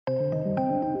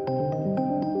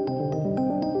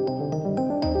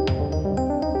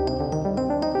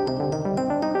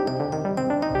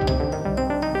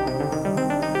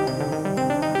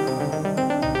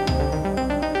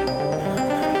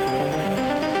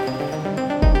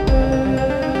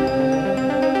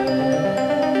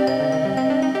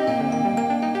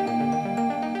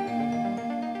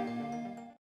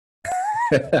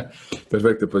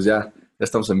Perfecto, pues ya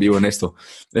estamos en vivo en esto.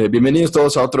 Bienvenidos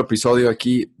todos a otro episodio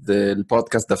aquí del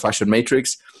podcast The Fashion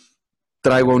Matrix.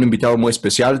 Traigo a un invitado muy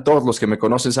especial. Todos los que me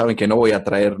conocen saben que no voy a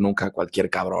traer nunca a cualquier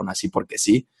cabrón así porque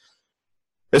sí.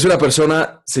 Es una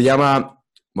persona, se llama,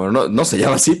 bueno, no se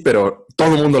llama así, pero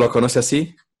todo el mundo lo conoce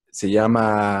así. Se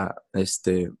llama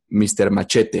Mr.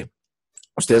 Machete.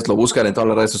 Ustedes lo buscan en todas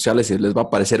las redes sociales y les va a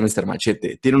aparecer Mr.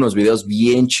 Machete. Tiene unos videos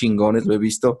bien chingones, lo he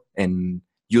visto en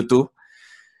YouTube.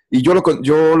 Y yo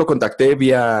lo contacté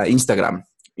vía Instagram.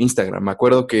 Me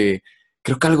acuerdo que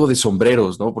creo que algo de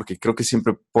sombreros, ¿no? Porque creo que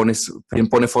siempre pone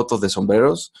fotos de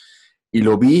sombreros. Y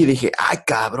lo vi y dije, ay,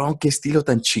 cabrón, qué estilo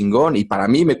tan chingón. Y para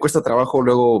mí me cuesta trabajo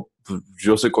luego, pues,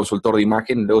 yo soy consultor de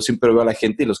imagen, luego siempre veo a la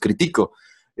gente y los critico.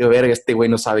 Digo, verga, este güey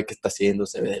no sabe qué está haciendo,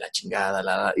 se ve de la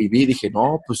chingada. Y vi y dije,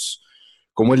 no, pues,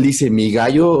 como él dice, mi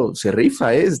gallo se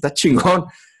rifa, está chingón.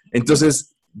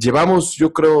 Entonces, llevamos,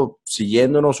 yo creo,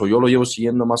 siguiéndonos, o yo lo llevo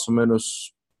siguiendo más o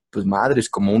menos, pues madres,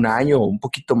 como un año, o un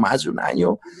poquito más de un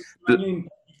año,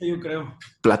 Yo creo.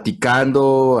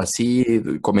 platicando, así,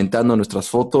 comentando nuestras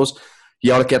fotos. Y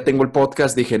ahora que ya tengo el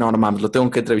podcast, dije, no, no mames, lo tengo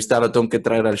que entrevistar, lo tengo que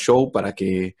traer al show para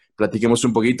que platiquemos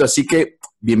un poquito. Así que,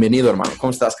 bienvenido, hermano.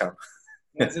 ¿Cómo estás, cabrón?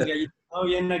 Gracias, Gallito. Todo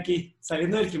bien aquí,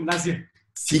 saliendo del gimnasio.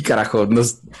 Sí, carajo,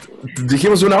 nos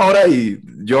dijimos una hora y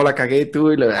yo la cagué tú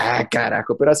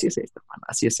carajo, pero así es esto, hermano,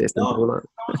 así es esto entre No, brothers.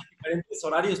 estamos en diferentes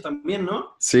horarios también,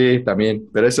 ¿no? Sí, también,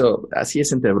 pero eso, así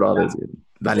es entre brothers, Ya,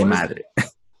 vale mejor es madre.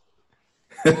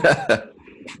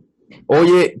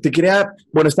 Oye,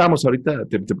 bueno, estábamos ahorita,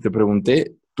 te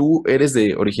pregunté, tú eres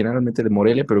originalmente de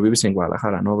Morelia, pero vives en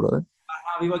Guadalajara, ¿no, brother?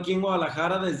 vivo aquí en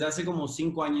Guadalajara desde hace como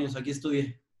 5 años, aquí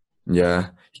estudié.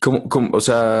 Ya. ¿Y o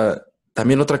sea,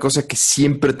 también otra cosa que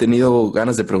siempre he tenido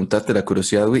ganas de preguntarte, la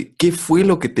curiosidad, güey, ¿qué fue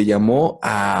lo que te llamó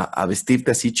a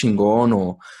vestirte así chingón?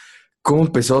 ¿O cómo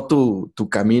empezó tu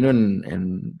camino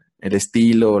en el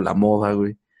estilo, la moda,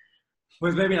 güey?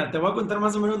 Pues ve, mira, te voy a contar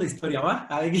más o menos la historia, ¿va?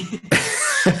 A ver,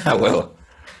 A huevo.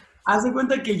 haz de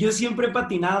cuenta que yo siempre he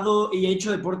patinado y he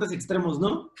hecho deportes extremos,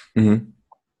 ¿no? Ujú,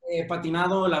 He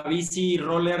patinado, la bici,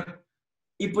 roller,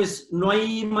 y pues no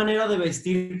hay manera de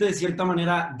vestirte de cierta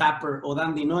manera dapper o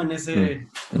dandy, ¿no? En ujú, ese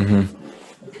ujú,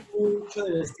 mucho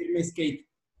de vestirme skate.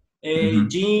 ujú.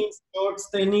 Jeans, shorts,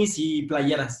 tenis y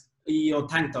playeras o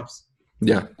tank tops.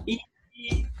 Ya. Y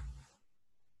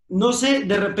no sé,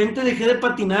 de repente dejé de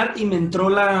patinar y me entró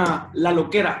la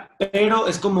loquera, pero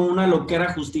es como una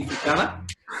loquera justificada.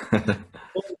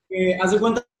 Haz de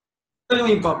cuenta que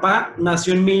mi papá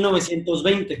nació en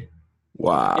 1920.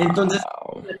 Entonces,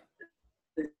 Wow.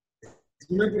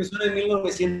 una persona en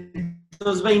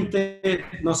 1920,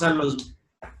 no sé,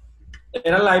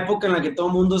 era la época en la que todo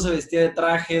el mundo se vestía de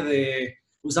traje,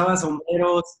 usaba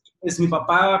sombreros. Pues mi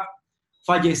papá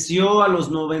falleció a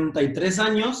los 93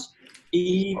 años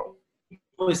y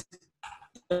pues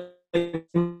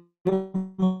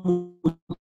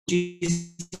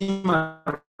muchísima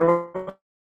ropa.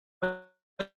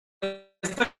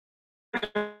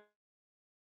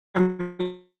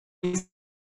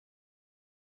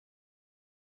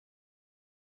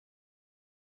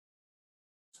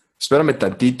 Espérame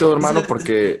tantito, hermano,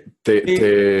 porque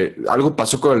algo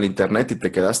pasó con el internet y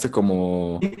te quedaste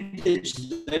como...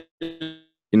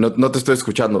 Y no te estoy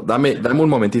escuchando. Dame un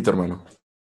momentito, hermano.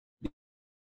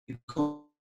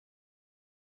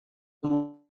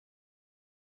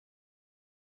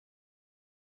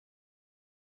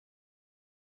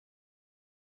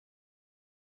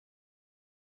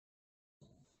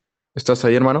 ¿Estás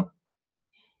ahí, hermano?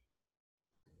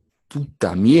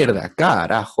 Puta mierda,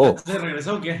 carajo. ¿Se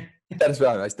regresó o qué?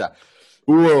 Ahí está.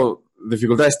 Hubo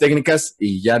dificultades técnicas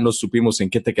y ya no supimos en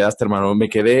qué te quedaste, hermano. Me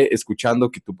quedé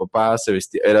escuchando que tu papá se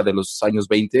vestía, era de los años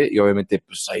 20 y obviamente,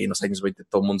 pues ahí en los años 20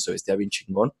 todo el mundo se vestía bien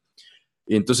chingón.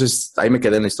 Y entonces ahí me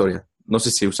quedé en la historia. No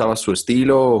sé si usaba su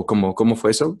estilo o cómo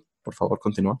fue eso. Por favor,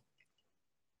 continúa.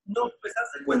 No, pues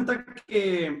haz de cuenta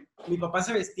que mi papá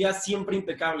se vestía siempre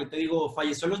impecable. Te digo,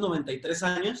 falleció a los 93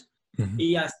 años Ujú.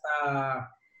 y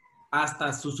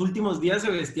hasta sus últimos días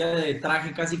se vestía de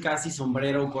traje, casi casi,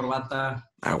 sombrero, corbata.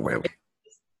 Ah, huevo.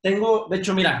 De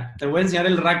hecho, mira, te voy a enseñar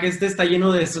el rack. Este está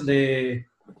lleno de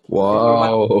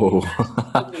corbata. Wow.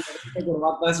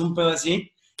 Corbata es un pedo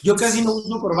así. Yo casi no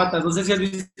uso corbatas. No sé si has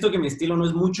visto que mi estilo no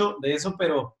es mucho de eso,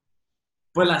 pero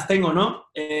pues las tengo, ¿no?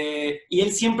 Y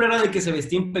él siempre era de que se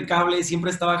vestía impecable,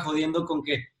 siempre estaba jodiendo con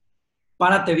que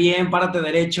párate bien, párate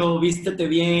derecho, vístete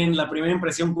bien, la primera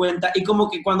impresión cuenta. Y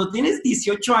como que cuando tienes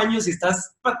 18 años y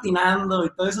estás patinando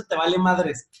y todo eso te vale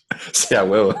madres. Sí, a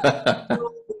huevo.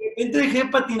 De repente dejé de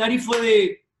patinar y fue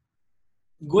de,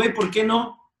 güey, ¿por qué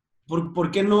no? ¿Por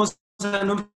qué no? O sea,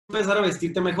 no empezar a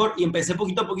vestirte mejor. Y empecé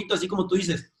poquito a poquito, así como tú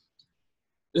dices.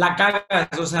 La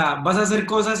cagas, o sea, vas a hacer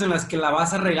cosas en las que la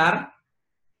vas a regar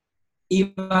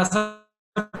y vas a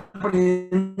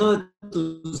aprendiendo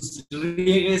tus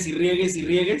riegues y riegues y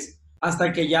riegues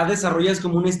hasta que ya desarrollas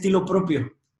como un estilo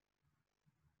propio.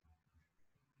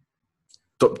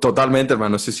 Totalmente,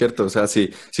 hermano, sí es cierto. O sea,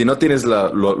 si no tienes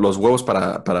los huevos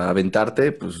para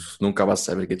aventarte, pues nunca vas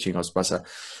a saber qué chingados pasa.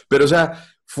 Pero, o sea,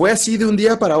 ¿fue así de un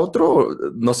día para otro?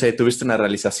 No sé, tuviste una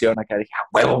realización acá, dije, a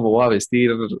huevo, me voy a vestir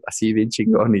así bien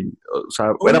chingón. Y, o sea,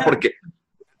 era Una, porque,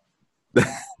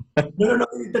 no,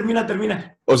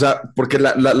 termina. o sea, porque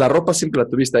la ropa siempre la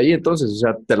tuviste ahí, entonces, o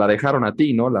sea, te la dejaron a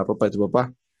ti, ¿no? La ropa de tu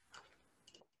papá.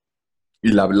 Y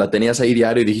la tenías ahí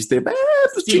diario y dijiste,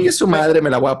 pues chingue Sí, su pues, madre, me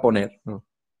la voy a poner. ¿No?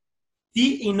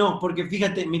 sí y no, porque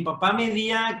fíjate, mi papá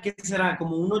medía, ¿qué será?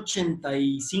 Como un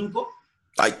 85.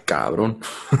 Ay, cabrón.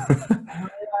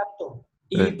 Alto.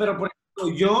 Eh, Pero por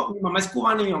ejemplo, mi mamá es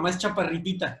cubana y mi mamá es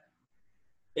chaparritita.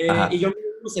 Y Ajá. yo mido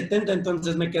unos 70,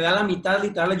 entonces me quedé a la mitad,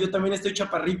 literal, yo también estoy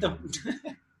chaparrito.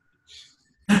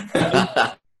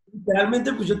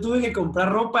 Literalmente, pues yo tuve que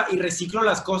comprar ropa y reciclo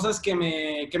las cosas que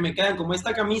me quedan, como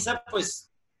esta camisa, pues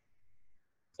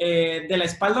de la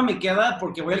espalda me queda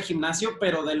porque voy al gimnasio,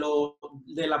 pero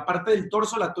de la parte del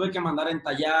torso la tuve que mandar a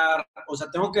entallar, o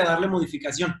sea, tengo que darle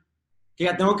modificación, que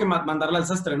ya tengo que mandarla al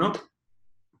sastre, ¿no?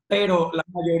 Pero la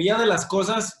mayoría de las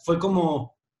cosas fue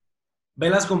como,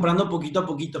 velas comprando poquito a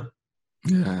poquito.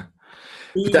 Ya.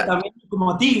 Y Puta, también,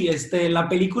 como a ti, la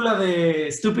película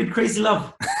de Stupid Crazy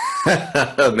Love.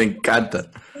 me encanta.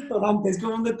 Detonante, es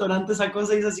como un detonante esa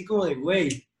cosa y es así como de,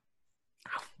 güey.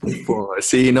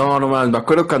 Sí, no, no mames, me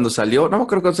acuerdo cuando salió, no me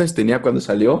acuerdo cuántos años tenía cuando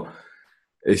salió,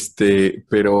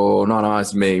 pero no, no,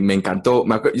 me encantó.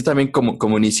 Yo también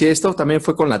como inicié esto, también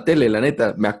fue con la tele, la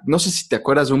neta. No sé si te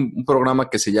acuerdas de un programa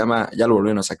que se llama, ya lo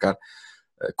volvieron a sacar,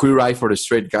 Queer Eye for the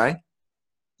Straight Guy.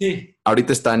 Sí,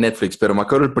 Ahorita está en Netflix, pero me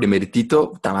acuerdo el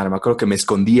primeritito, tamar, me acuerdo que me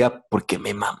escondía porque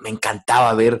me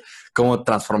encantaba ver cómo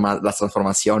las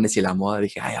transformaciones y la moda.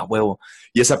 Dije, ay, a huevo.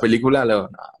 Y esa película no,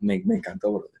 me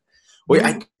encantó, bro. Oye,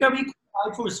 ay, nunca vi Queer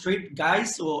Eye for Straight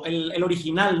Guys o el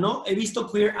original, ¿no? He visto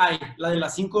Queer Eye, la de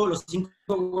los cinco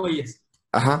güeyes.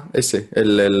 ajá, ese,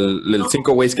 el No,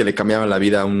 cinco ways que le cambiaban la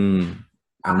vida a un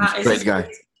ajá, ese straight sí guy.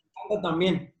 me encanta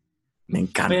también, Me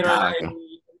pero encantaba, cabrón.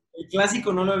 el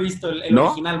clásico no lo he visto, el ¿No?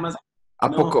 original más. ¿A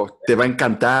No. poco? Te va a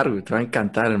encantar, güey, te va a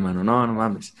encantar, hermano. No, no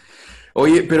mames.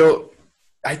 Oye, pero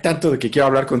hay tanto de que quiero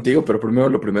hablar contigo, pero primero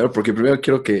lo primero, porque primero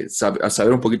quiero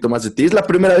saber un poquito más de ti. Es la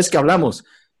primera vez que hablamos.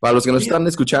 Para los que nos Sí, están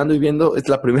escuchando y viendo, es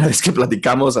la primera vez que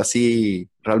platicamos así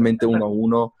realmente uno a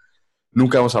uno.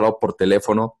 Nunca hemos hablado por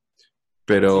teléfono, sí, no.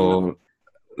 pero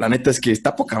la neta es que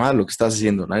está poca madre lo que estás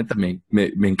haciendo. La neta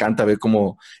me encanta ver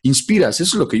cómo inspiras.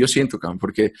 Eso es lo que yo siento, cabrón,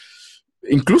 porque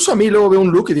incluso a mí luego veo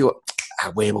un look y digo, a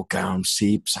huevo, cabrón,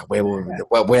 sí, pues a huevo,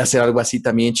 voy a hacer algo así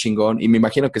también chingón. Y me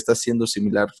imagino que estás siendo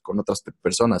similar con otras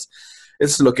personas.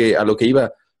 Eso es a lo que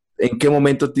iba. ¿En qué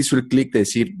momento te hizo el clic de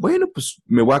decir, bueno, pues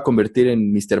me voy a convertir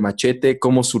en Mr. Machete?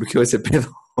 ¿Cómo surgió ese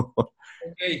pedo?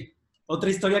 Ok, otra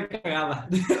historia cagada.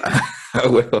 A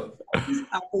huevo.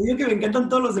 Te digo que me encantan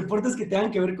todos los deportes que tengan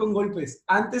que ver con golpes.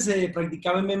 Antes se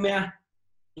practicaba MMA,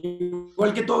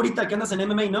 igual que tú ahorita que andas en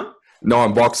MMA, ¿no? No,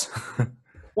 en box.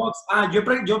 Box.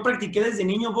 Yo practiqué desde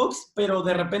niño box, pero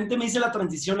de repente me hice la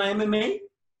transición a MMA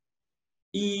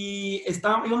y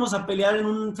íbamos a pelear en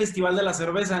un festival de la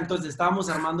cerveza, entonces estábamos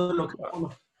armando lo que...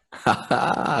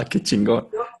 Qué chingón.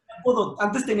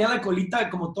 Antes tenía la colita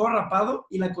como todo rapado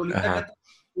y la colita Ajá, acá,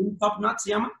 un top knot se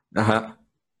llama. ajá.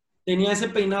 Tenía ese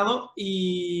peinado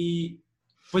y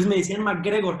pues me decían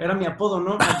McGregor, era mi apodo,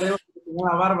 ¿no? McGregor porque tenía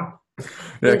la barba.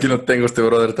 Mira, aquí lo tengo, este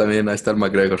brother también, ahí está el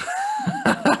McGregor.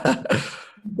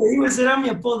 Te digo, ese era mi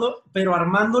apodo, pero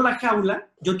armando la jaula,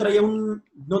 yo no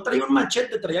traía un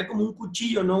machete, traía como un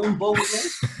cuchillo, no un bowler,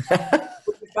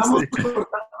 porque Sí. estábamos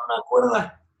cortando una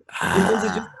cuerda.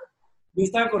 Entonces Ah. yo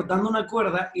estaba cortando una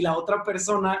cuerda y la otra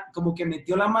persona como que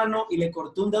metió la mano y le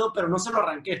cortó un dedo, pero no se lo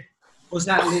arranqué. O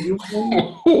sea, le dio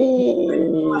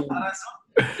un madrazo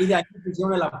y de ahí me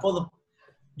pusieron el apodo.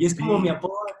 Y es como mi Sí.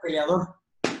 apodo de peleador.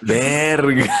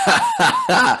 Verga.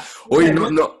 Oye, Mira,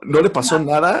 no le pasó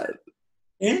nada,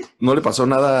 ¿eh? no le pasó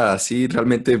nada así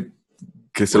realmente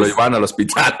que se lo Pues llevaban al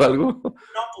hospital o algo. no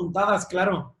puntadas,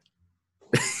 claro.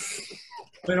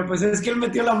 Pero pues es que él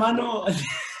metió la mano.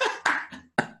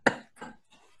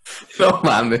 No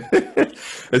mames.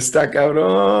 Está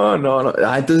cabrón. No, no.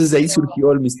 Ah, entonces de ahí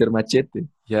surgió el Mr. Machete.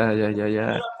 Ya, ya, ya,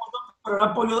 ya. Pero era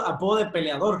apodo de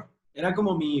peleador. Era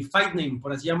como mi fight name,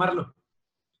 por así llamarlo.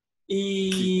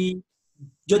 Y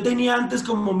yo tenía antes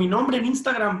como mi nombre en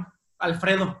Instagram,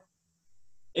 Alfredo.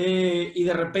 y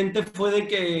de repente fue de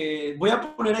que voy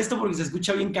a poner esto porque se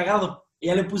escucha bien cagado. Y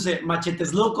ya le puse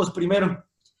Machetes Locos primero.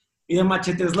 Y de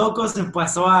Machetes Locos se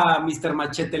pasó a Mr.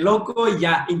 Machete Loco y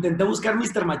ya. Intenté buscar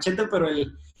Mr. Machete, pero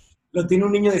lo tiene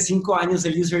un niño de 5 años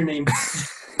el username.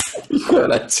 Hijo de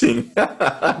la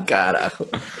chinga. Carajo.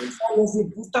 Así,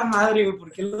 puta madre, güey,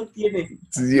 ¿por qué lo tiene?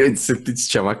 Sí, ese pinche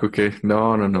chamaco que...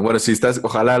 No. Bueno, si estás...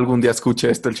 Ojalá algún día escuche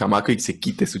esto el chamaco y se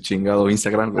quite su chingado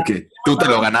Instagram, porque tú te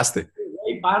lo ganaste.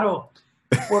 Güey, paro.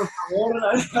 Por favor,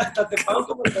 hasta te pago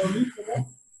como el domingo, ¿no?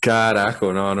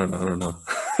 Carajo, no.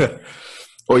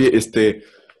 Oye,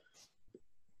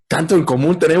 tanto en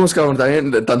común tenemos, cabrón,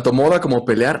 también, tanto moda como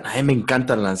pelear. A mí me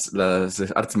encantan las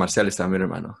artes marciales también,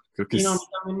 hermano. Creo que Sí, no, a mí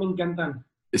también me encantan.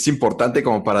 es importante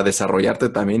como para desarrollarte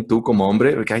también tú como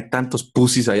hombre, porque hay tantos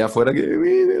pussies allá afuera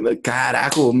que,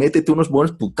 carajo, métete unos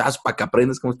buenos putazos para que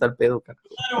aprendas cómo está el pedo, carajo.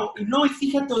 Claro, y no, y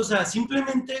fíjate, o sea,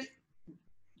 simplemente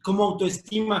como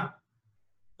autoestima.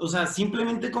 O sea,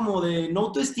 simplemente como de, no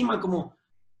autoestima, como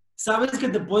sabes que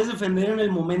te puedes defender en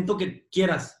el momento que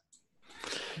quieras.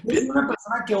 Yo soy una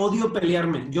persona que odio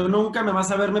pelearme. Yo nunca me vas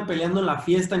a verme peleando en la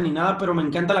fiesta ni nada, pero me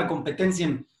encanta la competencia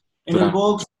en el Claro.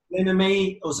 box, el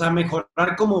MMA, o sea,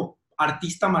 mejorar como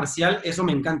artista marcial, eso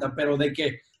me encanta, pero de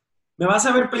que me vas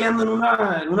a ver peleando en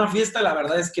una fiesta, la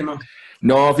verdad es que no.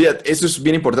 No, fíjate, eso es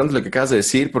bien importante lo que acabas de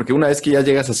decir, porque una vez que ya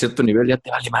llegas a cierto nivel, ya te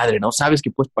vale madre, ¿no? Sabes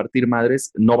que puedes partir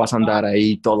madres, no vas a andar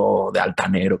ahí todo de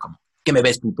altanero, como, ¿qué me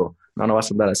ves, puto? No vas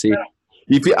a andar así.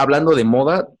 Y hablando de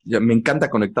moda, me encanta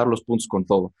conectar los puntos con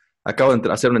todo. Acabo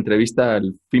de hacer una entrevista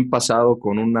el fin pasado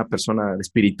con una persona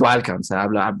espiritual, que o sea,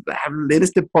 en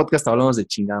este podcast hablamos de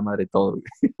chingada madre todo.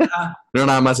 Ah, No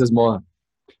nada más es moda.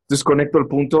 Entonces conecto el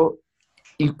punto,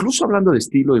 incluso hablando de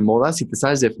estilo y moda, si te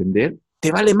sabes defender,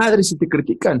 te vale madre si te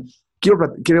critican.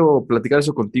 Quiero platicar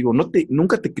eso contigo.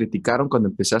 ¿Nunca te criticaron cuando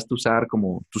empezaste a usar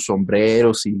como tus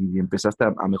sombreros y empezaste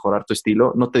a mejorar tu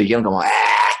estilo? ¿No te dijeron como,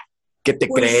 ¿qué te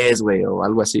pues crees, güey? O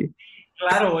algo así.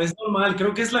 claro, es normal.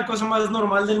 Creo que es la cosa más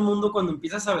normal del mundo cuando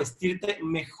empiezas a vestirte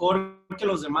mejor que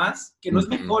los demás, que no es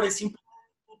Ujú. mejor, es simplemente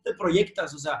tú te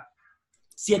proyectas. O sea,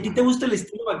 si a ti te gusta el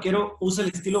estilo vaquero, usa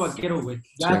el estilo vaquero, güey. Sí,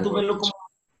 Ya tú güey. velo como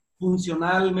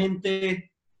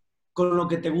funcionalmente, con lo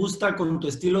que te gusta, con tu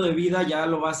estilo de vida, ya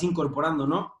lo vas incorporando,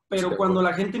 ¿no? Sí, Pero güey. cuando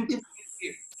la gente empieza a ver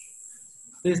que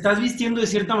te estás vistiendo de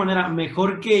cierta manera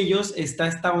mejor que ellos, está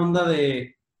esta onda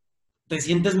de te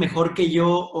sientes mejor que yo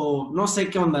o no sé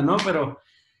qué onda, ¿no? Pero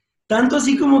tanto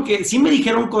así como que sí me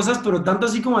dijeron cosas, pero tanto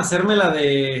así como hacerme la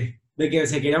de que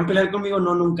se querían pelear conmigo,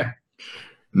 no, nunca.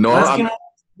 No, Más que nada,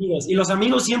 amigos. Y los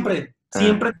amigos siempre, ah.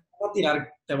 siempre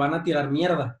te van a tirar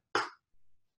mierda.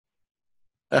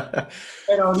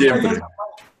 Pero ahorita ya, Siempre.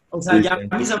 o sea, Sí, ya sí.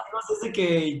 mis amigos desde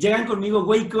que llegan conmigo,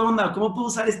 güey, ¿qué onda? ¿Cómo puedo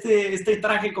usar este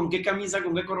traje? ¿Con qué camisa?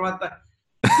 ¿Con qué corbata?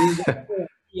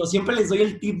 Y yo siempre les doy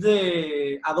el tip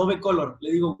de Adobe Color.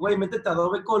 Le digo, güey, métete a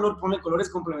Adobe Color, ponle colores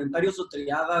complementarios o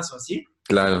triadas o así.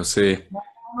 Claro, sí.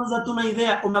 Nos date una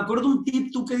idea. O me acuerdo un tip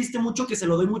tú que diste mucho, que se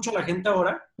lo doy mucho a la gente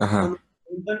ahora, Ajá. cuando me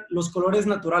preguntan los colores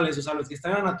naturales, o sea, los que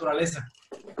están en la naturaleza.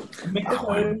 Ah, Métete a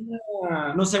bueno.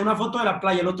 ver no sé, una foto de la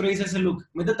playa, el otro día hice ese look.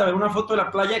 Métete a ver una foto de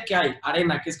la playa que hay,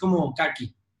 arena, que es como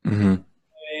kaki. Ujú.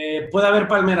 Puede haber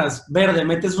palmeras, verde,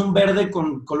 metes un verde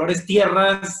con colores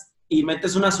tierras y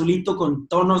metes un azulito con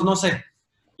tonos, no sé.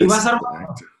 Y vas a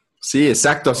Exacto. Sí,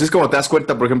 exacto. Así es como te das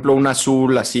cuenta, por ejemplo, un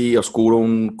azul así oscuro,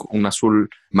 un azul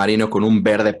marino con un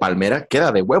verde palmera,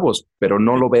 queda de huevos, pero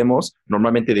no lo vemos.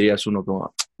 Normalmente dirías uno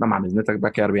como, no mames, neta va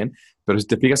a quedar bien. Pero si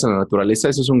te fijas en la naturaleza,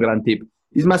 eso es un gran tip.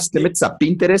 Y es más, si te metes a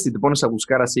Pinterest y te pones a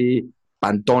buscar así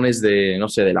pantones de, no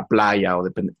sé, de la playa o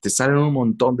te salen un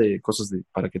montón de cosas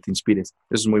para que te inspires.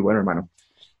 Eso es muy bueno, hermano.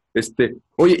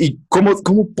 Oye, ¿y cómo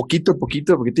poquito a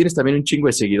poquito, porque tienes también un chingo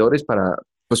de seguidores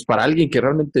pues para alguien que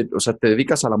realmente, o sea, te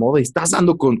dedicas a la moda y estás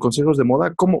dando consejos de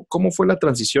moda, ¿cómo fue la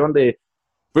transición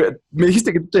me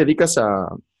dijiste que tú te dedicas a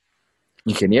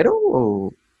ingeniero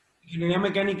o ingeniería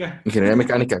mecánica. ingeniería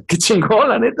mecánica? ¡Qué chingón,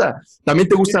 la neta! También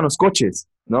te gustan los coches,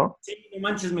 ¿no? Sí, no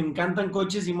manches, me encantan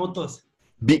coches y motos.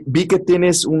 Vi que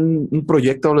tienes un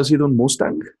proyecto, ¿hablo así de un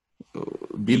Mustang?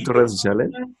 Vi en Y tus redes sociales.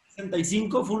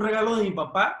 65 fue un regalo de mi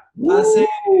papá. Hace,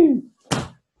 ¡Uh!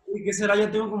 ¿qué será? Ya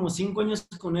tengo como 5 años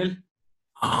con él.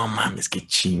 Oh, mames, qué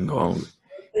chingón.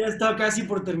 Ya estaba casi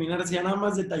por terminarse, ya nada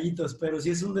más detallitos, pero sí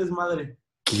es un desmadre.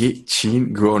 Qué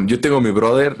chingón. Yo tengo mi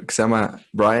brother que se llama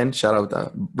Brian, shout out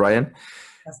a Brian.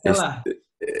 Castela.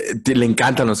 Le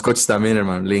encantan los coches también,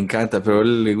 hermano, le encanta, pero a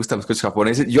él le gustan los coches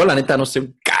japoneses. Yo, la neta, no sé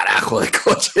un carajo de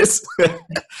coches,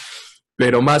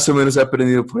 pero más o menos he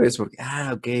aprendido por eso, porque,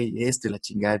 ok, esto y la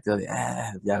chingada, y todo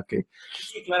ya, ok.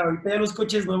 Sí, claro, ahorita ya los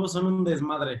coches nuevos son un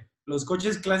desmadre. Los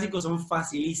coches clásicos son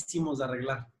facilísimos de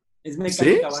arreglar. Es ¿Sí?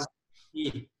 mecánica básica.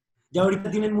 Y ya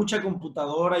ahorita tienen mucha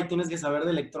computadora y tienes que saber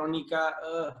de electrónica.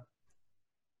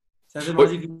 Se hace más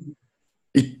Oye, difícil.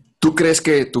 ¿y tú crees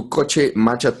que tu coche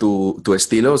macha tu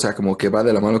estilo? O sea, como que va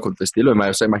de la mano con tu estilo.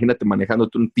 O sea, imagínate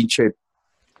manejándote un pinche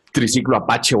triciclo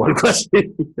Apache o algo así.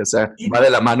 O sea, Sí, va de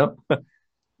la mano.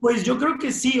 pues yo creo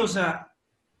que sí, o sea,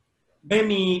 ve,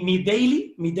 mi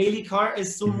daily car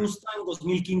es un Mustang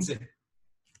 2015.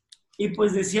 Y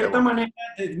pues de cierta manera,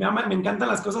 me encantan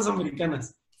las cosas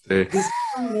americanas. Sí, De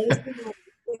cierta manera es como,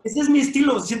 ese es mi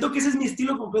estilo, siento que ese es mi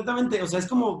estilo completamente, o sea, es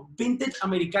como vintage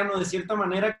americano de cierta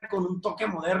manera con un toque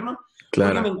moderno, porque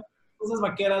me claro. encantan las cosas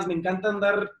vaqueras, me encanta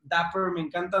andar dapper, me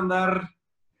encanta andar,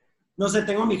 no sé,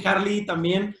 tengo mi Harley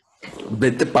también.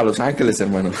 Vete para Los Ángeles,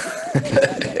 hermano.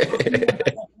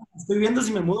 Estoy viendo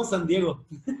si me mudo a San Diego.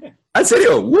 ¿Ah, ¿en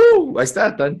serio? ¡Woo! Ahí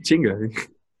está, tan chinga.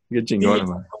 Qué Sí, chingón, ya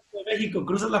hermano. estás en México,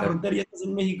 cruzas la frontera y ya estás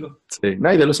en México. Sí.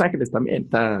 No, y de Los Ángeles también.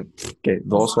 Está, ¿qué?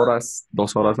 2 horas,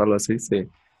 algo así, sí.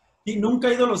 Sí, nunca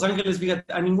he ido a Los Ángeles,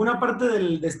 fíjate, a ninguna parte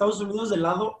de Estados Unidos del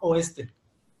lado oeste.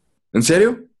 ¿En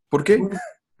serio? ¿Por qué? No,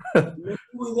 no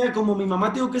tengo idea, como mi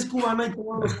mamá digo que es cubana y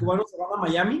todos los cubanos se van a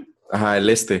Miami. Ajá, el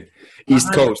este. East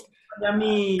Ajá, y Coast.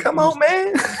 Miami, Come on,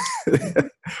 pues,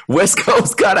 man. West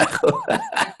Coast, carajo.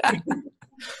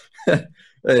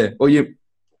 Oye,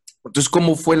 entonces,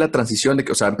 ¿cómo fue la transición de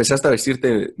que, o sea, empezaste a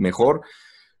vestirte mejor?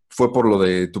 ¿Fue por lo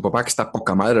de tu papá que está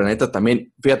poca madre, la neta?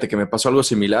 También, fíjate que me pasó algo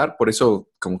similar, por eso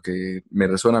como que me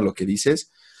resuena lo que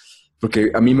dices,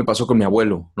 porque a mí me pasó con mi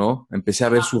abuelo, ¿no? Empecé a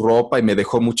ver su ropa y me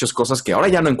dejó muchas cosas que ahora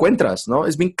ya no encuentras, ¿no?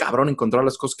 Es bien cabrón encontrar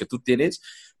las cosas que tú tienes,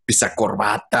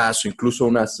 pisacorbatas o incluso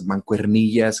unas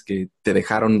mancuernillas que te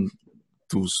dejaron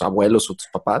tus abuelos o tus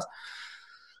papás.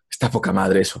 Está poca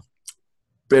madre eso.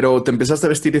 Pero te empezaste a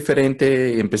vestir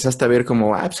diferente, empezaste a ver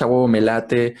como, ah, pues a huevo me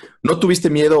late. ¿No tuviste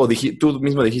miedo o tú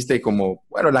mismo dijiste como,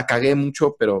 bueno, la cagué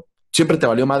mucho, pero siempre te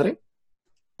valió madre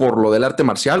por lo del arte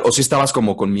marcial? ¿O si estabas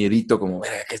como con miedito, como,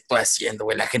 ¿qué estoy haciendo,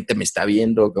 güey? La gente me está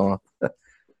viendo, como...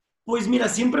 pues mira,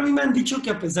 siempre a mí me han dicho que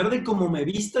a pesar de cómo me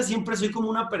vista, siempre soy como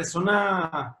una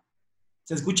persona,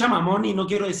 se escucha mamón y no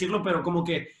quiero decirlo, pero como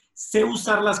que sé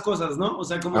usar las cosas, ¿no? O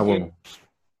sea, Ah, como que, huevo.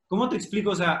 ¿cómo te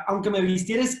explico? O sea, aunque me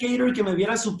vistiera skater y que me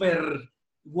viera súper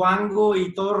guango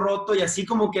y todo roto y así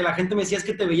como que la gente me decía es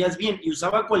que te veías bien y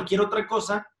usaba cualquier otra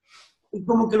cosa, y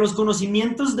como que los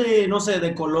conocimientos de, no sé,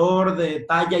 de color, de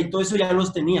talla y todo eso ya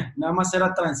los tenía. Nada más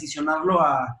era transicionarlo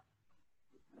a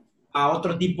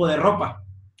otro tipo de ropa.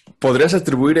 ¿Podrías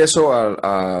atribuir eso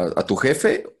a tu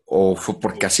jefe o fue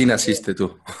porque así naciste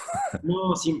tú?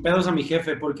 No, sin pedos a mi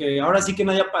jefe, porque ahora sí que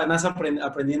nadie apenas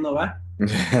aprendiendo, ¿va?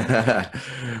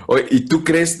 Oye, ¿y tú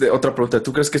crees, otra pregunta,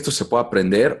 ¿tú crees que esto se puede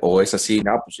aprender o es así?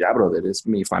 No, pues ya, brother, es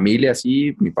mi familia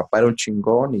así, mi papá era un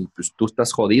chingón y pues tú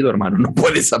estás jodido, hermano, no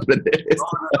puedes aprender esto.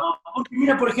 No, porque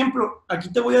mira, por ejemplo,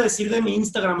 aquí te voy a decir de mi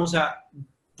Instagram, o sea,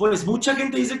 pues mucha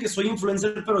gente dice que soy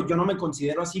influencer, pero yo no me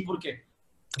considero así porque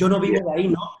yo no vivo de ahí,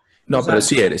 ¿no? O No, pero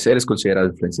sea, sí eres considerado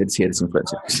influencer, sí eres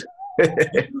influencer. yo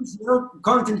me considero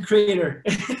content creator.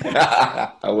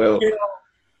 A huevo. Pero,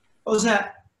 o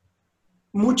sea,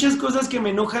 muchas cosas que me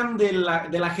enojan de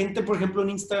la gente, por ejemplo, en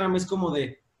Instagram es como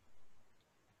de,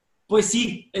 pues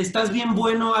sí, estás bien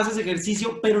bueno, haces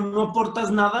ejercicio, pero no aportas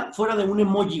nada fuera de un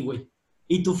emoji, güey,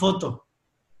 y tu foto.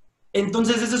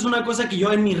 Entonces, esa es una cosa que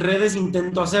yo en mis redes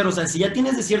intento hacer. O sea, si ya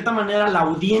tienes de cierta manera la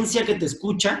audiencia que te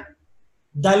escucha,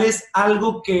 dales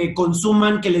algo que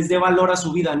consuman, que les dé valor a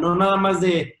su vida, no nada más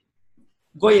de,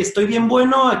 güey, estoy bien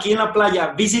bueno aquí en la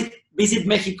playa, visit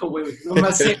México, güey, no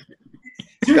más sé.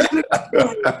 ¿Sí me explico?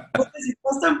 Güey, si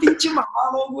estás tan pinche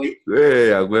mamado, güey,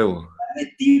 A huevo.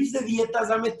 dame tips de dietas,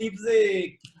 dame tips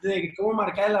de cómo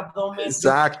marcar el abdomen.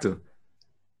 Exacto.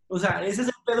 O sea, ese es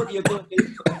el pedo que yo tengo que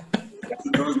decir. En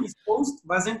casi todos mis posts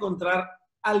vas a encontrar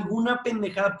alguna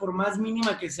pendejada, por más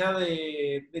mínima que sea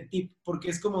de tip, porque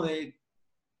es como de,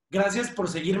 gracias por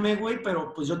seguirme, güey,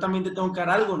 pero pues yo también te tengo que dar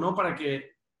algo, ¿no? Para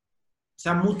que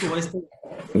sea mutuo esto.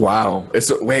 Wow,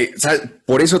 eso, güey, ¿sabes?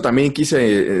 Por eso también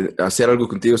quise hacer algo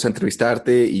contigo, o sea,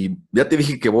 entrevistarte y ya te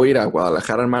dije que voy a ir a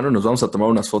Guadalajara, hermano, nos vamos a tomar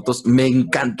unas fotos. Me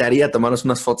encantaría tomarnos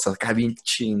unas fotos acá bien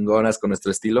chingonas con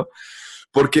nuestro estilo,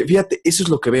 porque fíjate, eso es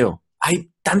lo que veo.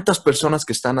 Hay tantas personas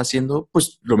que están haciendo,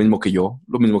 pues, lo mismo que yo,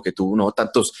 lo mismo que tú, ¿no?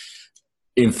 Tantos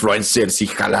influencers y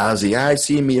jaladas y, ay,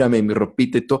 sí, mírame mi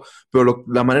ropita y todo, pero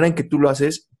la manera en que tú lo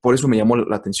haces, por eso me llamó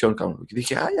la atención, cabrón. Y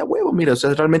dije, ay, a huevo, mira, o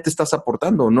sea, realmente estás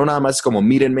aportando, no nada más es como,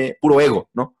 mírenme, puro ego,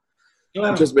 ¿no?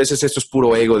 Muchas Claro, veces esto es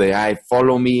puro ego de, ay,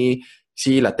 follow me,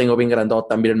 sí, la tengo bien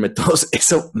grandota, mírenme todos,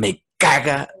 eso me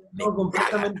caga, me no, caga.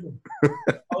 completamente.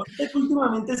 Ahorita que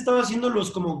últimamente he estado haciendo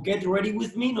los como Get Ready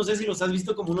With Me, no sé si los has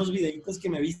visto como unos videitos que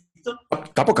me he visto.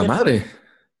 Está poca madre.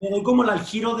 Me doy como el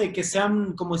giro de que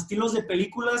sean como estilos de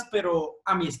películas, pero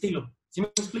a mi estilo. Si me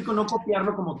explico, no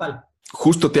copiarlo como tal.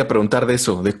 Justo te iba a preguntar de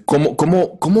eso, de cómo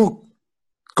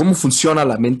funciona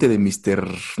la mente de Mr.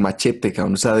 Machete,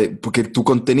 cabrón. O sea, porque tu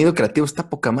contenido creativo está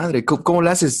poca madre. ¿Cómo lo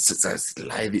haces? O sea,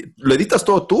 ¿lo editas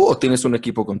todo tú o tienes un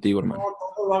equipo contigo, No, hermano?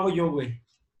 todo lo hago yo, güey.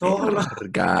 Todo lo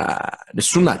Verga.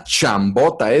 Es una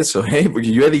chambota eso, ¿eh?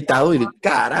 Porque yo he editado y de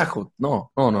carajo.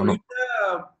 No, no, no, no.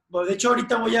 ahorita, pues, de hecho,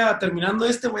 ahorita voy a, terminando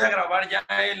voy a grabar ya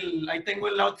ahí tengo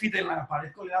el outfit en la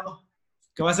pared colgado,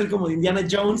 que va a ser como de Indiana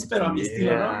Jones, pero a mi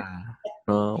estilo, ¿no? Yeah.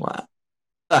 No, man.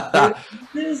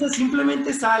 Pero o sea,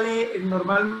 simplemente sale,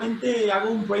 normalmente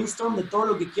hago un brainstorm de todo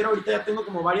lo que quiero. Ahorita ya tengo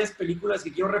como varias películas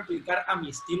que quiero replicar a mi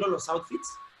estilo, los outfits.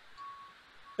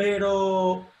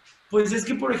 Pero, pues es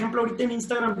que, por ejemplo, ahorita en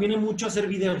Instagram viene mucho a hacer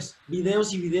videos,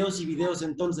 videos y videos y videos.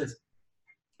 Entonces,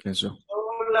 Eso.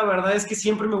 yo, la verdad es que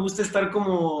siempre me gusta estar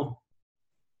como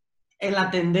en la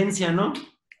tendencia, ¿no?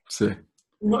 Sí.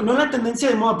 No, no la tendencia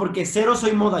de moda, porque cero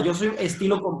soy moda, yo soy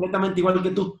estilo completamente igual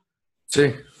que tú.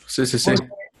 Sí, sí, sí, sí. Porque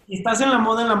si estás en la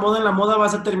moda, en la moda, en la moda,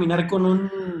 vas a terminar con un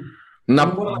Una,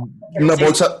 guardapolvo una así.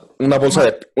 bolsa,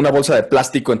 una bolsa de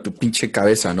plástico en tu pinche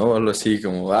cabeza, ¿no? Algo así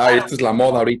como, ay, esta es la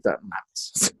moda ahorita.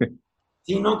 Mames.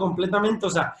 Sí, no, completamente. O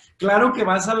sea, claro que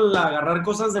vas a agarrar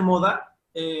cosas de moda,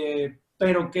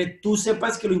 pero que tú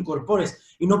sepas que lo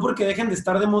incorpores. Y no porque dejen de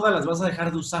estar de moda las vas a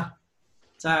dejar de usar.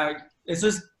 O sea, eso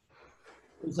es,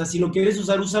 o sea, si lo quieres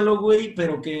usar, úsalo, güey,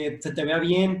 pero que se te vea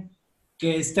bien,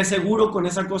 que estés seguro con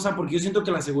esa cosa, porque yo siento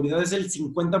que la seguridad es el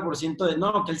 50%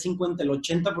 no, que el 50, el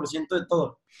 80% de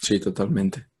todo. Sí,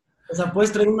 totalmente. O sea,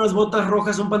 puedes traer unas botas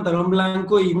rojas, un pantalón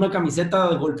blanco y una camiseta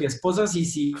de golpeesposas y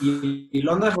si y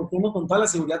lo andas rompiendo con toda la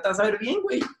seguridad, te vas a ver bien,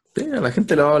 güey. Sí, a la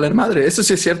gente le va a valer madre. Eso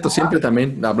sí es cierto, siempre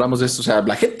también hablamos de esto. O sea, a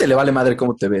la gente le vale madre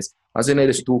cómo te ves. Más bien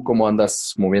eres tú, cómo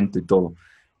andas moviendo y todo.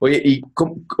 Oye,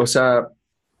 o sea,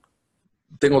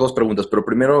 tengo dos preguntas, pero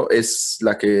primero es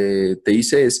la que te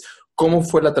hice, es ¿cómo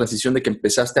fue la transición de que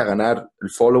empezaste a ganar el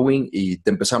following y te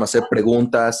empezaron a hacer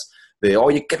preguntas de,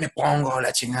 oye, ¿qué me pongo?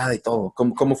 La chingada y todo.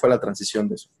 ¿Cómo fue la transición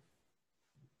de eso?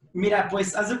 Mira,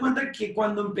 pues haz de cuenta que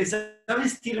cuando empecé a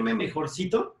vestirme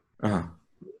mejorcito, Ajá.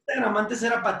 Instagram antes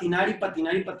era patinar y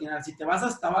patinar y patinar. Si te vas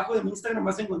hasta abajo de mi Instagram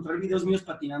vas a encontrar videos míos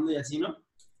patinando y así, ¿no?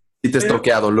 Y te he Pero,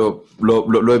 stalkeado,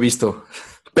 lo he visto.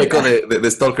 Peco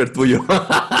de stalker tuyo.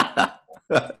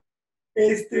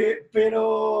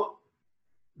 pero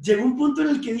llegó un punto en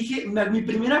el que dije, mi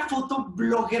primera foto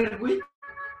blogger, güey,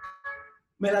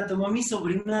 me la tomó mi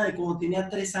sobrina de como tenía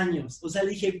 3 años. O sea,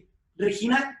 le dije,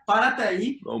 Regina, párate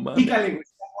ahí, No mames. pícale, güey,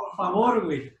 por favor,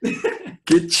 güey.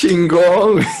 Qué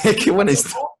chingón, güey. Qué buena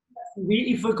historia.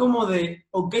 Y fue como de,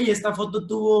 ok, esta foto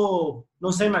tuvo,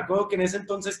 no sé, me acuerdo que en ese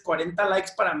entonces 40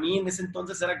 likes para mí, en ese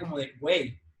entonces era como de,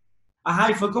 güey.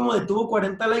 Ajá, y fue como de, tuvo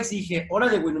 40 likes y dije,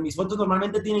 órale, güey, mis fotos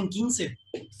normalmente tienen 15.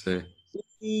 Sí.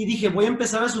 Y dije, voy a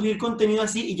empezar a subir contenido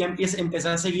así y ya empecé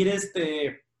a seguir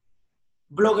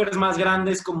bloggers más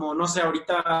grandes como, no sé,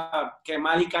 ahorita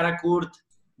Kemal y Karakurt,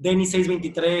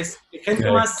 Denny623, gente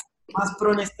Okay. más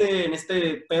pro en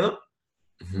este pedo.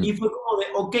 Ujú. Y fue como de,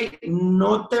 ok,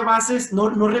 no te bases, no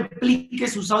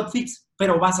repliques sus outfits,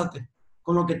 pero básate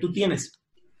con lo que tú tienes.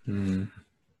 Mm.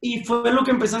 Y fue lo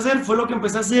que empecé a hacer, fue lo que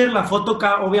empecé a hacer. La foto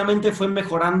obviamente fue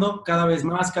mejorando cada vez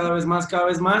más, cada vez más, cada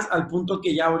vez más, al punto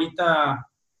que ya ahorita,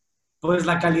 pues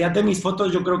la calidad de mis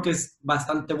fotos yo creo que es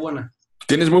bastante buena.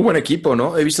 Tienes muy buen equipo,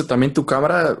 ¿no? He visto también tu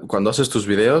cámara cuando haces tus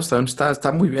videos. También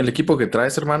está muy bien. El equipo que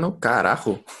traes, hermano,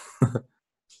 carajo.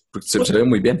 Porque se ve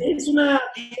muy bien. Es una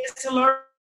DSLR,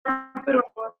 pero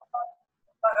no es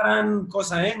una gran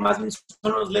cosa, ¿eh? Más bien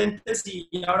son los lentes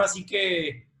y ahora sí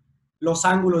que los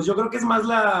ángulos. Yo creo que es más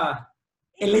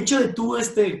el hecho de tú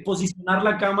posicionar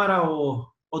la cámara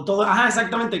o todo. Ajá,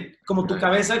 exactamente. Como tu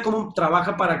cabeza, cómo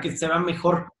trabaja para que se vea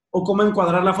mejor o cómo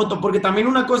encuadrar la foto. Porque también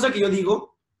una cosa que yo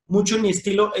digo mucho en mi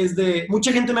estilo es de,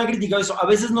 mucha gente me ha criticado eso, a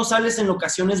veces no sales en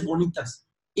locaciones bonitas.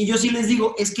 Y yo sí les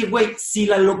digo, es que, güey, si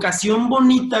la locación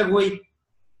bonita, güey,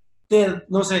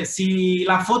 no sé, si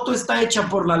la foto está hecha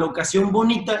por la locación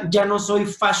bonita, ya no soy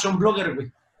fashion blogger,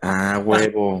 güey. Ah,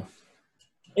 huevo.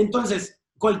 Entonces,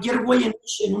 cualquier güey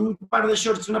en un par de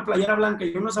shorts, una playera blanca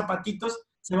y unos zapatitos,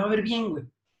 se va a ver bien, güey.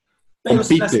 Pero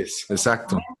si las... Compites,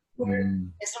 exacto.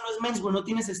 Mm, Eso no es mens, güey, no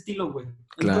tienes estilo, güey.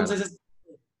 claro. Entonces,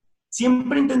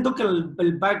 siempre intento que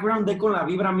el background dé con la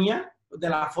vibra mía de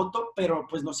la foto, pero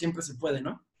pues no siempre se puede,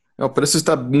 ¿no? No, pero eso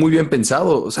está muy bien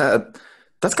pensado. O sea,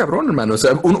 estás cabrón, hermano. O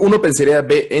sea, uno pensaría,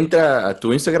 ve, entra a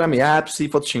tu Instagram y, pues sí,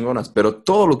 fotos chingonas. Pero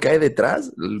todo lo que hay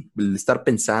detrás, el estar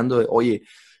pensando, de, oye,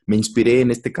 me inspiré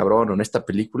en este cabrón o en esta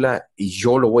película y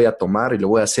yo lo voy a tomar y lo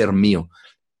voy a hacer mío.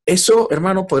 Eso,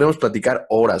 hermano, podremos platicar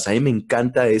horas. A mí me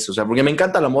encanta eso. O sea, porque me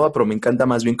encanta la moda, pero me encanta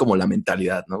más bien como la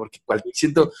mentalidad, ¿no? Porque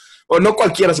siento, o no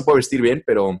cualquiera se puede vestir bien,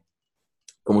 pero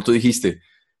como tú dijiste,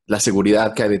 la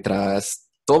seguridad que hay detrás,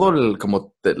 todo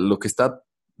lo que está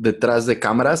detrás de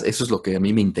cámaras, eso es lo que a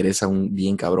mí me interesa un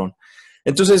bien cabrón.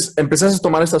 Entonces empezaste a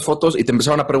tomar estas fotos y te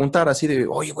empezaron a preguntar así de,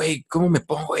 oye, güey, ¿cómo me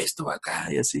pongo esto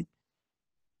acá? Y así.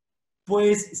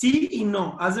 Pues sí y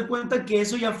no. Haz de cuenta que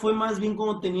eso ya fue más bien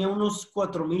como tenía unos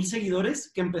 4,000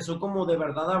 seguidores, que empezó como de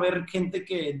verdad a ver gente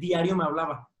que diario me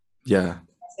hablaba. Ya,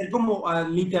 Ser como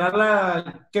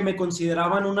literal que me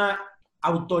consideraban una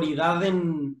autoridad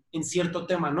en cierto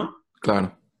tema, ¿no?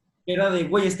 claro. Era de,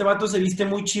 güey, este vato se viste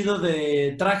muy chido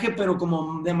de traje, pero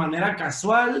como de manera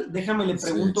casual, déjame le Sí,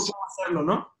 pregunto cómo hacerlo,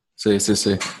 ¿no? sí, sí,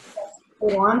 sí.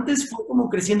 Pero antes fue como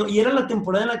creciendo, y era la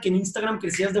temporada en la que en Instagram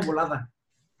crecías de volada,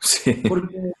 Sí.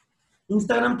 porque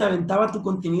Instagram te aventaba tu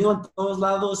contenido a todos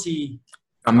lados y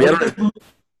Cambiaron, ahorita es muy...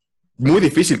 muy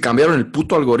difícil, cambiaron el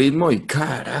puto algoritmo y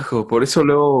carajo, por eso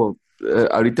luego,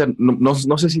 ahorita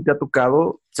no sé si te ha tocado,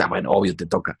 o sea, bueno, obvio te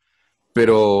toca,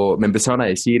 pero me empezaron a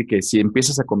decir que si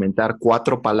empiezas a comentar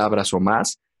 4 palabras o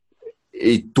más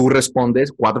y tú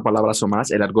respondes 4 palabras o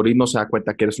más, el algoritmo se da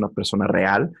cuenta que eres una persona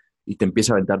real y te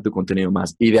empieza a aventar tu contenido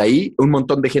más. Y de ahí un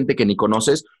montón de gente que ni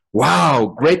conoces,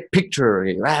 wow, great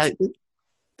picture.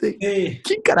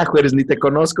 ¿Quién carajo eres? Ni te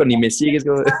conozco, ni me sigues.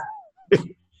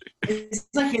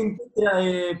 Esa gente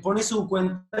pone su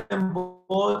cuenta en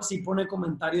bots y pone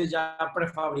comentarios ya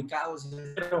prefabricados,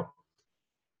 pero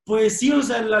pues sí, o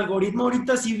sea, el algoritmo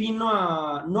ahorita sí vino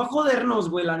no a jodernos,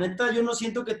 güey, la neta yo no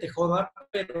siento que te joda,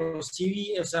 pero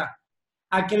sí, o sea,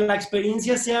 a que la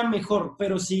experiencia sea mejor,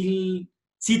 pero si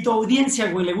tu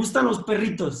audiencia, güey, le gustan los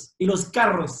perritos y los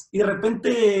carros y de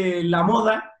repente la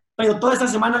moda, pero toda esta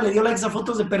semana le dio likes a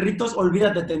fotos de perritos,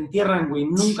 olvídate, te entierran, güey,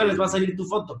 nunca les va a Sí, salir tu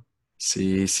foto.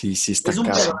 sí, sí, sí, está Es un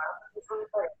pedo. cabrón.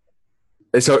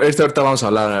 Eso ahorita vamos a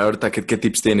hablar, ahorita qué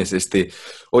tips tienes.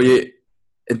 Oye,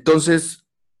 entonces,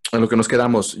 en lo que nos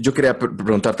quedamos, yo quería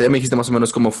preguntarte, ya me dijiste más o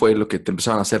menos cómo fue lo que te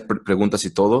empezaron a hacer preguntas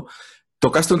y todo.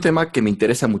 Tocaste un tema que me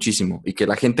interesa muchísimo y que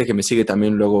la gente que me sigue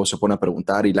también luego se pone a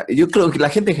preguntar y yo creo que la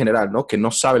gente en general, ¿no? Que no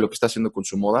sabe lo que está haciendo con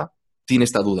su moda, tiene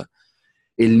esta duda.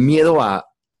 El miedo a,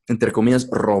 entre comillas,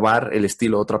 robar el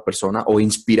estilo de otra persona o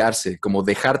inspirarse, como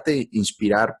dejarte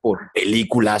inspirar por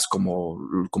películas como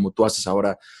tú haces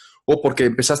ahora o porque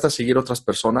empezaste a seguir otras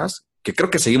personas, que creo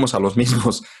que seguimos a los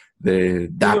mismos de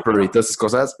Dapper y todas esas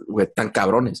cosas, güey, tan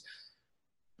cabrones.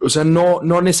 O sea, no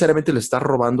necesariamente le estás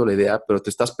robando la idea, pero te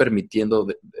estás permitiendo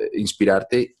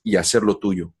inspirarte y hacerlo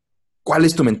tuyo. ¿Cuál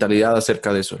es tu mentalidad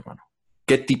acerca de eso, hermano?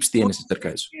 ¿Qué tips tienes acerca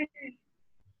de eso?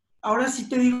 Ahora sí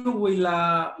te digo, güey,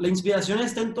 la inspiración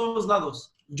está en todos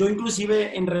lados. Yo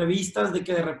inclusive en revistas de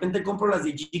que de repente compro las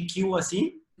de GQ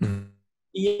así, Mm.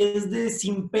 y es de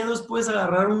sin pedos puedes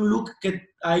agarrar un look que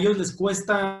a ellos les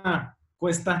cuesta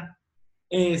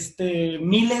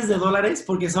miles de dólares,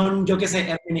 porque son, yo qué sé,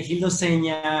 Hermenegildo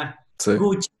Seña, Sí.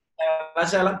 Gucci,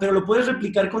 pero lo puedes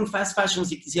replicar con fast fashion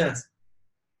si quisieras.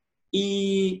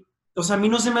 Y, o sea, a mí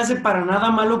no se me hace para nada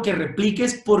malo que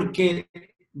repliques porque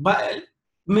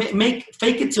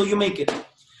fake it till you make it.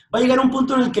 Va a llegar un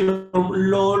punto en el que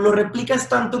lo replicas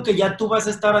tanto que ya tú vas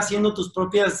a estar haciendo tus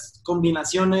propias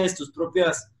combinaciones, tus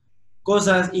propias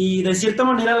cosas. Y de cierta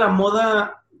manera la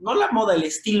moda, no la moda, el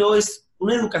estilo es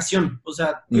una educación. O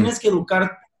sea, Mm, tienes que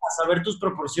educarte a saber tus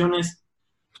proporciones,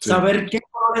 sí. saber qué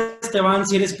colores te van,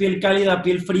 si eres piel cálida,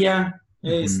 piel fría,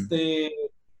 Ujú.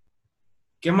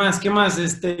 ¿qué más? ¿Qué más?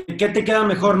 ¿Qué te queda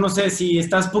mejor? No sé, si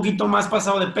estás poquito más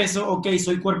pasado de peso, ok,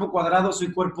 soy cuerpo cuadrado,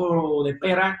 soy cuerpo de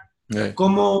pera, Eh,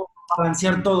 ¿cómo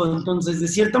balancear todo? Entonces, de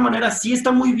cierta manera, sí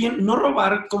está muy bien no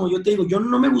robar, como yo te digo, yo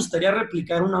no me gustaría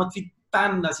replicar un outfit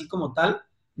tan así como tal,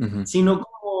 ujú. sino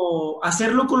como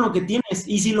hacerlo con lo que tienes.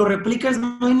 Y si lo replicas,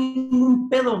 no hay ningún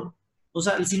pedo. O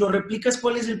sea, si lo replicas,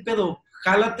 ¿cuál es el pedo?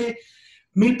 Jálate,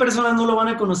 1,000 personas no lo van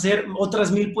a conocer, otras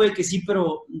 1,000 puede que sí,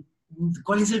 pero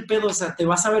 ¿cuál es el pedo? O sea, te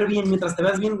vas a ver bien, mientras te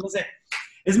veas bien, no sé.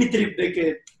 Es mi trip de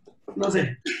que, no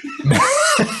sé.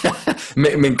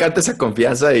 Me encanta esa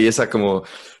confianza y esa como,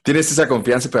 tienes esa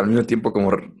confianza, pero al mismo tiempo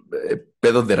como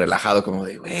pedos de relajado, como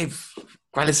de, güey,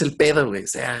 ¿cuál es el pedo, güey? O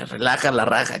sea, relaja la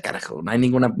raja, carajo, no hay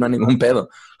ningún pedo.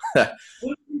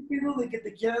 ¿Cuál es el pedo de que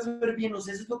te quieras ver bien? O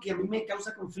sea, eso es lo que a mí me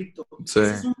causa conflicto. Sí.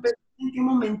 Ese es un pedo.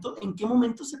 ¿En qué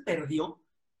momento se perdió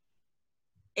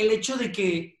el hecho de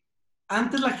que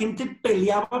antes la gente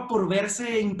peleaba por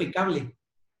verse impecable?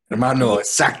 Hermano, Y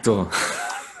exacto.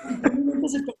 en qué momento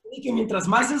se perdió de que mientras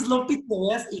más sloppy te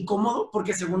veas y cómodo,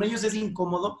 porque según ellos es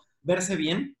incómodo verse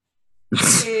bien,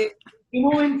 ¿En qué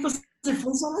momento se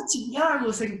fue eso a la chingada?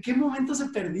 O sea, ¿en qué momento se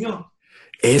perdió?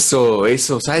 Eso,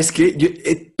 ¿sabes qué? Yo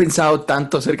he pensado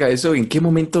tanto acerca de eso, ¿en qué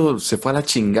momento se fue a la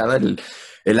chingada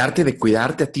el arte de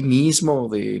cuidarte a ti mismo,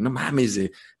 de, no mames,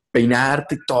 de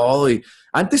peinarte y todo? Y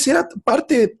antes era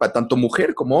parte para tanto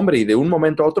mujer como hombre y de un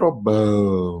momento a otro,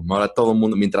 boom, ahora todo el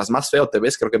mundo, mientras más feo te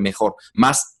ves, creo que mejor,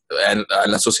 más a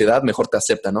la sociedad mejor te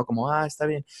acepta, ¿no? Como, está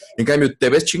bien. En cambio, te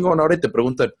ves chingón ahora y te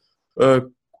preguntan, "Ah,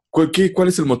 ¿cuál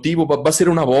es el motivo? ¿Va a ser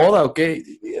una boda o qué?"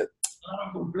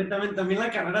 Claro, completamente. También la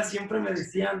carrera siempre me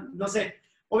decían, no sé,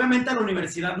 obviamente a la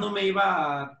universidad no me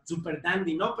iba super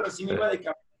dandy, ¿no? Pero sí me iba de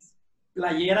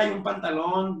playera y un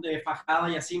pantalón de fajada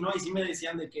y así, ¿no? Y sí me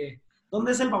decían de que,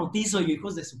 ¿dónde es el bautizo? Y yo,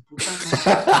 hijos de su puta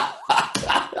madre.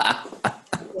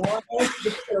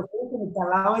 Pero creo que me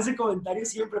calaba ese comentario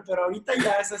siempre, pero ahorita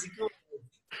ya es así como...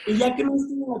 Y ya que no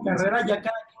estoy en la carrera, ya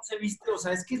cada quien se viste, o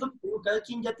sea, es que es lo que te digo, cada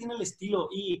quien ya tiene el estilo.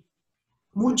 Y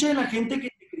mucha de la gente que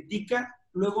te critica,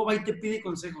 luego va y te pide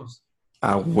consejos.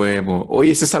 A huevo.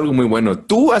 Oye, eso es algo muy bueno.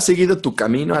 Tú has seguido tu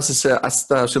camino, has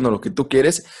estado haciendo lo que tú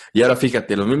quieres y ahora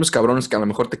fíjate, los mismos cabrones que a lo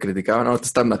mejor te criticaban, ahora te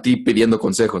están a ti pidiendo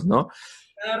consejos, ¿no?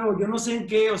 Claro, yo no sé en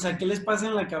qué, o sea, qué les pasa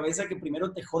en la cabeza que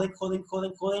primero te joden, joden,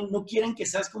 joden, joden, no quieren que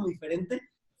seas como diferente,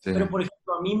 Sí. pero por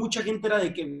ejemplo, a mí mucha gente era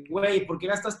de que, güey, ¿por qué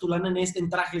gastas tu lana en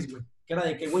trajes, güey? Que era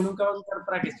de que, güey, nunca vas a usar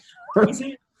trajes.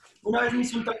 Una vez me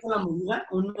hice un traje a la medida,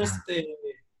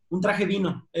 un traje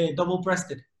vino, double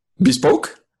breasted.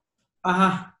 ¿Bespoke?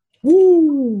 Ajá.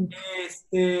 Uh.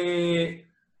 Este,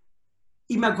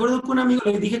 y me acuerdo que un amigo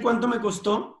le dije cuánto me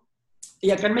costó,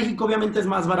 y acá en México obviamente es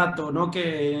más barato, ¿no?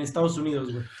 Que en Estados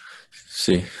Unidos, güey.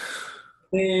 Sí.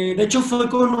 De hecho, fue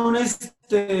con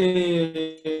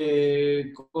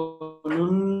con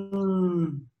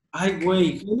un, ay,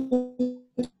 güey,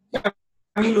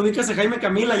 Camilo, ubicas a Jaime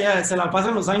Camila, ya se la pasa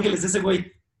en Los Ángeles, ese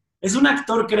güey. Es un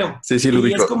actor, creo. Sí, sí, lo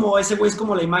Y es ubico. como, ese güey es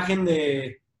como la imagen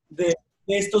de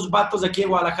estos vatos de aquí de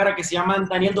Guadalajara que se llaman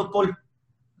Daniel Dopol.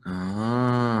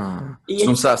 Y Son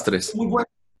ellos sastres. son muy buenos,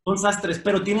 son sastres,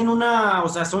 pero tienen una, o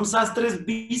sea, son sastres,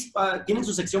 tienen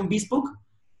su sección bespoke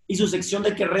y su sección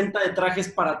de que renta de trajes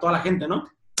para toda la gente, ¿no?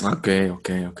 Ok, ok,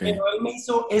 ok. Pero él me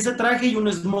hizo ese traje y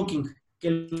un smoking, que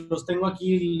los tengo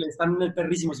aquí, están en el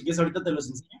perrísimo, si quieres ahorita te los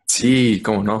enseño. Sí,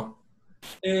 cómo no.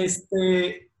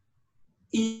 Este,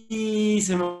 y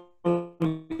se me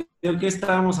olvidó que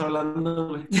estábamos hablando,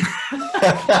 güey.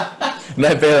 No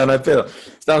hay pedo, no hay pedo.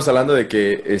 Estábamos hablando de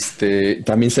que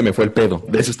también se me fue el pedo.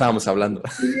 De eso estábamos hablando.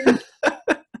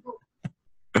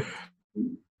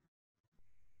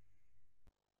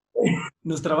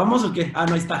 ¿Nos trabamos o qué? Ah,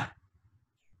 no, ahí está.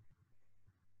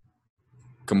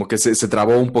 Como que se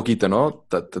trabó un poquito, ¿no?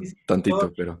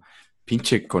 Tantito, pero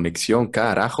pinche conexión,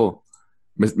 carajo.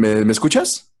 ¿Me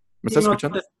escuchas? ¿Me Sí, estás no,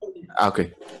 escuchando? Ok,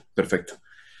 perfecto.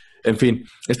 En fin,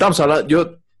 estábamos hablando,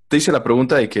 yo te hice la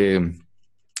pregunta de que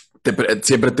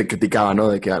siempre te criticaba, ¿no?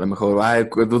 De que a lo mejor, ay,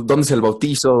 ¿dónde es el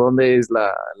bautizo? ¿Dónde es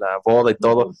la boda y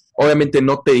todo? Obviamente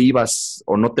no te ibas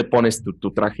o no te pones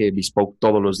tu traje bespoke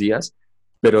todos los días,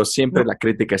 pero siempre no, la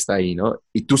crítica está ahí, ¿no?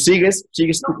 Y tú sigues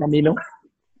tu no. camino.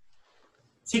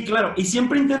 Sí, claro. Y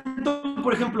siempre intento,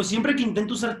 por ejemplo, siempre que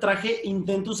intento usar traje,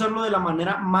 intento usarlo de la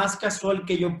manera más casual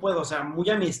que yo puedo, o sea, muy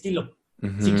a mi estilo.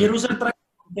 Si Ujú. quiero usar traje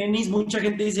con tenis, mucha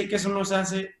gente dice que eso no se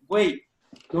hace. Güey,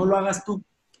 no lo hagas tú. Güey,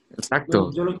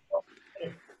 Exacto, yo lo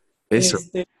eso.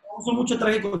 uso mucho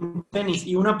traje con tenis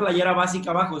y una playera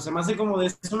básica abajo. Se me hace como de,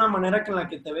 es una manera en la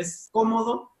que te ves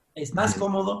cómodo, estás Ujú.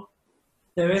 cómodo,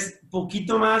 te ves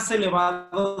poquito más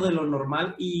elevado de lo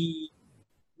normal y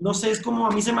no sé, es como,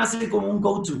 a mí se me hace como un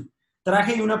go-to.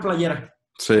 Traje y una playera.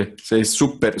 Sí, sí,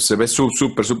 súper, se ve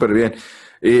súper, súper bien.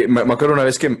 Y me acuerdo una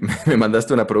vez que me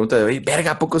mandaste una pregunta de, oye,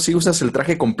 verga, ¿a poco sí usas el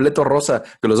traje completo rosa?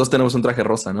 Que los dos tenemos un traje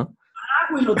rosa, ¿no?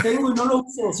 Ah, güey, lo tengo y no lo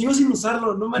uso. Sigo sin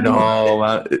usarlo, no me animo.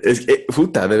 No,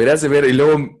 puta, deberías de ver. Y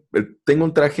luego tengo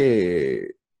un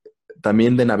traje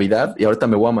también de Navidad y ahorita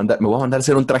me voy a mandar a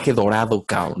hacer un traje dorado,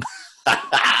 cabrón.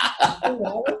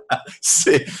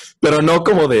 Sí, pero no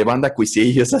como de banda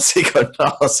cuisillos, así con,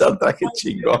 no, o sea, un traje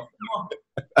chingón. No,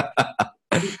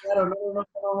 sí, claro, no, no,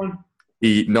 no, no.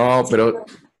 Y no, Sí, pero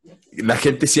la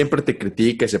gente siempre te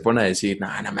critica y se pone a decir, no,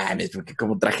 no mames, porque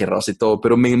como traje rosa y todo,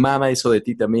 pero me mama eso de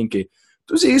ti también, que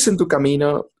tú sigues en tu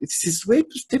camino y dices, güey,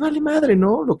 pues te vale madre,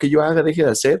 ¿no? Lo que yo haga, deje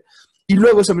de hacer. Y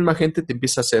luego esa misma gente te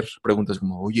empieza a hacer preguntas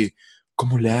como, oye,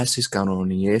 ¿cómo le haces,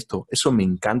 cabrón? Y esto, eso me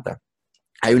encanta.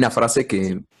 Hay una frase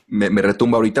que me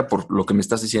retumba ahorita por lo que me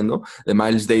estás diciendo, de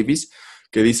Miles Davis,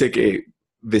 que dice que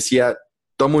decía,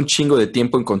 toma un chingo de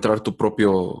tiempo encontrar tu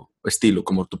propio estilo,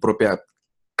 como tu propia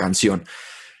canción.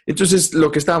 Entonces,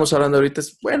 lo que estábamos hablando ahorita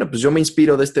es, bueno, pues yo me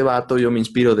inspiro de este vato, yo me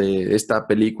inspiro de esta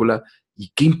película,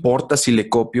 y qué importa si le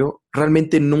copio,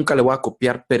 realmente nunca le voy a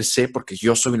copiar per se porque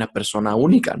yo soy una persona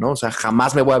única, ¿no? O sea,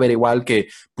 jamás me voy a ver igual que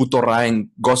puto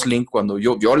Ryan Gosling cuando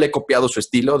yo le he copiado su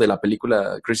estilo de la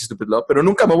película Crazy Stupid Love, pero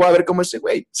nunca me voy a ver como ese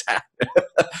güey. O sea,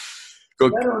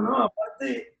 Claro, ¿no?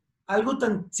 Aparte, algo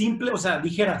tan simple, o sea,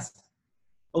 dijeras,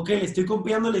 ok, le estoy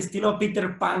copiando el estilo a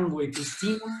Peter Pan, güey. Pues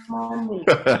sí, no mames.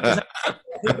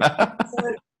 O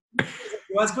sea,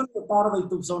 que vas con tu pardo y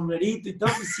tu sombrerito y todo,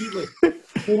 pues sí, güey.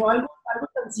 Pero algo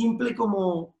tan simple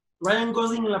como Ryan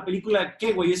Gosling en la película,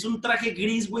 ¿qué, güey? Es un traje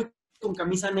gris, güey, con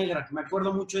camisa negra. Me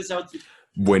acuerdo mucho de ese outfit.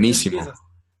 Tres buenísimo. piezas.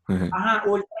 Ajá,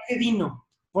 o el traje vino.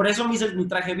 Por eso me hice mi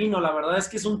traje vino. La verdad es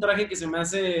que es un traje que se me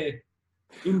hace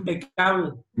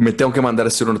impecable. Me tengo que mandar a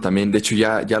hacer uno también. De hecho,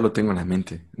 ya lo tengo en la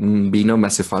mente. Un vino me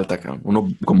hace falta, cabrón. Uno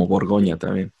como Borgoña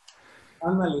también.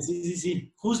 Ándale, sí, sí,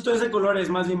 sí. Justo ese color es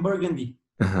más bien burgundy.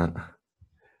 Ajá.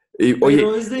 Y oye,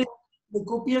 Pero es de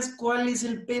copias, ¿cuál es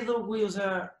el pedo, güey? O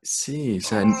sea, sí, o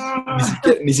sea, ni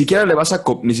siquiera ni siquiera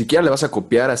le vas a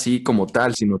copiar así como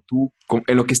tal, sino tú,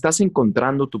 en lo que estás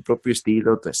encontrando tu propio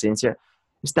estilo, tu esencia.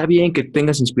 Está bien que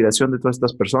tengas inspiración de todas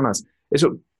estas personas.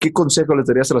 Eso, ¿qué consejo les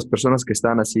darías a las personas que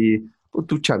están así, o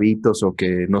tú chavitos, o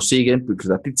que nos siguen, porque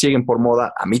a ti te siguen por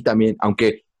moda, a mí también,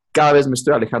 aunque cada vez me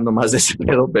estoy alejando más de ese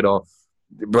pedo, pero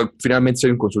finalmente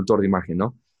soy un consultor de imagen,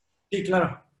 ¿no? sí,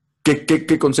 claro.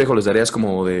 ¿Qué consejo les darías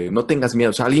como de no tengas miedo?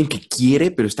 O sea, alguien que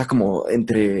quiere, pero está como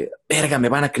entre, verga, me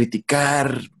van a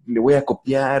criticar, le voy a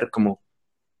copiar, como,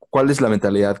 ¿cuál es la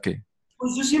mentalidad que?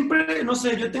 Pues yo siempre, no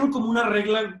sé, yo tengo como una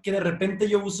regla que de repente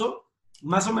yo uso,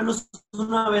 más o menos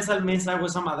una vez al mes hago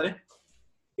esa madre,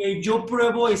 que yo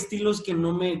pruebo estilos que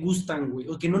no me gustan, güey,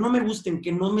 o que no me gusten,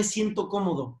 que no me siento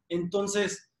cómodo.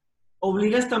 Entonces,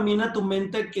 obligas también a tu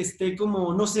mente a que esté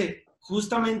como, no sé,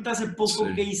 justamente hace Sí. poco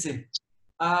que hice.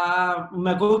 Me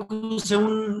acuerdo que usé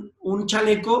un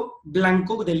chaleco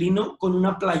blanco de lino con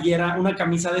una playera, una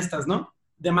camisa de estas, ¿no?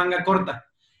 De manga corta.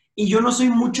 Y yo no soy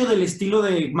mucho del estilo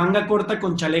de manga corta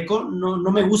con chaleco, no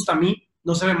me gusta a mí,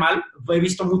 no se ve mal. He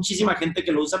visto muchísima gente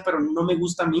que lo usa, pero no me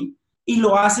gusta a mí. Y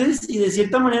lo haces y de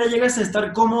cierta manera llegas a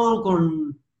estar cómodo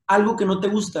con algo que no te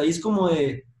gusta. Y es como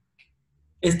de,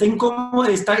 está incómodo,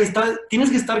 tienes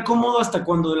que estar cómodo hasta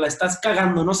cuando la estás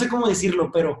cagando. No sé cómo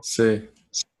decirlo, pero Sí.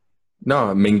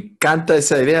 No, me encanta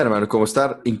esa idea, hermano, como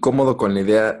estar incómodo con la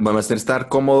idea, vamos a estar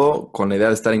cómodo con la idea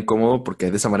de estar incómodo,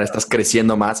 porque de esa manera estás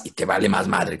creciendo más y te vale más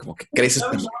madre, como que creces.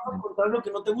 sabes, no vas a encontrar lo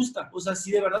que no te gusta. O sea, si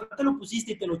de verdad te lo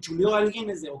pusiste y te lo chuleó alguien,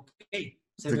 es de ok,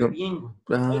 se ve bien, güey.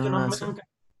 Puede que no me Sí. encanta.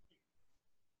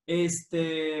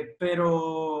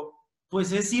 Pero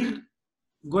pues es ir,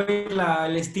 güey,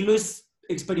 el estilo es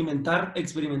experimentar,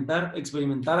 experimentar,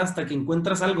 experimentar hasta que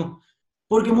encuentras algo.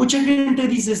 Porque mucha gente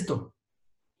dice esto,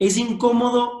 es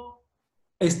incómodo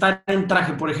estar en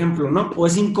traje, por ejemplo, ¿no? O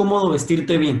es incómodo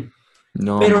vestirte bien.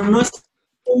 No, Pero no es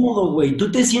incómodo, güey.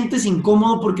 Tú te sientes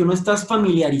incómodo porque no estás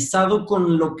familiarizado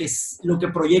con lo que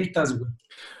proyectas, güey.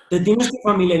 Te tienes que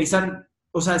familiarizar.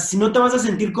 O sea, si no te vas a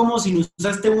sentir cómodo si lo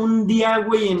usaste un día,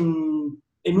 güey,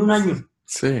 en un año.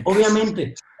 sí.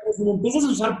 Obviamente. Pero si lo empiezas a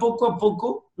usar poco a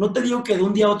poco, no te digo que de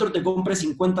un día a otro te compres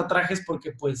 50 trajes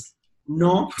porque, pues,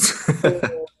 no.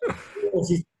 O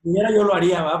si pudiera yo lo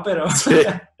haría, ¿va? Pero Sí.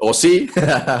 ¿O sí?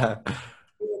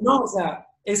 no, o sea,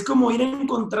 es como ir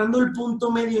encontrando el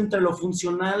punto medio entre lo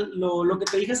funcional, lo que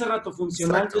te dije hace rato,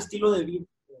 funcional, tu Exacto. estilo de vida.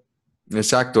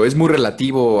 Exacto, es muy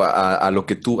relativo a lo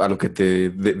que a lo que te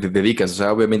dedicas. O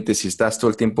sea, obviamente, si estás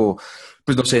todo el tiempo,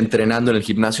 pues no sé, entrenando en el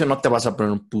gimnasio, no te vas a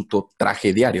poner un puto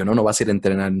traje diario, ¿no? No vas a ir a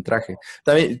entrenar en traje.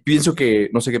 También pienso que,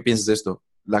 no sé qué piensas de esto,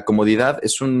 la comodidad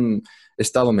es un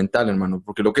estado mental, hermano,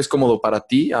 porque lo que es cómodo para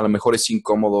ti, a lo mejor es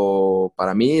incómodo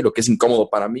para mí, lo que es incómodo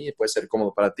para mí puede ser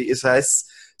cómodo para ti. Esa es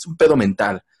un pedo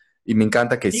mental. Y me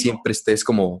encanta que Sí, siempre estés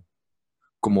como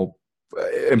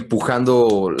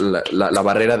empujando la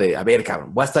barrera de, a ver,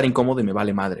 cabrón, voy a estar incómodo y me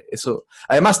vale madre. Eso,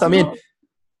 además también, no,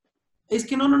 es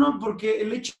que no, porque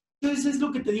el hecho es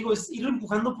lo que te digo, es irlo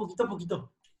empujando poquito a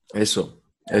poquito. eso,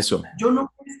 Yo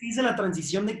no es que hice la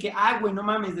transición de que, güey, no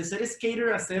mames, de ser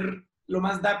skater a ser lo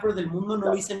más dapper del mundo, no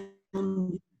lo hice en un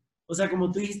día. O sea,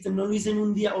 como tú dijiste, no lo hice en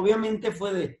un día. Obviamente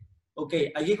fue de, ok,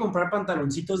 hay que comprar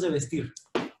pantaloncitos de vestir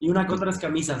y una que otras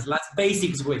camisas, las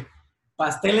basics, güey.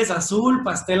 Pasteles azul,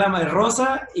 pastel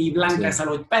rosa y sí, blancas, a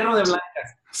lo perro de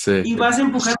blancas. sí, Y vas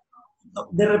empujando,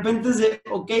 de repente es de,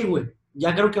 ok, güey,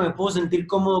 ya creo que me puedo sentir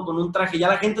cómodo con un traje. Ya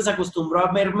la gente se acostumbró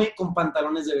a verme con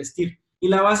pantalones de vestir y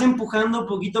la vas empujando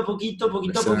poquito a poquito,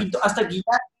 poquito a poquito, exacto. hasta que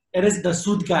ya eres the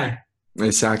suit guy.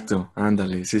 Exacto,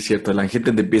 ándale, sí es cierto, la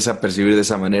gente te empieza a percibir de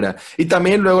esa manera. Y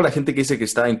también luego la gente que dice que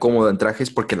está incómoda en trajes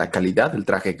porque la calidad del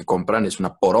traje que compran es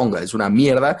una poronga, es una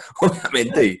mierda,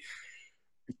 obviamente. Y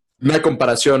no hay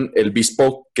comparación el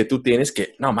bespoke que tú tienes,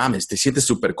 que no mames, te sientes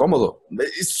súper cómodo.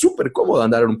 Es súper cómodo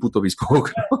andar en un puto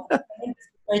bespoke, ¿no?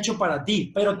 Está hecho para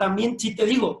ti, pero también, si te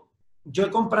digo, yo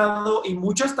he comprado y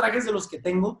muchos trajes de los que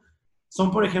tengo son,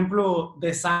 por ejemplo,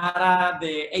 de Zara,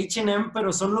 de H&M,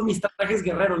 pero son mis trajes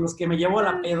guerreros, los que me llevo a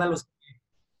la peda, los.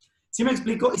 ¿Sí me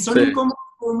explico? Y son Sí. incómodos,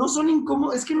 pero no son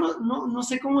incómodos, es que no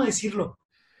sé cómo decirlo.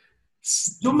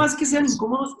 Yo más que sean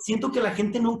incómodos, siento que la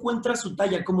gente no encuentra su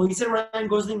talla. Como dice Ryan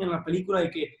Gosling en la película de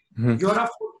que Ujú. you're a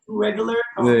 42 regular,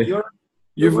 no, De, you're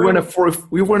You've worn wearing a 40,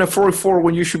 you've worn a 44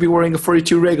 when you should be wearing a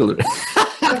 42 regular.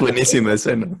 Buenísima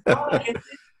escena. la gente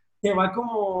se va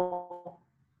como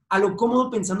a lo cómodo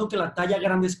pensando que la talla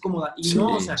grande es cómoda. Y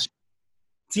no, o Sí, sea,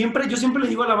 yo siempre le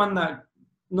digo a la banda,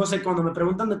 no sé, cuando me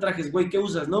preguntan de trajes, güey, ¿qué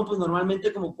usas? No, pues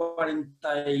normalmente como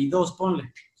 42,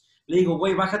 ponle. Le digo,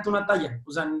 güey, bájate una talla.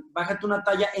 O sea, bájate una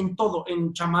talla en todo,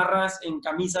 en chamarras, en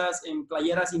camisas, en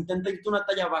playeras. Intenta irte una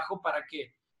talla abajo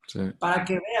sí, para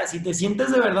que veas. Si te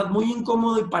sientes de verdad muy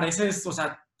incómodo y pareces, o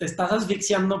sea, te estás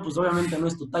asfixiando, pues obviamente no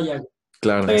es tu talla, güey.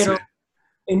 claro, sí. Pero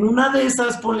en una de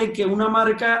esas, ponle que una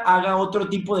marca haga otro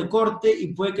tipo de corte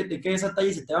y puede que te quede esa talla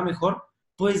y se te va mejor,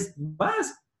 pues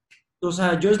vas. O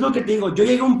sea, yo es lo que te digo, yo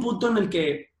llegué a un punto en el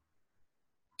que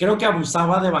creo que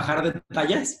abusaba de bajar de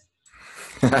tallas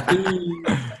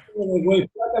y, güey,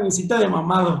 la camisita de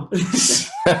mamado.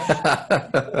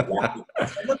 Ya,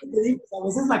 es lo que te digo, a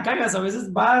veces la cagas, a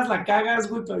veces vas, la cagas,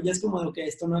 güey, pero ya es como de que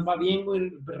esto no va bien,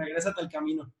 güey, regrésate al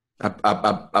camino.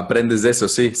 Aprendes de eso,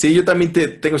 sí. Sí, yo también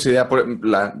tengo esa idea.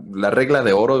 La regla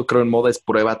de oro, creo, en moda es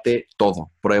pruébate todo,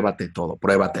 pruébatelo.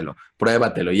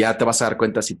 Y ya te vas a dar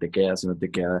cuenta si te queda, si no te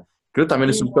queda. Creo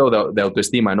también es Sí, un pedo de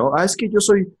autoestima, ¿no? Ah, es que yo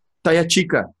soy talla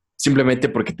chica, simplemente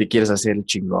porque te quieres hacer el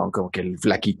chingón, como que el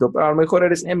flaquito, pero a lo mejor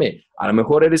eres M, a lo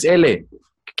mejor eres L.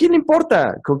 ¿Qué le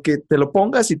importa? Con que te lo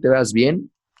pongas y te veas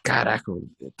bien, carajo,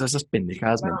 todas esas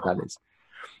pendejadas mentales.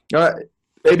 Ah,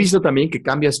 he visto también que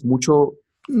cambias mucho,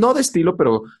 no de estilo,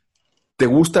 pero te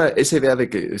gusta esa idea de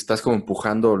que estás como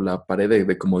empujando la pared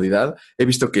de comodidad. He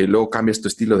visto que luego cambias tu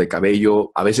estilo de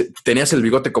cabello. A veces tenías el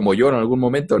bigote como yo en algún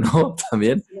momento, ¿no?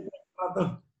 También. sí,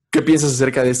 rato. ¿Qué piensas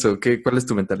acerca de eso? ¿Cuál es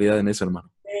tu mentalidad en eso, hermano?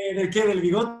 ¿De qué? ¿Del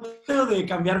bigote o de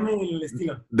cambiarme el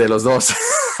estilo? De los dos.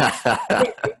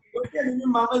 Güey, el bigote, a mí me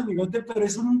mama el bigote, pero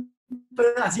es un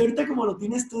pedo, así ahorita como lo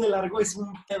tienes tú de largo, es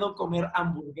un pedo comer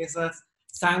hamburguesas,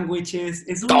 sándwiches,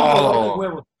 es un dolor de Todo,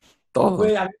 huevo. todo.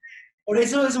 Güey, por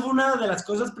eso fue una de las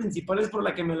cosas principales por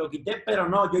la que me lo quité, pero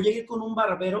no, yo llegué con un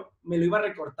barbero, me lo iba a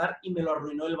recortar y me lo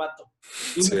arruinó el vato.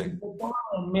 Y me Sí, quité todo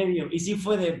en medio, y sí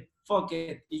fue de fuck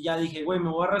it, y ya dije, güey, me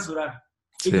voy a rasurar.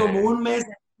 Y sí. como un mes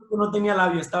no tenía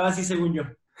labio, estaba así según yo.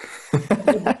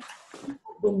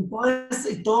 Con todo,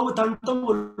 todo tanto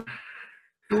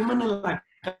volumen en la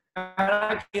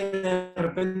cara que de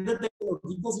repente te lo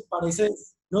quitas y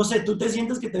pareces, no sé, tú te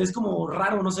sientes que te ves como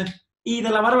raro, no sé. Y de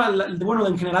la barba, bueno,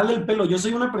 en general del pelo, yo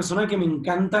soy una persona que me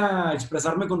encanta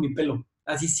expresarme con mi pelo.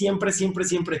 Así siempre, siempre,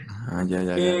 siempre. Ah, ya,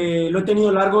 ya, ya. Lo he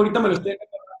tenido largo, ahorita me lo estoy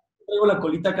dejando, traigo la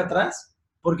colita acá atrás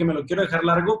porque me lo quiero dejar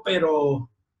largo, pero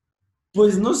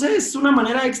pues no sé, es una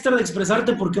manera extra de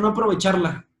expresarte, ¿por qué no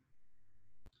aprovecharla?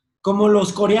 Como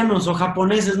los coreanos o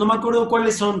japoneses, no me acuerdo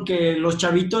cuáles son, que los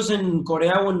chavitos en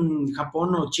Corea o en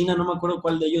Japón o China, no me acuerdo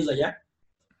cuál de ellos de allá,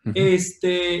 Ujú.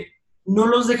 este, no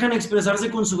los dejan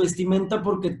expresarse con su vestimenta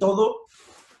porque todo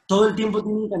el tiempo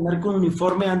tienen que andar con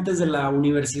uniforme antes de la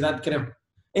universidad, creo. Sí.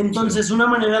 Entonces, una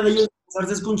manera de ellos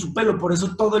expresarse es con su pelo, por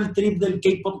eso todo el trip del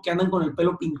K-pop que andan con el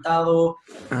pelo pintado,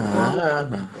 con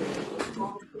Ah,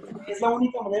 es la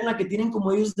única manera en la que tienen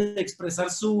como ellos de expresar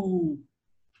su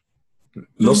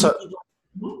no, individualidad,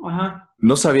 ¿no? Ajá.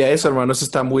 no sabía eso, hermano. Eso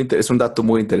está es un dato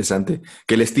muy interesante.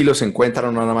 Que el estilo se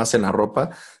encuentra no nada más en la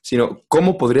ropa, sino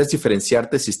cómo podrías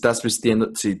diferenciarte si estás vistiendo,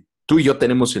 si tú y yo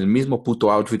tenemos el mismo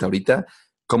puto outfit ahorita,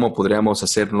 cómo podríamos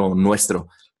hacerlo nuestro.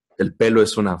 El pelo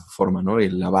es una forma, ¿no? Y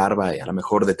la barba, y a lo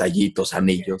mejor detallitos,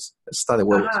 anillos. Eso está de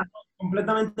huevos. Ajá,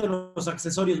 completamente los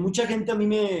accesorios. Mucha gente a mí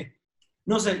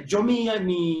no sé, yo mi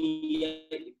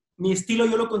estilo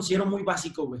yo lo considero muy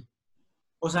básico, güey.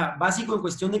 O sea, básico en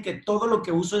cuestión de que todo lo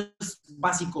que uso es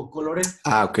básico, colores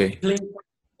Ah, ok.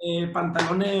 plain,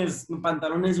 pantalones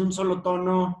de un solo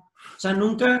tono. O sea,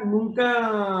 nunca,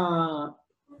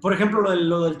 por ejemplo,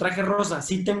 lo del traje rosa.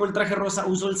 Sí tengo el traje rosa,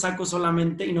 uso el saco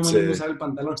solamente y no me Sí. animo a usar el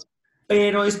pantalón.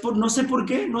 Pero no sé por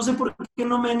qué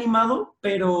no me he animado,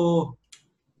 pero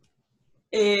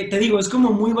te digo, es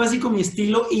como muy básico mi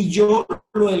estilo y yo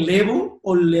lo elevo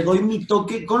o le doy mi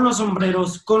toque con los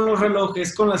sombreros, con los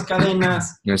relojes, con las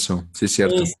cadenas. Eso, sí es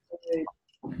cierto. Este,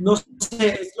 no sé,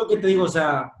 es lo que te digo, o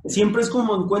sea, siempre es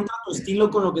como encuentra tu estilo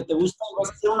con lo que te gusta y vas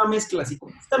a hacer una mezcla. Si te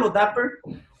gusta lo dapper,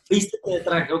 vístete de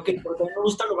traje, ok, porque a mí me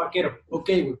gusta lo vaquero, ok,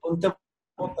 güey, ponte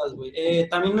botas, güey.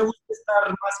 También me gusta estar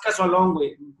más casualón,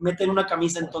 güey, mete en una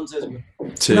camisa entonces, güey,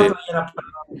 una Sí. playera,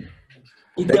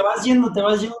 y te vas yendo, te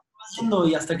vas yendo, te vas yendo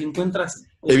y hasta que encuentras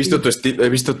tu He visto estilo. tu estilo, he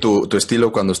visto tu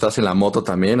estilo cuando estás en la moto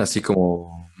también, así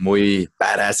como muy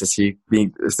badass, así.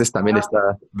 Este también está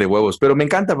de huevos, pero me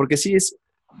encanta porque sí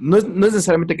no es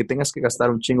necesariamente que tengas que gastar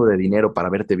un chingo de dinero para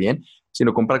verte bien,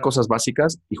 sino comprar cosas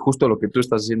básicas y justo lo que tú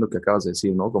estás haciendo que acabas de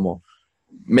decir, ¿no? Como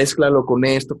mézclalo con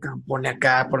esto, ponle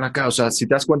acá. O sea, si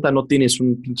te das cuenta, no tienes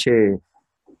un pinche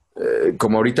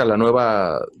como ahorita la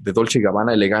nueva de Dolce y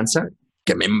Gabbana Eleganza,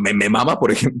 que me mama, por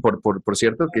ejemplo, por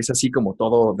cierto, que es así como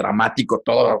todo dramático,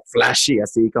 todo flashy,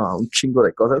 así como un chingo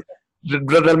de cosas.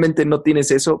 Realmente no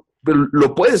tienes eso,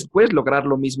 pero puedes lograr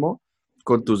lo mismo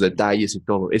con tus detalles y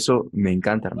todo. Eso me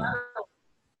encanta, hermano.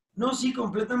 No, sí,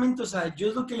 completamente. O sea, yo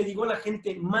es lo que le digo a la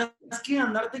gente, más que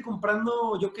andarte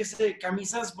comprando, yo qué sé,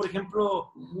 camisas, por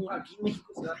ejemplo, aquí en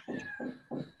México se da mucho.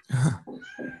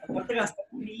 Aparte de gastar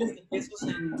miles de pesos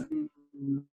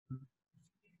en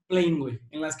plain, güey,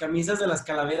 en las camisas de las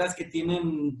calaveras que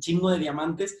tienen chingo de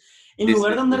diamantes. En Sí, es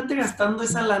lugar de cierto. andarte gastando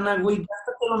esa lana, güey,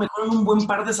 gástate a lo mejor en un buen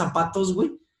par de zapatos,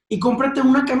 güey, y cómprate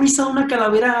una camisa de una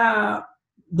calavera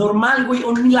normal, güey,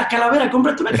 o ni la calavera,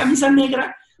 cómprate una camisa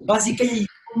negra básica y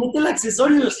métele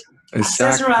accesorios.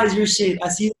 Exacto. Accessorize your shit,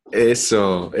 así.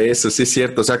 Eso sí es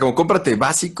cierto. O sea, como cómprate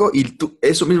básico y tú,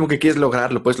 eso mismo que quieres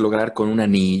lograr, lo puedes lograr con un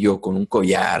anillo, con un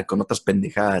collar, con otras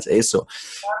pendejadas, eso.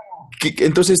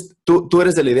 Entonces, tú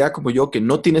eres de la idea como yo que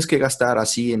no tienes que gastar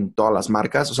así en todas las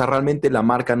marcas. O sea, realmente la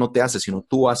marca no te hace, sino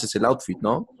tú haces el outfit,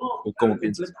 ¿no? No, ¿O cómo claro,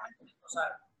 piensas? completamente. O sea,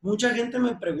 mucha gente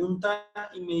me pregunta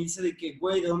y me dice de que,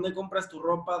 güey, ¿de dónde compras tu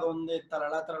ropa? ¿Dónde?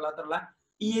 Taralá, taralá, taralá.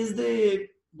 Y es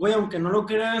de, güey, aunque no lo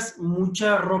creas,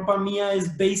 mucha ropa mía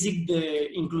es basic de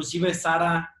inclusive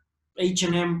Zara,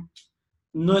 H&M.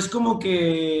 No es como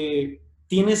que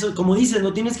tienes, como dices,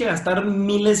 no tienes que gastar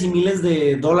miles y miles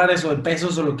de dólares o de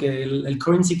pesos o lo que el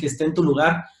currency que esté en tu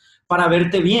lugar para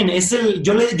verte bien.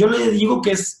 Yo le digo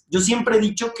que es, yo siempre he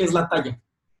dicho que es la talla.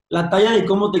 La talla de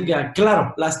cómo te queda.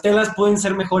 Claro, las telas pueden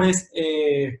ser mejores,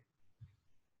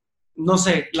 no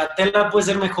sé, la tela puede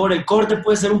ser mejor, el corte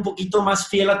puede ser un poquito más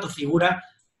fiel a tu figura,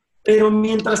 pero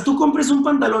mientras tú compres un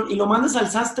pantalón y lo mandes al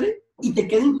sastre y te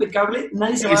quede impecable,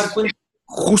 nadie se va a dar Es, cuenta.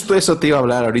 justo eso te iba a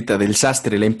hablar ahorita, del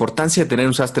sastre, la importancia de tener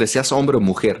un sastre, seas hombre o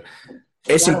mujer.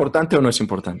 ¿Es Claro. importante o no es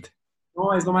importante?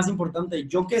 No, es lo más importante.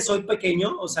 Yo que soy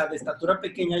pequeño, o sea, de estatura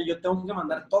pequeña, yo tengo que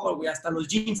mandar todo, güey, hasta los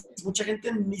jeans. Mucha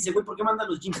gente me dice, güey, ¿por qué mandas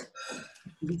los jeans?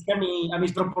 Dice que a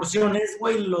mis proporciones,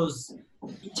 güey, los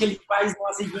pinche Levi's no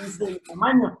hace jeans de mi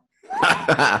tamaño.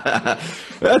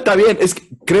 Está bien, es que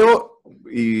creo,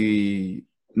 y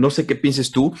no sé qué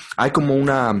pienses tú, hay como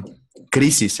una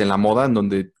crisis en la moda en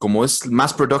donde como es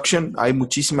mass production, hay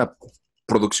muchísima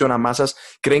producción a masas,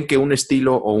 creen que un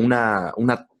estilo o una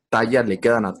talla le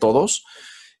quedan a todos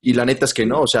y la neta es que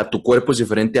no, o sea, tu cuerpo es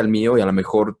diferente al mío y a lo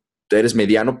mejor eres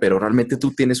mediano, pero realmente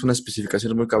tú tienes unas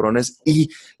especificaciones muy cabrones y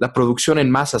la producción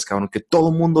en masas, cabrón, que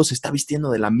todo el mundo se está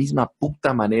vistiendo de la misma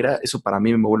puta manera, eso para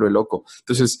mí me vuelve loco.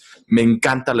 Entonces, me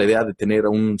encanta la idea de tener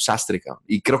un sastre, cabrón.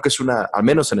 Y creo que es una, al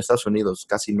menos en Estados Unidos,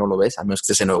 casi no lo ves, a menos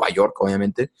que estés en Nueva York,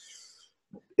 obviamente.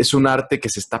 Es un arte que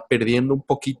se está perdiendo un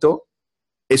poquito.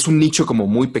 Es un nicho como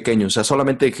muy pequeño, o sea,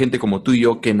 solamente gente como tú y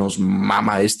yo que nos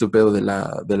mama este pedo de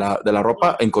la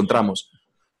ropa, encontramos.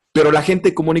 Pero la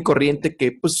gente común y corriente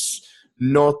que pues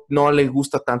no le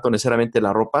gusta tanto necesariamente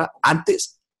la ropa,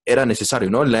 antes era necesario,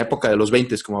 ¿no? En la época de los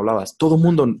 20, como hablabas, todo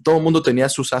mundo tenía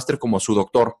su sastre como su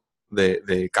doctor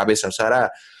de cabeza, o sea,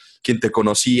 era quien te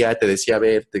conocía, te decía, a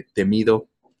ver, te mido.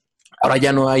 Ahora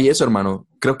ya no hay eso, hermano.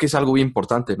 Creo que es algo bien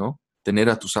importante, ¿no? Tener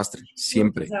a tu sastre, O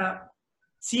siempre. sea,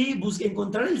 sí,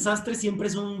 encontrar el sastre siempre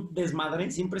es un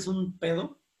desmadre, siempre es un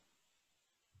pedo,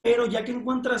 pero ya que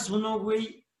encuentras uno,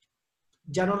 güey,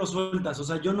 ya no lo sueltas. O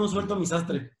sea, yo no suelto mi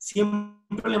sastre.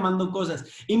 Siempre le mando cosas.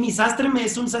 Y mi sastre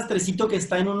es un sastrecito que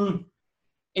está en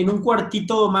un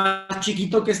cuartito más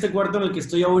chiquito que este cuarto en el que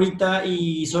estoy ahorita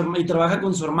y trabaja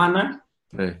con su hermana.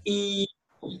 Eh. Y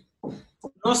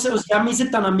no sé, o sea, ya me hice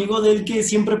tan amigo de él que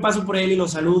siempre paso por él y lo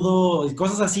saludo y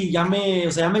cosas así,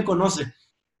 o sea, ya me conoce.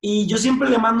 Y yo siempre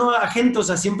le mando a gente, o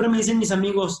sea, siempre me dicen mis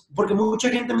amigos, porque mucha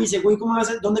gente me dice, güey, ¿cómo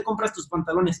haces? ¿Dónde compras tus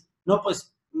pantalones? No,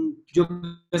 pues, yo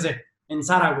qué sé, en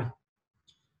Zara, güey.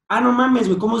 Ah, no mames,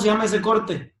 güey, ¿cómo se llama ese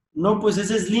corte? No, pues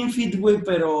ese es Slim Fit, güey,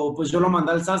 pero pues yo lo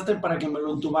mandé al sastre para que me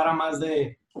lo entubara más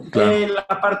de Claro. la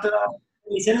parte de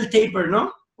iniciar el taper,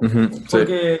 ¿no? Ujú, sí.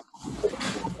 Porque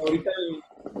ahorita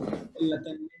la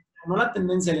tendencia, no la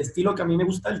tendencia, el estilo que a mí me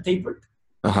gusta, el taper,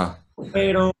 Ajá.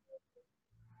 pero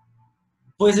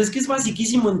pues es que es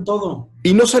basiquísimo en todo.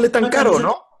 Y no sale tan Una caro, camisa,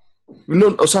 ¿no?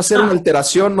 No, o sea, hacer una no,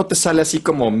 alteración no te sale así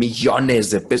como millones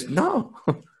de pesos. No.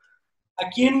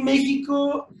 aquí en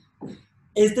México,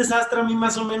 este sastre a mí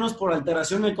más o menos por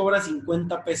alteración me cobra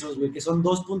 50 pesos, güey, que son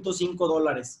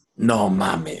 $2.5. No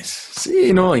mames.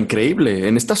 Sí, no, increíble.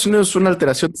 En Estados Unidos una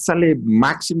alteración te sale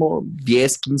máximo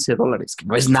 10, $15, que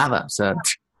no es nada. O sea,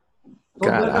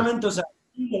 carajo. Completamente, o sea,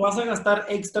 sí, lo vas a gastar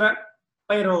extra,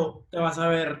 pero te vas a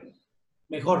ver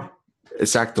mejor.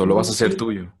 Exacto, lo vas a Entonces, hacer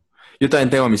tuyo. Yo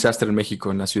también tengo mi sastre en México,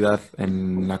 en la ciudad,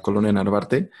 en la colonia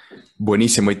Narvarte.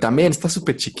 Buenísimo. Y también está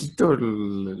súper chiquito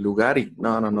el lugar y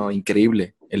no,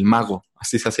 increíble. El mago,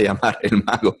 así se hace llamar, el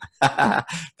mago.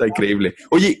 Está increíble.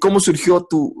 Oye, ¿cómo surgió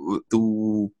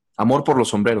tu amor por los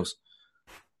sombreros?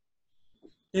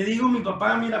 te digo, mi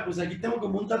papá, mira, pues aquí tengo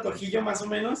como un tatuajillo más o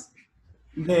menos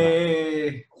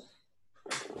de...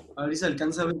 A ver si se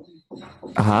alcanza a ver.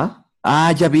 Ajá.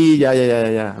 Ah, ya vi,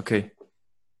 ya, ok.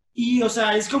 Y, o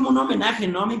sea, es como un homenaje,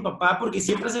 ¿no? A mi papá, porque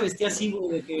siempre se vestía así,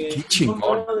 güey, de Qué que un chingón.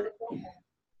 sombrero de...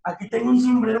 Aquí tengo un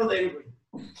sombrero de él,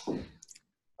 güey,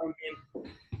 también.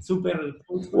 Súper,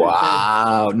 súper pedo.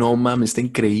 Wow, no mames, está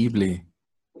increíble.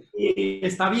 Y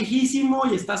está viejísimo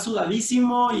y está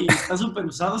sudadísimo y está súper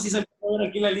usado. Sí se puede ver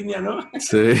aquí la línea, ¿no?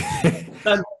 Sí.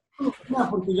 Tanto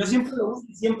porque yo siempre lo uso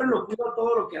y siempre lo cuido a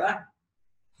todo lo que da.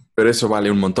 Pero eso vale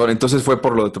un montón. Entonces fue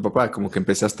por lo de tu papá, como que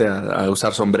empezaste a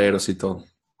usar sombreros y todo.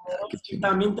 Qué Y chingón.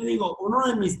 también te digo, uno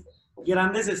de mis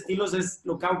grandes estilos es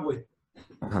lo cowboy,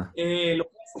 Ajá. lo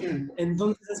western.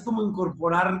 Entonces es como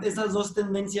incorporar esas dos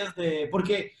tendencias de...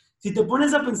 Porque si te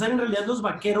pones a pensar en realidad los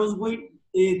vaqueros, güey,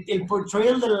 el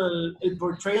portrayal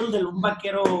de un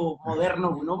vaquero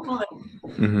moderno, güey, ¿no? Moderno.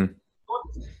 Ujú.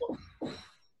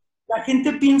 La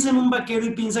gente piensa en un vaquero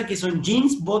y piensa que son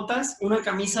jeans, botas, una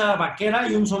camisa vaquera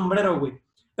y un sombrero, güey.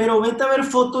 Pero vete a ver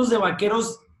fotos de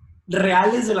vaqueros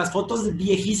reales, de las fotos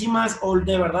viejísimas o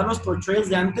de verdad los portrayals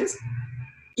de antes,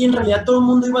 y en realidad todo el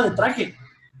mundo iba de traje,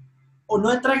 o no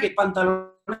de traje,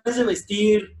 pantalones de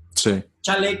vestir, Sí,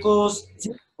 chalecos,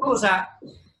 ¿sí? O sea,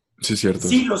 sí, es cierto.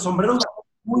 sí, los sombreros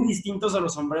muy distintos a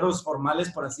los sombreros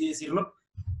formales, por así decirlo,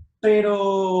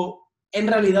 pero en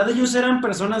realidad ellos eran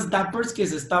personas dappers que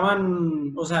se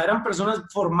estaban, o sea, eran personas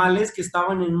formales que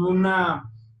estaban en una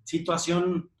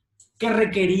situación que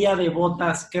requería de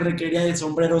botas, que requería de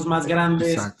sombreros más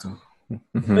grandes, Exacto.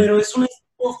 Ujú. pero es un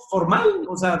estilo formal,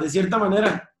 o sea, de cierta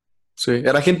manera. Sí,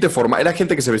 era gente formal, era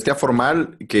gente que se vestía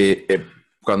formal, que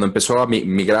cuando empezó a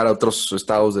migrar a otros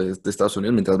estados de Estados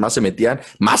Unidos, mientras más se metían,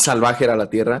 más salvaje era la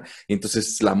tierra, y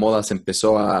entonces la moda se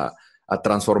empezó a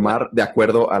transformar de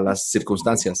acuerdo a las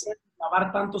circunstancias.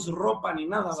 Lavar tanto su ropa ni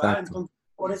nada, ¿verdad? Exacto. Entonces,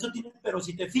 por eso tienen, pero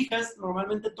si te fijas,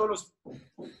 normalmente todos los...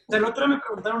 O sea, el otro día me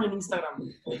preguntaron en Instagram, me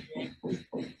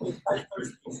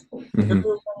Ujú.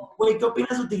 preguntaron, güey, ¿qué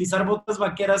opinas de utilizar botas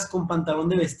vaqueras con pantalón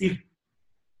de vestir?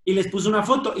 Y les puse una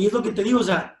foto, y es lo que te digo, o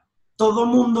sea, todo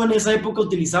mundo en esa época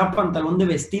utilizaba pantalón de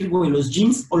vestir, güey, los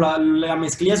jeans o la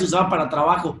mezclilla se usaba para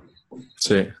trabajo.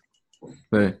 Sí.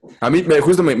 Sí. A mí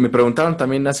justo me preguntaron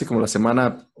también hace como la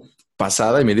semana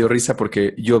pasada y me dio risa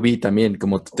porque yo vi también,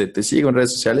 como te sigo en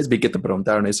redes sociales, vi que te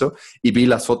preguntaron eso y vi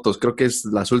las fotos, creo que es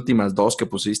las últimas dos que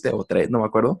pusiste o tres, no me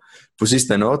acuerdo,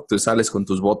 pusiste, ¿no? Tú sales con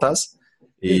tus botas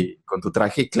Sí. y con tu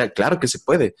traje, claro que se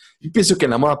puede. Yo pienso que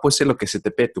en la moda puede ser lo que se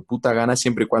te pee tu puta gana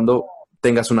siempre y cuando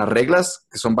tengas unas reglas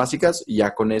que son básicas y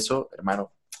ya con eso,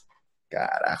 hermano,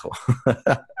 carajo.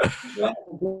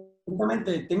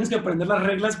 Completamente. Tienes que aprender las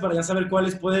reglas para ya saber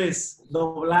cuáles puedes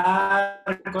doblar,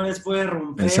 cuáles puedes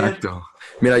romper. Exacto.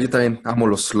 Mira, yo también amo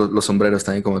los sombreros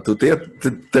también como tú.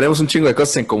 Tenemos un chingo de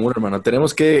cosas en común, hermano.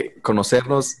 Tenemos que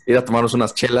conocernos, ir a tomarnos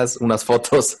unas chelas, unas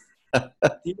fotos.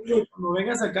 Sí, cuando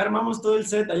vengas acá armamos todo el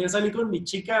set. Ayer salí con mi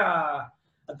chica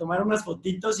a tomar unas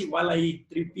fotitos, igual ahí,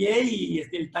 tripié y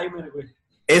el timer, güey.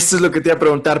 Esto es lo que te iba a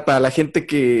preguntar para la gente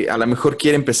que a lo mejor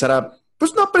quiere empezar a,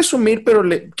 pues no a presumir, pero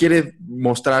le quiere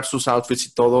mostrar sus outfits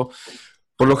y todo.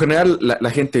 Por lo general, la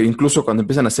gente, incluso cuando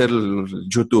empiezan a hacer el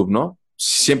YouTube, ¿no?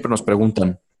 Siempre nos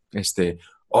preguntan,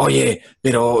 oye,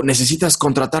 pero necesitas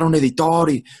contratar a un editor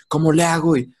y ¿cómo le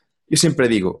hago? Y yo siempre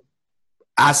digo,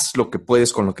 haz lo que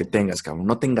puedes con lo que tengas, cabrón.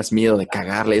 No tengas miedo de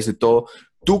cagarle eso y todo.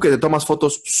 Tú que te tomas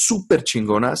fotos súper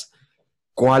chingonas,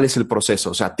 ¿cuál es el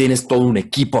proceso? O sea, ¿tienes todo un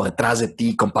equipo detrás de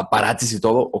ti con paparazzis y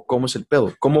todo? ¿O cómo es el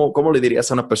pedo? ¿Cómo le dirías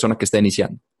a una persona que está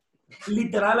iniciando?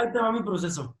 Literal, ahí te va mi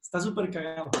proceso. Está súper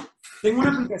cagado. Tengo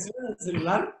una aplicación en el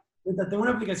celular, tengo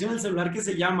una aplicación en el celular que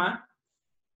se llama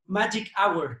Magic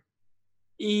Hour.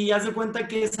 Y haz de cuenta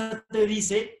que esa te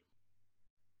dice,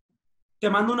 te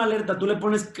manda una alerta, tú le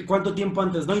pones cuánto tiempo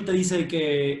antes, ¿no? Y te dice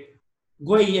que,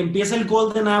 güey, empieza el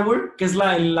Golden Hour, que es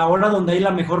la hora donde hay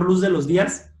la mejor luz de los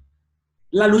días.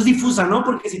 La luz difusa, ¿no?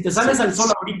 Porque si te Sí. sales al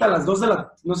sol ahorita a las 2 de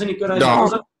la, no sé ni qué hora es, No,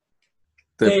 2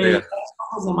 te pega.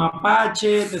 fotos de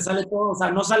mapache, te sale todo, o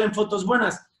sea, no salen fotos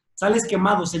buenas, sales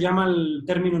quemado, se llama el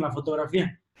término en la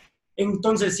fotografía.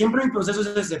 Entonces, siempre mi proceso es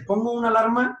ese, pongo una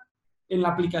alarma en la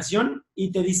aplicación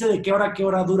y te dice de qué hora a qué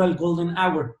hora dura el golden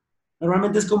hour.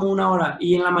 Normalmente es como una hora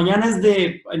y en la mañana es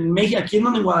en México, aquí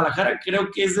en Guadalajara, creo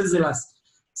que es desde las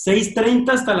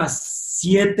 6:30 hasta las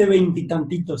 7:20 y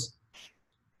tantitos.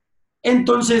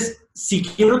 Entonces, si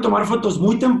quiero tomar fotos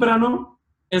muy temprano,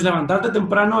 es levantarte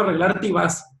temprano, arreglarte y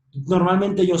vas.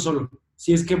 Normalmente yo solo,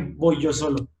 si es que voy yo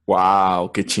solo.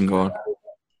 Wow, qué chingón.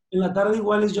 En la tarde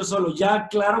igual es yo solo. Ya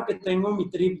claro que tengo mi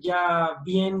trip ya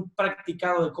bien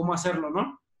practicado de cómo hacerlo,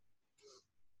 ¿no?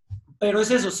 Pero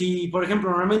es eso, si por ejemplo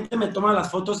normalmente me toma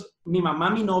las fotos mi mamá,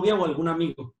 mi novia o algún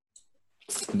amigo.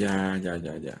 Ya, ya,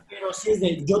 ya, ya. Pero si es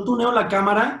de, yo tuneo la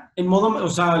cámara en modo, o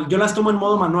sea, yo las tomo en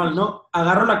modo manual, ¿no?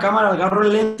 Agarro la cámara, agarro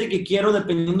el lente que quiero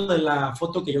dependiendo de la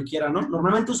foto que yo quiera, ¿no?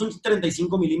 Normalmente uso un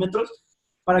 35 milímetros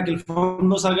para que el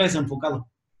fondo salga desenfocado.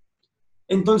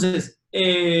 Entonces,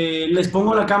 les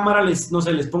pongo la cámara, no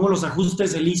sé, les pongo los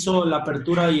ajustes, el ISO, la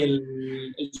apertura y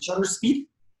el shutter speed.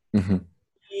 Ujú.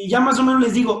 Y ya más o menos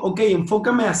les digo, ok,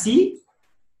 enfócame así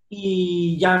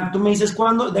y ya tú me dices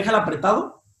cuándo, déjala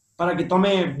apretado para que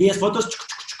tome 10 fotos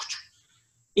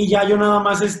y ya yo nada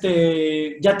más,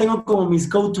 ya tengo como mis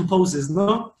go-to poses,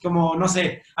 ¿no? Como, no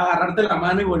sé, agarrarte la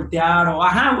mano y voltear o,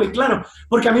 ajá, güey, claro,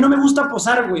 porque a mí no me gusta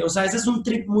posar, güey, o sea, ese es un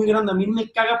trip muy grande, a mí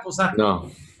me caga posar. No.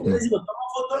 Yo les digo, tomo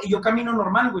foto y yo camino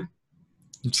normal, güey.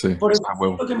 Sí, Por eso a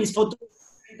huevo. siento que mis fotos,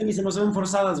 la gente me dice, no se ven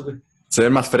forzadas, güey. Se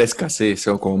ven más frescas, sí,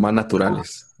 son como más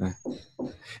naturales. Pero eso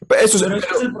Pero eso es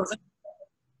pero, el proceso.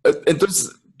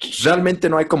 entonces, realmente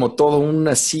no hay como todo un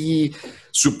así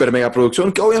super mega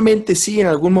producción, que obviamente sí, en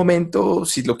algún momento,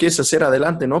 si lo quieres hacer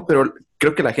adelante, ¿no? Pero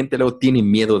creo que la gente luego tiene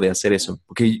miedo de hacer eso,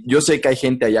 porque yo sé que hay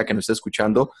gente allá que nos está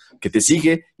escuchando, que te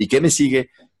sigue y que me sigue,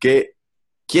 que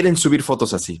quieren subir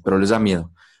fotos así, pero les da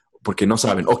miedo, porque no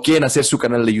saben, o quieren hacer su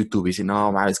canal de YouTube y dicen,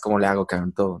 no, mames, ¿cómo le hago,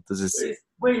 cabrón? Todo. Entonces, Pues,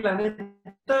 güey, la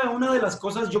neta, una de las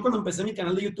cosas, yo cuando empecé mi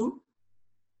canal de YouTube,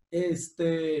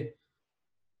 este,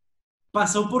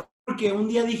 pasó porque un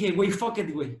día dije, güey, fuck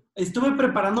it, güey. Estuve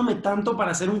preparándome tanto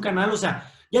para hacer un canal, o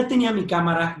sea, ya tenía mi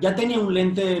cámara, ya tenía un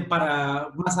lente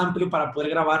más amplio para poder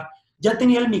grabar, ya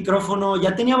tenía el micrófono,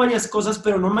 ya tenía varias cosas,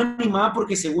 pero no me animaba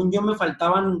porque según yo me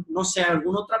faltaban, no sé,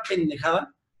 alguna otra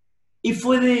pendejada. Y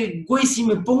fue de, güey, si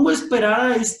me pongo a esperar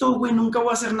a esto, güey, nunca voy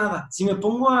a hacer nada. Si me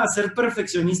pongo a ser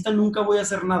perfeccionista, nunca voy a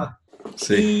hacer nada.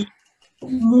 sí. Y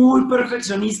muy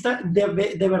perfeccionista,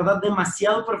 de verdad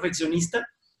demasiado perfeccionista.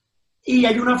 Y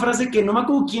hay una frase que no me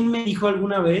acuerdo quién me dijo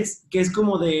alguna vez, que es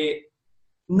como de,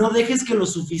 no dejes que lo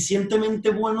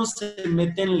suficientemente bueno se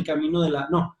mete en el camino de la...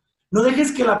 No, no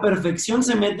dejes que la perfección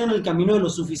se meta en el camino de lo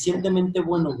suficientemente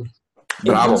bueno, güey.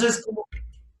 Bravo. Entonces, como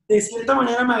de cierta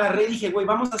manera me agarré y dije, güey,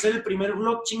 vamos a hacer el primer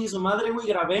vlog, ching y su madre, güey,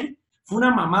 grabé. Fue una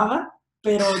mamada,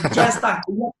 pero ya está.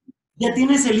 Ya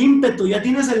tienes el ímpetu, ya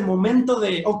tienes el momento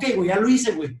de, ok, güey, ya lo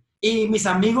hice, güey. Y mis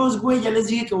amigos, güey, ya les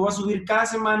dije que voy a subir cada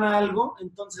semana algo,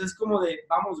 entonces es como de,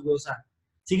 vamos, güey, o sea,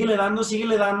 síguele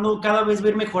dando, cada vez va a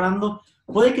ir mejorando.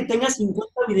 Puede que tengas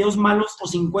 50 videos malos o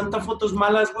 50 fotos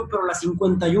malas, güey, pero la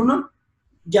 51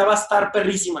 ya va a estar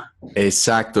perrísima.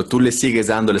 Exacto, tú le sigues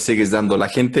dando, le sigues dando. La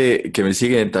gente que me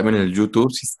sigue también en el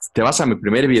YouTube, si te vas a mi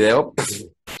primer video, es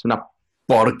una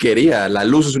porquería. La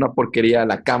luz es una porquería,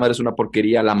 la cámara es una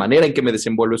porquería, la manera en que me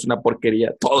desenvuelvo es una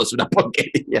porquería, todo es una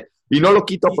porquería. Y no lo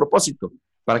quito a propósito,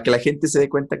 para que la gente se dé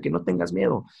cuenta que no tengas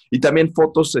miedo. Y también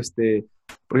fotos,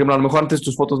 por ejemplo, a lo mejor antes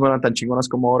tus fotos no eran tan chingonas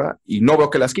como ahora y no veo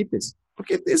que las quites,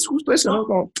 porque es justo eso, ¿no?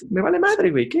 Como, me vale madre,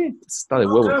 güey, ¿qué? Está de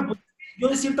No, huevos. claro, pues yo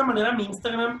de cierta manera mi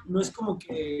Instagram no es como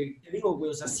que, te digo,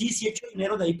 güey, o sea, sí he hecho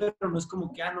dinero de ahí, pero no es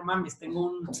como que, no mames, tengo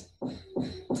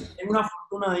una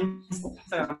fortuna de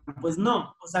Instagram. Pues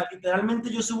no, o sea, literalmente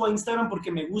yo subo a Instagram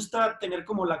porque me gusta tener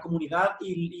como la comunidad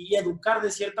y educar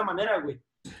de cierta manera, güey.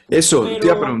 Eso, te iba a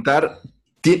Pero, preguntar,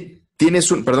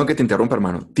 tienes un, perdón que te interrumpa,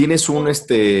 hermano, tienes un,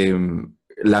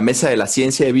 la mesa de la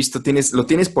ciencia, he visto, lo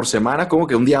tienes por semana, como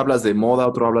que un día hablas de moda,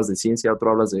 otro hablas de ciencia,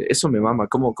 otro hablas de, eso me mama,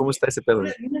 ¿cómo está ese pedo?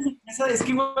 es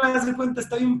que voy a hacer cuenta,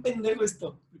 está bien pendejo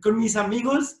esto. Con mis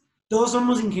amigos, todos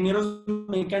somos ingenieros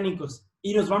mecánicos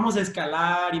y nos vamos a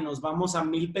escalar y nos vamos a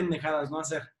mil pendejadas, ¿no? A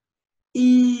hacer.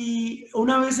 Y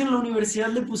una vez en la universidad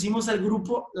le pusimos al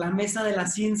grupo la mesa de la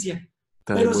ciencia,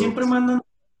 Está de pero siempre huevos. mandan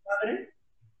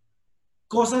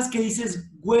cosas que dices,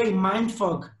 güey,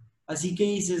 mindfuck. Así que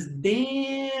dices,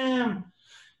 damn.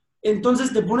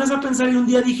 Entonces te pones a pensar y un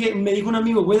día me dijo un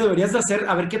amigo, güey, deberías de hacer,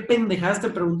 a ver qué pendejadas te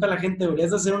pregunta la gente,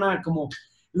 deberías de hacer una como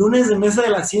lunes de mesa de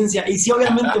la ciencia. Y sí,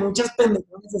 obviamente, muchas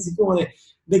pendejadas así como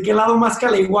de qué lado más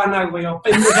iguana, güey, o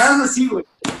pendejadas así, güey.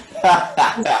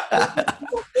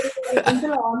 De repente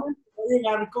la banda empezó a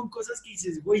llegar con cosas que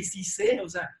dices, güey, sí sé, o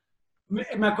sea,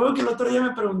 me acuerdo que el otro día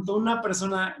me preguntó una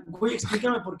persona, güey,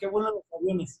 explícame por qué vuelan los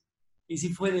aviones. Y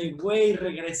sí fue de, güey,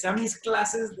 regresé a mis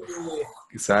clases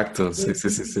Exacto, sí, de sí,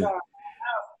 sí, sí. física,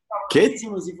 ¿Qué?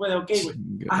 cabroncísimo, y sí fue de, ok, güey.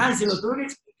 Ajá, y se Chingados. lo tuve que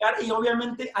explicar y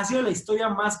obviamente ha sido la historia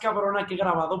más cabrona que he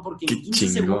grabado porque en Qué 15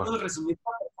 chingón. segundos resumir a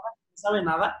una persona que no sabe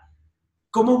nada,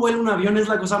 cómo vuela un avión es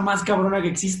la cosa más cabrona que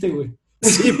existe, güey.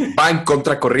 Sí, va en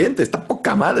contracorriente. Está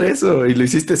poca madre eso. Y lo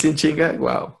hiciste sin chinga.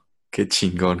 Wow. Qué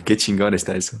chingón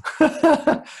está eso.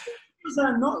 O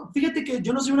sea, no, fíjate que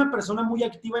yo no soy una persona muy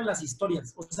activa en las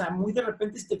historias. O sea, muy de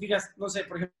repente, si te fijas, no sé,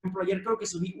 por ejemplo, ayer creo que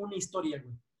subí una historia,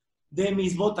 güey, de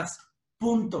mis botas.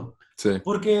 Punto. Sí.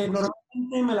 Porque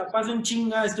normalmente me la paso en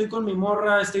chinga, estoy con mi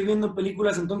morra, estoy viendo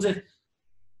películas, entonces,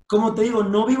 como te digo,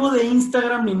 no vivo de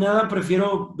Instagram ni nada,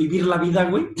 prefiero vivir la vida,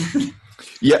 güey.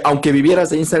 Y aunque vivieras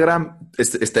de Instagram,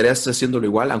 estarías haciéndolo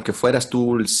igual, aunque fueras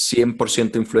tú el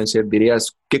 100% influencer,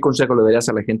 dirías, ¿qué consejo le darías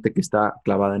a la gente que está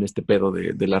clavada en este pedo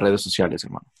de las redes sociales,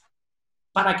 hermano?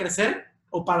 Para crecer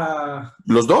o para...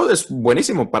 Los dos es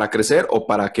buenísimo para crecer o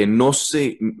para que no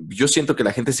se... Yo siento que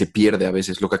la gente se pierde a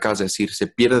veces, lo que acabas de decir, se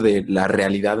pierde de la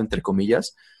realidad, entre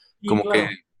comillas, Sí, como que... claro.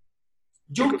 ¿Qué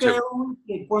Yo consejo? creo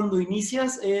que cuando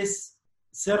inicias es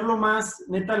ser lo más,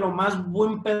 neta, lo más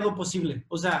buen pedo posible.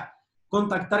 O sea,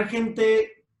 contactar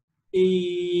gente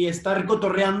y estar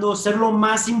cotorreando, ser lo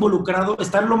más involucrado,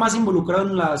 estar lo más involucrado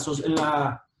en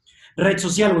la red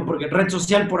social, güey, porque red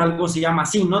social por algo se llama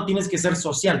así, ¿no? Tienes que ser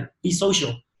social y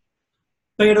social.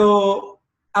 Pero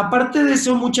aparte de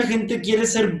eso, mucha gente quiere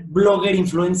ser blogger,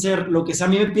 influencer, lo que sea. A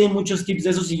mí me piden muchos tips de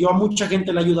esos y yo a mucha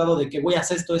gente le he ayudado de que voy a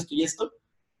hacer esto, esto y esto.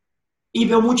 Y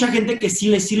veo mucha gente que sí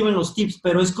les sirven los tips,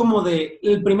 pero es como de,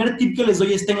 el primer tip que les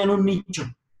doy es tengan un nicho.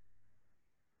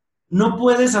 No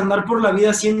puedes andar por la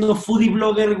vida siendo foodie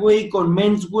blogger, güey, con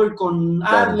menswear, con,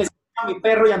 Claro, les a mi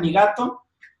perro y a mi gato.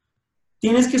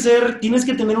 Tienes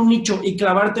que tener un nicho y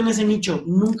clavarte en ese nicho.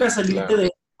 Nunca salirte claro.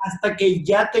 de hasta que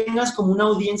ya tengas como una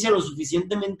audiencia lo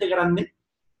suficientemente grande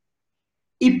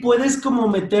y puedes como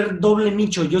meter doble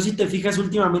nicho. Yo si te fijas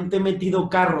últimamente he metido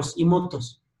carros y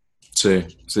motos. Sí,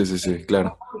 sí, sí, sí,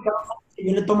 claro.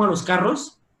 Yo le tomo a los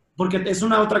carros, porque es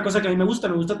una otra cosa que a mí me gusta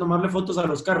tomarle fotos a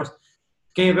los carros.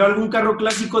 Que veo algún carro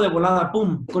clásico de volada,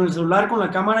 pum, con el celular, con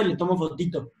la cámara y le tomo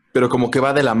fotito. Pero como que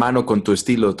va de la mano con tu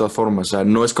estilo, de todas formas, o sea,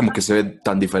 no es como que se ve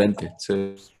tan diferente. Sí.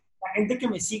 La gente que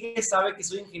me sigue sabe que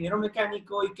soy ingeniero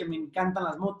mecánico y que me encantan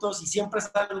las motos y siempre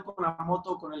salgo con la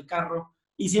moto o con el carro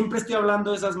y siempre estoy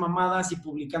hablando de esas mamadas y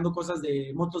publicando cosas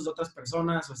de motos de otras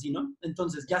personas o así, ¿no?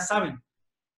 Entonces, ya saben.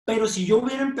 Pero si yo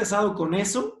hubiera empezado con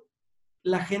eso,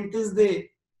 la gente es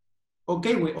de, ok,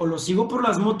 güey, o lo sigo por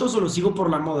las motos o lo sigo por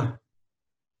la moda.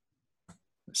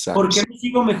 ¿Por Exacto. qué no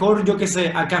sigo mejor, yo qué sé,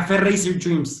 a Café Racer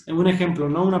Dreams? En un ejemplo,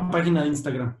 ¿no? Una página de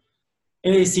Instagram.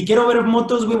 Si quiero ver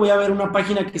motos, güey, voy a ver una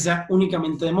página que sea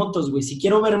únicamente de motos, güey. Si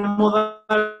quiero ver moda,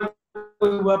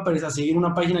 güey, voy a seguir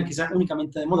una página que sea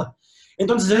únicamente de moda.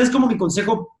 Entonces, ese es como mi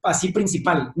consejo así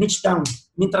principal, niche down.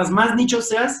 Mientras más nicho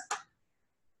seas,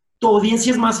 tu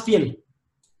audiencia es más fiel.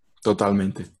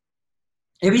 Totalmente.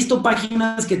 He visto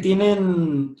páginas que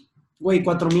tienen, güey,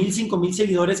 4,000, 5,000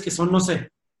 seguidores que son, no sé,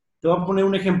 te voy a poner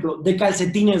un ejemplo, de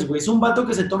calcetines, güey. Es un vato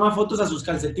que se toma fotos a sus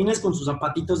calcetines con sus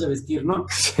zapatitos de vestir, ¿no?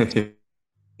 Sí.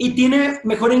 Y tiene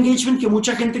mejor engagement que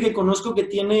mucha gente que conozco que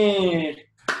tiene...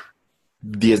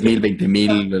 10,000,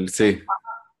 20,000, sí.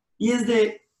 Y es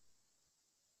de...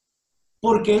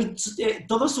 Porque él,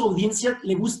 toda su audiencia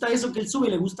le gusta eso que él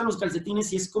sube, le gustan los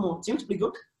calcetines y es como... ¿Sí me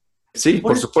explico? Sí, Por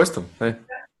por eso supuesto.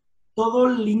 todo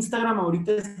el Instagram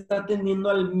ahorita está atendiendo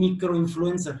al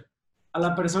microinfluencer, a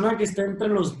la persona que está entre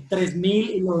los 3,000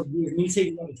 y los 10,000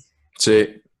 seguidores. Sí,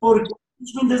 Porque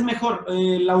es mejor,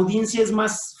 la audiencia es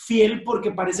más fiel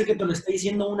porque parece que te lo está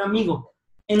diciendo un amigo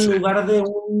en sí. lugar de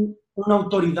una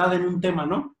autoridad en un tema,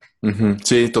 ¿no? Ujú,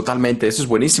 sí, totalmente. Eso es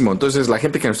buenísimo. Entonces, la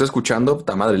gente que nos está escuchando,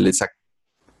 puta madre, les,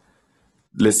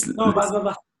 No, vas, vas,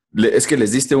 vas. es que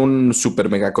les diste un super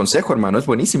mega consejo, hermano. Es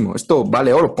buenísimo. Esto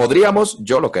vale oro. Podríamos,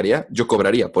 yo lo que haría, yo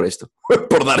cobraría por esto,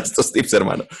 por dar estos tips,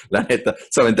 hermano. La neta,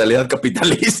 esa mentalidad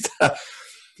capitalista.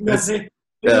 Ya Es, sé.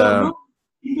 Pero ah, no,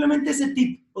 simplemente ese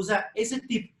tip, o sea, ese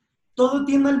tip. todo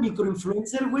tiende al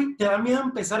microinfluencer, güey. Te da miedo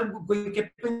empezar, güey.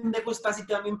 ¿Qué pendejo estás y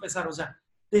te da miedo empezar? O sea,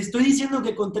 te estoy diciendo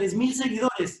que con 3,000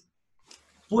 seguidores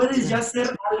puedes ya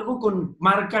hacer algo con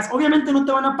marcas. Obviamente no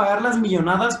te van a pagar las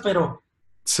millonadas, pero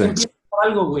Sí. empieza por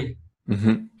algo, güey.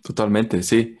 Totalmente,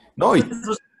 sí. No, y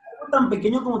Entonces, algo tan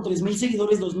pequeño como 3,000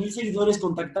 seguidores, 2,000 seguidores,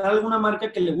 contactar a alguna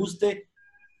marca que le guste,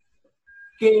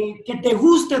 que te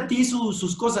guste a ti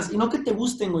sus cosas, y no que te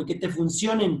gusten, güey, que te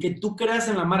funcionen, que tú creas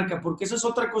en la marca, porque eso es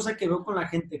otra cosa que veo con la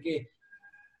gente, que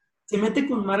se mete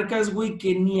con marcas, güey,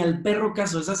 que ni al perro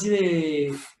caso, es así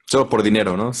de... solo por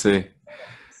dinero, ¿no? Sí.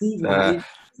 Sí, O sea, güey,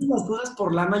 si haces las cosas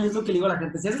por lana, yo es lo que le digo a la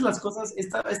gente, si haces las cosas,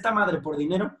 esta madre por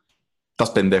dinero,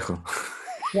 estás pendejo.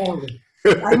 claro, güey.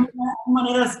 Hay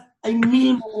maneras, hay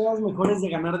mil maneras mejores de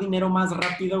ganar dinero más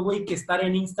rápido, güey, que estar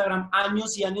en Instagram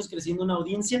años y años creciendo una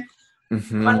audiencia.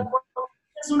 Para cuando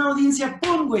es una audiencia,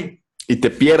 ¡pum, güey! Y te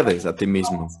pierdes a ti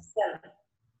mismo.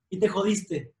 Y te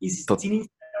jodiste. Y sin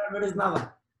Instagram no eres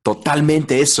nada.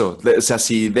 Totalmente eso. O sea,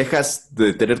 si dejas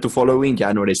de tener tu following,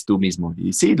 ya no eres tú mismo.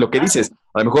 Y sí, lo que dices,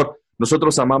 a lo mejor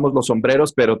nosotros amamos los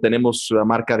sombreros, pero tenemos la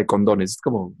marca de condones. Es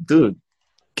como, dude,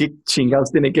 ¿qué chingados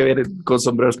tiene que ver con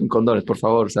sombreros con condones? Por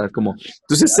favor, o sea, como...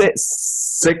 Entonces,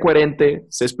 sé coherente,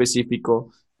 sé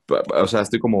específico. O sea,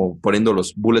 estoy como poniendo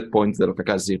los bullet points de lo que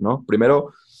acabas de decir, ¿no?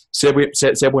 Primero,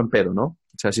 sé buen pedo, ¿no?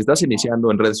 O sea, si estás iniciando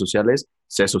en redes sociales,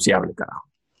 sé sociable, carajo.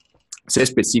 Sé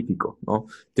específico, ¿no?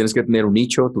 Tienes que tener un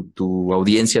nicho, tu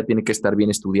audiencia tiene que estar bien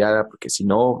estudiada, porque si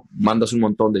no, mandas un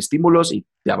montón de estímulos y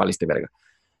ya valiste verga.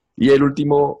 Y el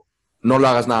último, no lo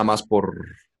hagas nada más por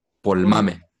el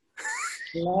mame.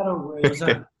 Claro, güey, o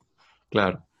sea...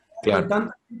 Claro.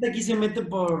 Tanta gente aquí se mete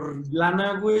por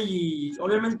lana, güey, y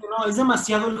obviamente no, es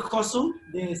demasiado el hustle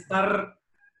de estar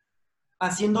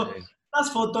haciendo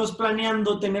las fotos,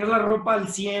 planeando, tener la ropa al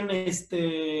 100,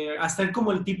 hacer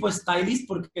como el tipo stylist,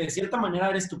 porque de cierta manera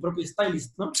eres tu propio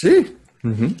stylist, ¿no? Sí.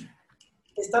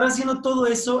 Estar haciendo todo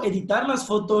eso, editar las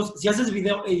fotos, si haces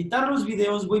video, editar los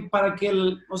videos, güey, para que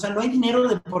o sea, no hay dinero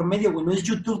de por medio, güey, no es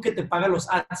YouTube que te paga los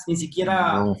ads, ni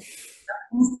siquiera... No.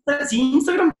 Si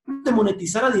Instagram te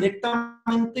monetizara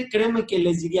directamente, créeme que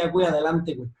les diría, güey,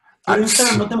 adelante, güey. Pero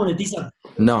Instagram no te monetiza.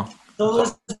 No. Todo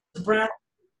es brand,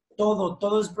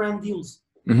 todo es brand deals.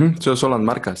 Eso son las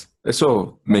marcas.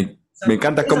 Eso me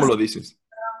encanta cómo lo dices.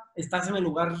 Estás en el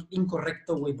lugar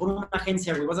incorrecto, güey. Por una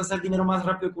agencia, güey. Vas a hacer dinero más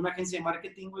rápido que una agencia de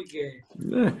marketing, güey, que...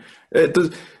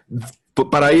 Entonces,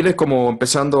 para ir como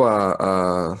empezando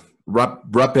a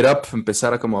wrap it up,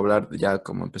 empezar a como hablar, ya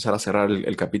como empezar a cerrar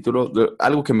el capítulo,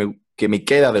 algo que me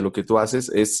queda de lo que tú haces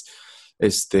es,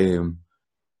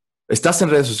 estás en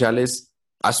redes sociales,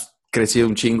 has crecido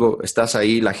un chingo, estás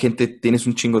ahí, la gente, tienes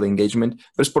un chingo de engagement,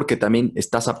 pero es porque también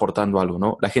estás aportando algo,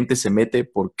 ¿no? La gente se mete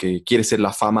porque quiere ser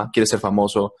la fama, quiere ser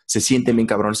famoso, se sienten bien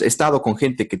cabrones. He estado con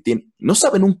gente que no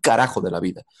saben un carajo de la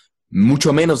vida,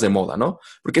 mucho menos de moda, ¿no?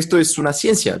 Porque esto es una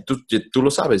ciencia, tú lo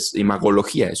sabes,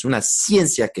 imagología, es una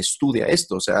ciencia que estudia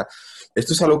esto, o sea,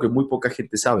 esto es algo que muy poca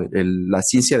gente sabe, la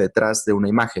ciencia detrás de una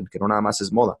imagen, que no nada más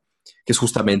es moda, que es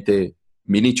justamente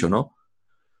mi nicho, ¿no?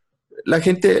 La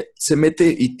gente se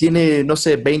mete y tiene, no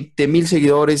sé, 20,000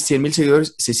 seguidores, 100,000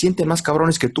 seguidores, se sienten más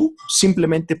cabrones que tú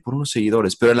simplemente por unos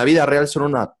seguidores, pero en la vida real son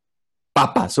una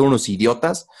papa, son unos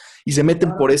idiotas y se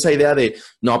meten por esa idea de,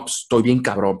 no, pues estoy bien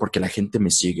cabrón porque la gente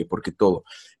me sigue, porque todo.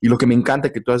 Y lo que me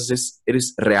encanta que tú haces es,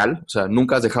 eres real, o sea,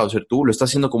 nunca has dejado de ser tú, lo estás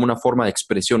haciendo como una forma de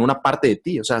expresión, una parte de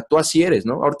ti, o sea, tú así eres,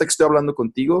 ¿no? Ahorita que estoy hablando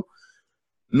contigo,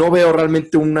 no veo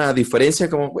realmente una diferencia,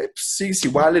 como, güey, pues sí, es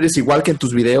igual, eres igual que en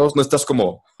tus videos, no estás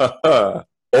como,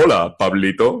 hola,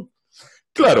 Pablito.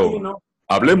 Claro, sí, no.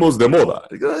 Hablemos de moda.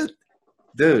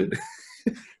 Dude.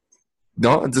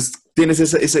 ¿No? Entonces tienes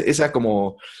esa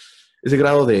como, ese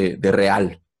grado de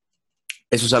real.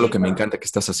 Eso es algo que me encanta que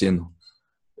estás haciendo.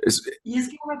 Y es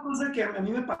que una cosa que a mí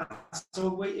me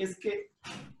pasó, güey, es que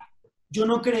yo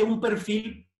no creé un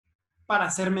perfil para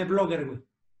hacerme blogger, güey.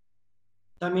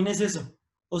 También es eso.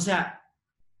 O sea,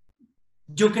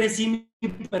 yo crecí mi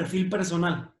perfil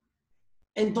personal.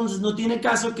 Entonces no tiene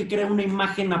caso que cree una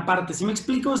imagen aparte. ¿Sí me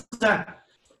explico? O sea,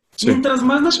 sí. Mientras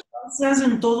más natural seas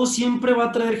en todo, siempre va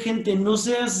a traer gente. No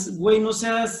seas, güey, no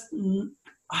seas,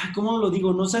 ay, ¿cómo lo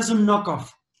digo? No seas un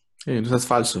knockoff. Sí, no seas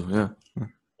falso, ya.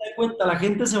 Cuenta, la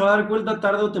gente se va a dar cuenta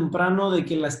tarde o temprano de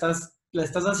que la estás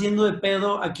haciendo de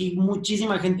pedo. Aquí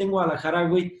muchísima gente en Guadalajara,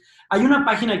 güey. Hay una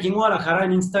página aquí en Guadalajara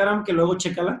en Instagram que luego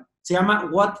chécala. Se llama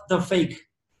What the Fake.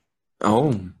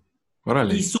 Oh,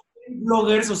 órale. Y suben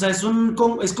bloggers, o sea, es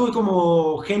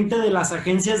como gente de las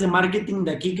agencias de marketing de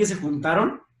aquí que se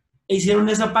juntaron e hicieron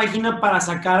esa página para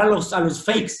sacar a los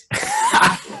fakes.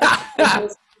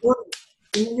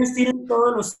 Ellos tienen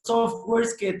todos los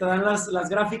softwares que te dan las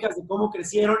gráficas de cómo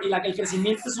crecieron y el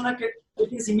crecimiento el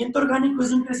crecimiento orgánico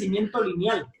es un crecimiento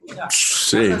lineal. O sea, vas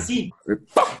Sí. así.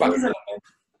 Pa, pa, Tienes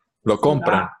lo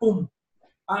compran. pum.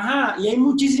 Ajá, y hay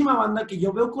muchísima banda que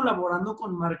yo veo colaborando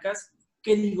con marcas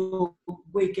que digo,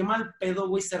 güey, qué mal pedo,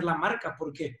 güey, ser la marca,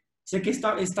 porque sé que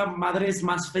esta madre es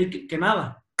más fake que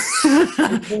nada.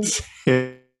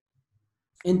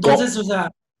 Entonces, o sea,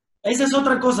 esa es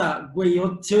otra cosa, güey.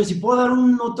 Si puedo dar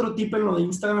un otro tip en lo de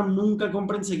Instagram, nunca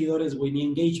compren seguidores, güey, ni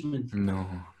engagement. No,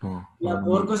 no, La no,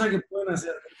 peor no. cosa que pueden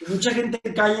hacer. Porque mucha gente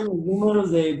cae en los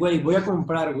números de, güey, voy a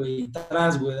comprar, güey, y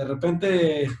atrás, güey. De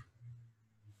repente,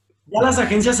 ya las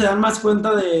agencias se dan más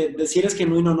cuenta de si eres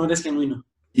genuino o no eres genuino.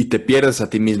 Y te pierdes a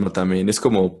ti mismo también. Es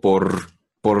como por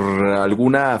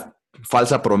alguna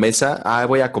falsa promesa. Ah,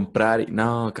 voy a comprar.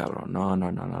 No, cabrón, no,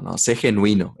 no, no, no, no. Sé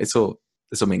genuino. Eso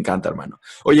me encanta, hermano.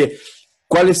 Oye,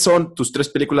 ¿cuáles son tus 3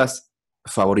 películas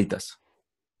favoritas?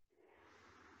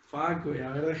 Fuck, güey,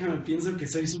 a ver, déjame, pienso que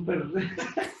soy súper...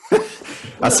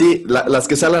 Así, las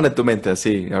que salgan de tu mente,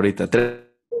 así, ahorita.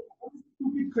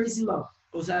 Stupid Crazy Love.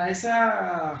 O sea,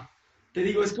 esa, te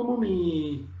digo, es como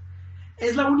mi...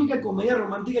 Es la única comedia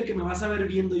romántica que me vas a ver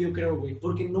viendo, yo creo, güey.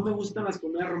 Porque no me gustan las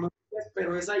comedias románticas,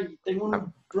 pero esa, tengo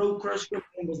un bro crush con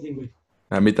Ryan Gosling, güey.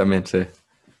 A mí también, sí.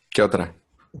 ¿Qué otra?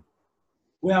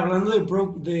 Güey, hablando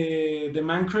de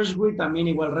Man Crush, güey, también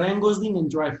igual. Ryan Gosling en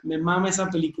Drive. Me mama esa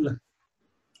película.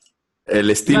 El ¿Sí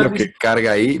la has estilo visto? que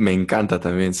carga ahí me encanta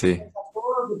también, sí.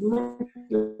 Todo lo que tiene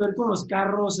que ver con los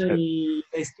carros, el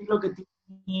estilo que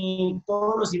tiene,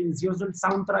 todo lo silencioso, el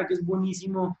soundtrack es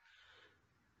buenísimo.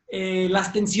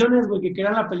 Las tensiones, güey, que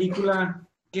crea la película.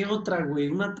 ¿Qué otra, güey?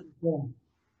 Una tensión.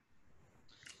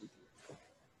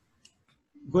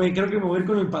 Güey, creo que me voy a ir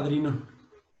con El Padrino.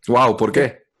 Wow, ¿por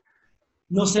qué?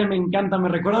 No sé, me encanta, me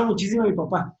recuerda muchísimo a mi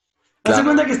papá. ¿Te das Claro.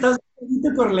 cuenta que estás Vito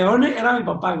Corleone? Era mi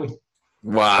papá, güey.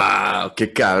 Wow,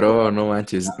 qué cabrón, no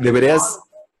manches. Deberías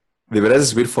de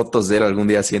subir fotos de él algún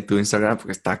día así en tu Instagram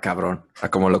porque está cabrón. A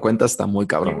como lo cuentas, está muy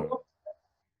cabrón. Llegó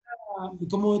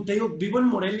como te digo, vivo en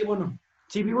Morelia, bueno,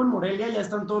 sí vivo en Morelia, ya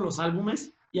están todos los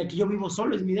álbumes, y aquí yo vivo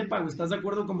solo, es mi depa, güey, ¿estás de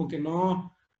acuerdo? Como que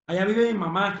no, allá vive mi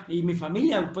mamá y mi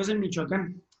familia, pues en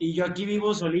Michoacán, y yo aquí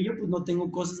vivo solillo, pues no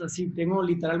tengo cosas así,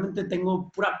 literalmente tengo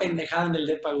pura pendejada en el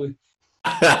depa, güey.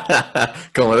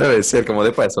 Como debe ser, como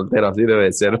depa de soltero, así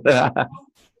debe ser.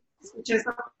 Escucha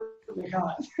esta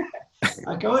pendejada.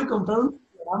 Acabo de comprar un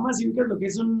ciclorama, ¿sí ubicas lo que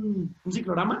es un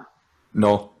ciclorama?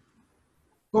 No.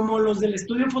 Como los del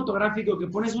estudio fotográfico, que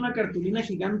pones una cartulina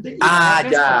gigante y la Ah, bajas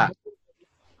para... ya.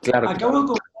 Claro, Acabo de claro.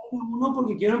 comprar uno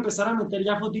porque quiero empezar a meter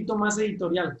ya fotito más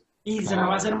editorial y se me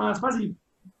va a hacer más fácil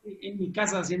en mi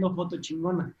casa haciendo foto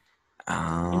chingona.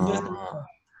 Entonces, Ah,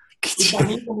 qué y chido.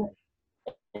 también como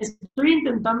estoy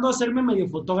intentando hacerme medio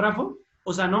fotógrafo,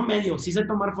 o sea, no medio, sí sé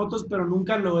tomar fotos, pero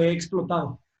nunca lo he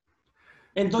explotado.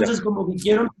 Ya. Entonces, como que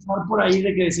quiero empezar por ahí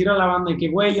de que decir a la banda que,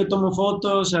 güey, yo tomo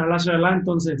fotos, shalala,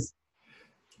 entonces,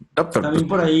 No, pero pues también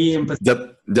por ahí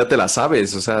empezar. ya te la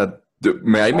sabes. O sea, ahí me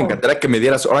Claro, encantaría que me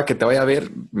dieras, ahora que te vaya a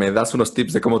ver, me das unos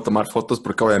tips de cómo tomar fotos,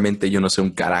 porque obviamente yo no sé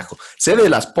un carajo. Sé de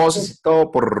las poses y todo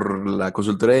por la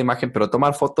consultoría de imagen, pero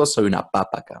tomar fotos soy una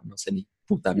papa, cabrón. No sé ni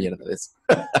puta mierda de eso.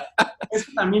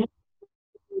 eso también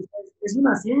es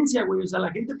una ciencia, güey. O sea, la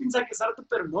gente piensa que es arte,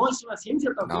 pero no, es una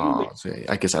ciencia también, güey. No, sí,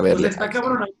 hay que O sea, saberle, hay está que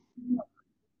saberle. cabrón.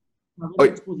 Hay Oye,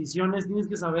 exposiciones, tienes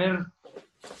que saber.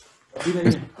 Dime,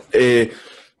 dime. eh,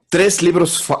 3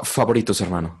 libros favoritos,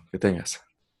 hermano, que tengas.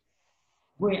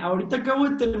 Güey, ahorita acabo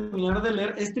de terminar de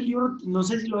leer este libro, no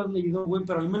sé si lo has leído, güey,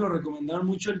 pero a mí me lo recomendaron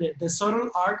mucho, el de The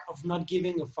Subtle Art of Not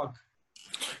Giving a Fuck.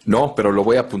 No, pero lo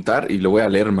voy a apuntar y lo voy a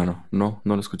leer, hermano. No,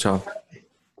 no lo he escuchado.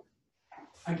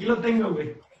 Aquí lo tengo,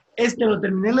 güey. Este lo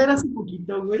terminé de leer hace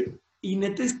poquito, güey, y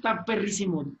neta está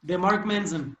perrísimo, de Mark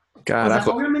Manson. O sea,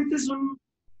 Carajo. obviamente es un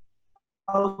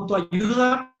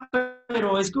autoayuda,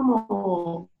 pero es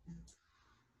como,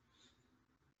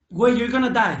 güey, you're gonna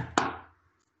die.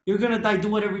 You're gonna die, do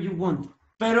whatever you want.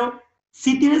 Pero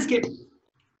sí tienes que,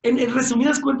 en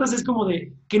resumidas cuentas, es como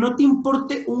de que no te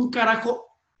importe un carajo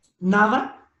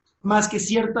nada más que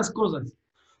ciertas cosas.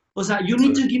 O sea, you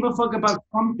need to give a fuck about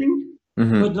something,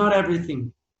 Ujú. but not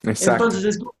everything. Exacto.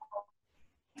 Entonces,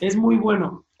 es muy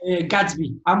bueno.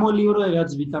 Gatsby, amo el libro de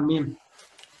Gatsby también.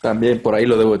 También por ahí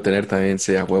lo debo de tener también,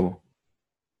 sea huevo.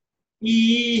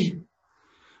 Y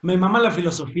me mama la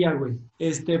filosofía, güey.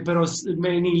 Pero es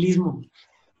nihilismo.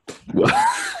 Guau,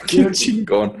 Y qué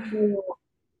chingón.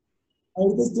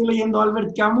 ahorita estoy leyendo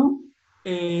Albert Camus,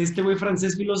 este güey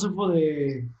francés filósofo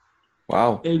de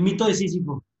Wow. El mito de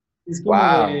Sísifo. Es como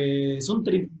Wow. de, es un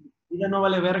trip. La vida no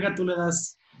vale verga,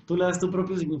 tú le das tu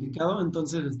propio significado,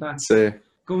 entonces está Sí. Lo,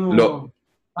 como... Va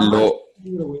más lo,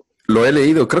 libro, güey. lo he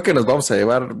leído. Creo que nos vamos a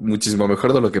llevar muchísimo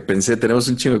mejor de lo que pensé. Tenemos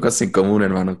un chingo de cosas en común,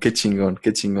 hermano. Qué chingón,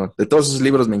 qué chingón. De todos esos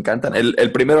libros me encantan.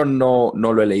 El primero no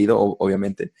lo he leído,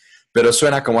 obviamente, pero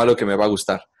suena como algo que me va a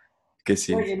gustar. Que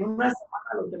sí. Güey, en una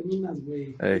semana lo terminas,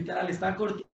 güey. Eh, Literal, está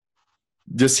corto.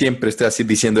 Yo siempre estoy así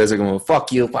diciendo eso como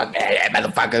fuck you, fuck,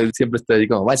 motherfucker. Siempre estoy así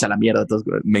como vaya a la mierda. Entonces,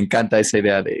 me encanta esa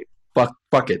idea de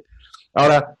fuck it.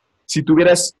 Ahora, si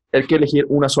tuvieras el que elegir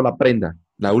una sola prenda,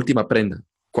 la última prenda,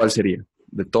 ¿cuál sería?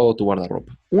 De todo tu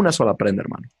guardarropa. Una sola prenda,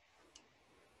 hermano.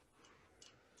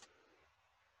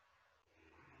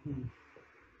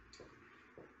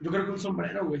 Yo creo que un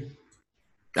sombrero, güey.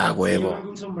 Ah, Sí, yo creo huevo. que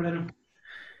un sombrero.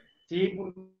 Sí,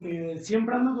 porque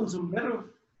siempre ando con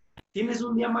sombrero. Tienes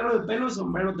un día malo de pelo,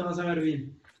 sombrero te vas a ver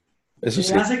bien. Eso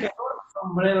sí. Hace calor,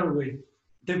 sombrero, güey.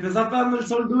 Te está pegando el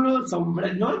sol duro,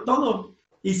 sombrero, no, todo.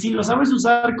 Y si lo sabes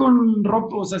usar con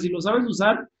ropa, o sea, si lo sabes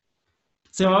usar,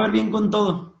 se va a ver bien con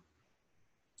todo.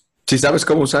 Si sabes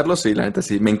cómo usarlo, sí, la neta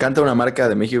sí. Me encanta una marca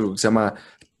de México que se llama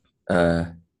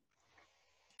ah,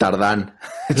 Tardán.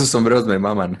 Esos sombreros me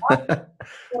maman.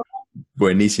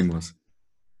 Buenísimos.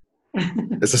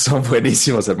 Esos son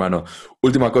buenísimos, hermano.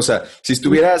 Última cosa. Si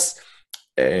estuvieras,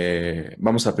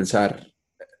 vamos a pensar,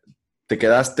 te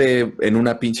quedaste en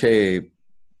una pinche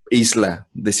isla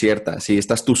desierta, si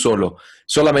estás tú solo,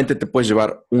 solamente te puedes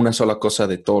llevar una sola cosa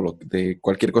de todo de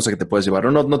cualquier cosa que te puedes llevar.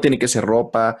 No tiene que ser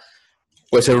ropa,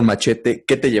 puede ser un machete.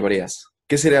 ¿Qué te llevarías?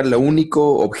 ¿Qué sería el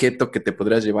único objeto que te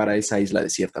podrías llevar a esa isla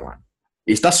desierta, man?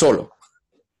 Y estás solo.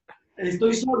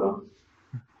 Estoy solo.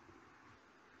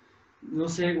 No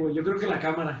sé, güey, yo creo que la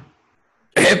cámara.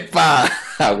 ¡Epa!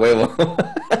 A huevo.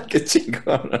 Qué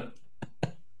chingón.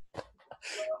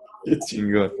 Qué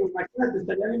chingón. Imagínate,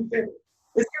 estaría bien feo.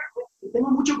 Es que tengo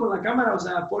mucho con la cámara, o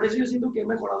sea, por eso yo siento que he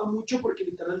mejorado mucho, porque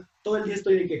literal todo el día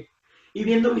estoy de que, y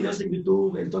viendo videos en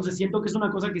YouTube, entonces siento que es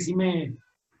una cosa que sí me,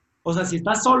 o sea, si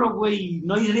estás solo, güey, y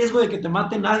no hay riesgo de que te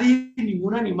mate nadie,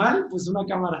 ningún animal, pues una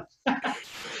cámara. O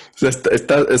sea,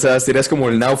 o sea, serías como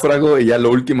el náufrago y ya lo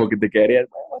último que te quedaría es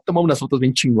tomar unas fotos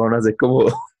bien chingonas de cómo,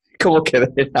 cómo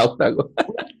quedé el náufrago.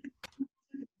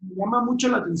 Me llama mucho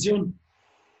la atención.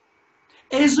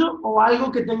 Eso o algo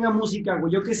que tenga música,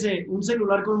 güey, yo qué sé, un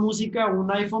celular con música o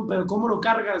un iPhone, pero ¿cómo lo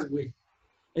cargas, güey?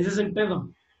 Ese es el pedo.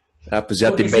 Ah, pues ya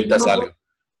te Porque si yo inventas no algo.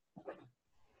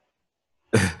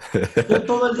 puedo, yo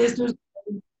todo el día estoy...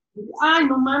 Ay,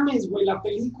 no mames, güey, la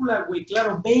película, güey,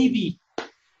 claro, Baby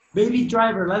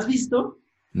Driver, ¿la has visto?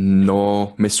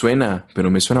 No, me suena, pero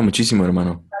me suena muchísimo,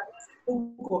 hermano.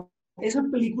 Esa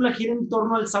película gira en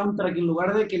torno al soundtrack, en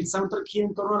lugar de que el soundtrack gire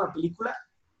en torno a la película,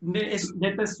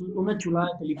 neta es una chulada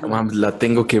de No película. mames, la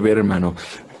tengo que ver, hermano.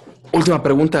 Última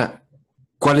pregunta.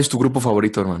 ¿Cuál es tu grupo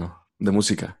favorito, hermano, de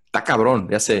música? Está cabrón,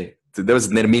 ya sé. Debes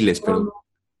tener miles, Pero pero... no,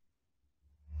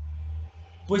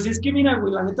 pues es que mira,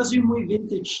 güey, la neta soy muy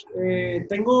vintage.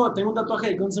 Tengo un tatuaje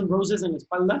de Guns N' Roses en la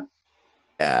espalda.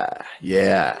 Ah,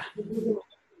 yeah.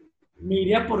 Me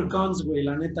iría por Guns, güey,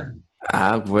 la neta.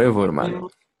 Ah, huevo, Me hermano.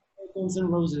 gusta Guns N'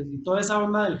 Roses y toda esa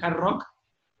onda del hard rock,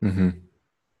 Ujú.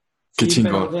 Qué sí,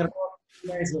 pero chingón. de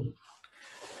rock, eso.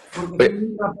 Porque soy Oye,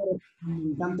 un rapero, me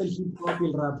encanta el hip hop y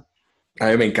el rap. a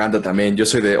mí me encanta también. Yo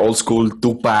soy de old school,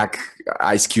 Tupac,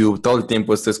 Ice Cube. Todo el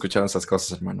tiempo estoy escuchando esas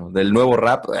cosas, hermano. Del nuevo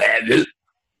rap,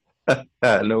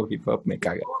 el nuevo hip hop me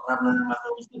caga. Por rap nada más me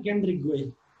gusta Kendrick,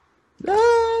 güey. Ah,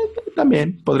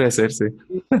 también podría ser, sí.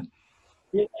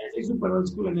 Soy súper old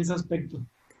school en ese aspecto.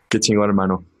 Qué chingón,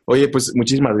 hermano. Oye, pues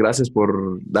muchísimas gracias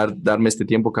por darme este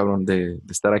tiempo, cabrón, de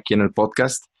estar aquí en el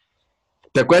podcast.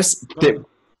 ¿Te acuerdas? Claro.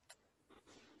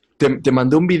 Te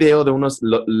mandé un video de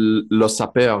los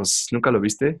sapeos. ¿Nunca lo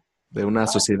viste? De una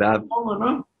sociedad. ¿Cómo,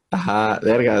 no? Ajá,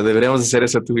 verga, deberíamos hacer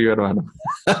eso tú y yo, hermano.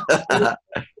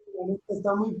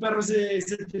 Está muy perro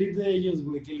ese trip de ellos,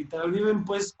 güey, que literal viven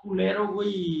pues culero,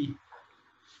 güey,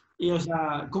 o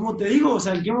sea, ¿cómo te digo? O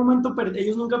sea, ¿en qué momento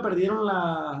ellos nunca perdieron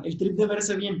el trip de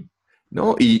verse bien?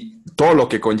 ¿No? Y todo lo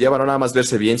que conlleva, no nada más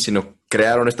verse bien, sino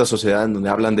crearon esta sociedad en donde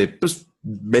hablan de, pues,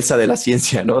 mesa de la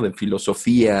ciencia, ¿no? De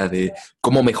filosofía, de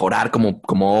cómo mejorar como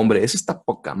hombre. Eso está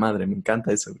poca madre, me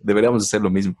encanta eso. Deberíamos hacer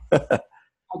lo mismo.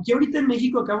 Aquí ahorita en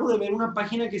México acabo de ver una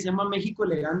página que se llama México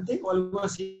Elegante o algo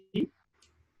así,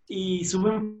 y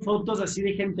suben fotos así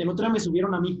de gente. El otro día me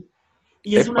subieron a mí.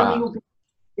 Y es un Epa, amigo que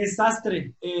es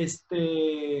sastre.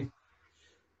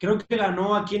 Creo que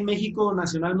ganó aquí en México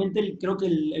nacionalmente, creo que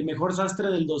el mejor sastre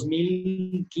del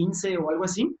 2015 o algo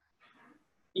así.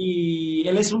 Y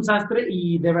él es un sastre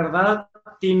y de verdad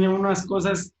tiene unas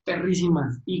cosas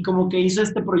perrísimas. Y como que hizo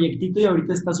este proyectito y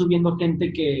ahorita está subiendo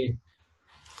gente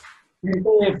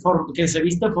Que se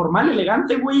viste formal,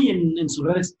 elegante, güey, en sus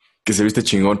redes. Que se viste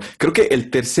chingón. Creo que el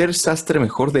tercer sastre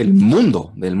mejor del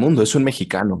mundo, es un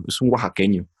mexicano, es un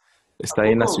oaxaqueño. ¿A Está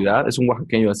ahí en la poco? ciudad, es un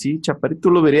oaxaqueño así, chaparrito,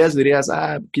 tú lo verías, dirías,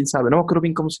 ah, quién sabe, no creo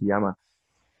bien cómo se llama.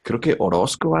 Creo que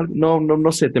Orozco o algo,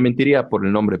 no sé, te mentiría por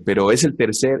el nombre, pero es el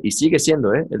tercer, y sigue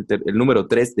siendo, ¿eh? El número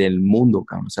 3 del mundo,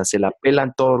 cabrón. O sea, se la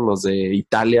pelan todos los de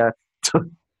Italia.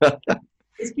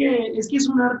 Es que es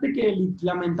un arte que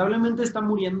lamentablemente está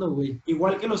muriendo, güey.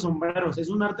 Igual que los sombreros, es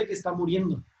un arte que está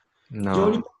muriendo. Yo No.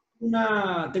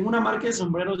 ahorita tengo una marca de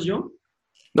sombreros yo,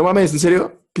 No mames, ¿en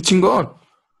serio? ¡Qué chingón!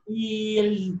 y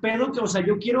el pedo que, o sea,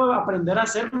 yo quiero aprender a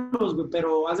hacerlos, güey,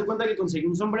 pero haz de cuenta que conseguí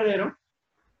un sombrerero,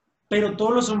 pero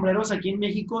todos los sombreros aquí en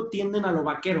México tienden a lo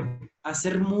vaquero, a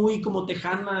ser muy como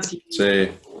tejanas y Sí,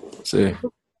 sí.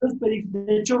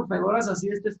 de hecho, fedoras así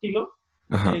de este estilo,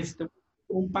 Ajá. este,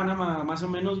 un Panamá más o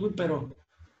menos, güey, pero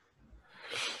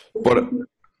Por,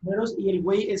 y el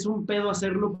güey es un pedo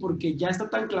hacerlo porque ya está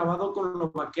tan clavado con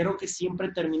lo vaquero que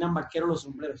siempre terminan vaquero los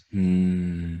sombreros.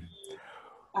 mm,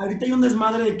 Ahorita hay un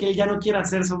desmadre de que él ya no quiere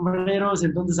hacer sombreros,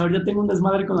 entonces ahorita tengo un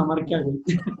desmadre con la marca, güey.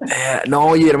 no,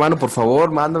 oye, hermano, por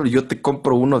favor, mándalo. Yo te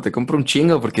compro uno, te compro un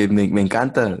chingo porque me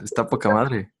encanta. Está poca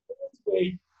madre.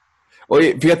 Güey.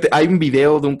 Oye, fíjate, hay un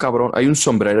video de un cabrón, hay un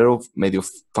sombrerero medio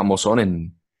famosón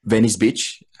en Venice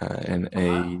Beach.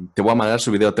 Te voy a mandar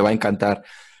su video, te va a encantar.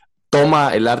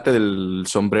 Toma el arte del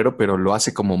sombrero, pero lo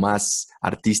hace como más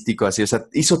artístico, así. O sea,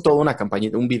 hizo toda una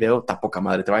campañita, un video, está poca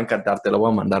madre, te va a encantar, te lo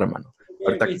voy a mandar, hermano. Ok,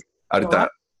 Ahorita, ok, ¿no ahorita, va?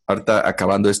 ahorita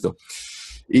acabando esto.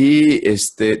 Y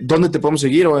 ¿dónde te podemos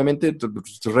seguir? Obviamente,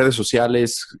 tus redes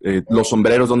sociales, los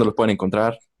sombreros, ¿dónde los pueden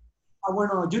encontrar?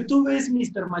 Bueno, YouTube es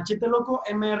Mr. Machete Loco,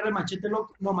 MR Machete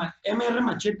Loco, no, MR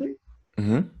Machete,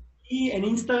 Ujú. y en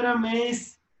Instagram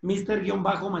es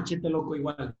Mr.-Machete Loco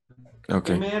igual, Ok.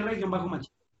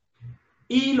 MR-Machete.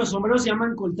 Y los sombreros se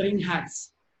llaman Coltrane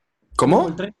Hats, como ¿Cómo?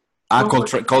 Coltrane, Ah, son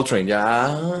Coltrane. Coltrane,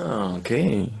 ya, ok.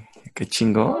 Qué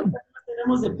chingón.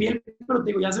 Tenemos de piel, pero te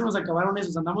digo, ya se nos acabaron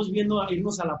esos. Andamos viendo a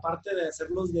irnos a la parte de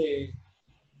hacerlos de.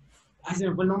 Ay, se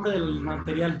me fue el nombre del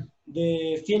material.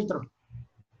 De fieltro.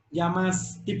 Ya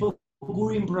más tipo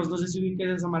Gurin Bros. No sé si ubiques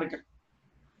esa marca.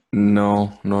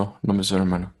 No me suena,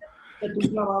 hermano. Tú un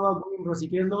clavado a Gurin Bros. Si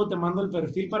quieres, luego te mando el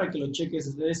perfil para que lo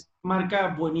cheques. Es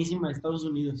marca buenísima de Estados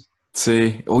Unidos.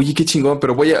 Sí, oye, qué chingón,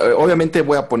 pero obviamente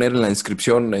voy a poner en la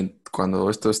inscripción cuando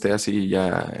esto esté así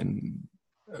ya,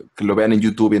 que lo vean en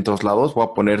YouTube y en todos lados, voy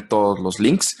a poner todos los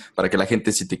links para que la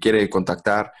gente, si te quiere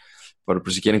contactar, por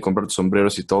si quieren comprar tus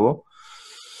sombreros y todo,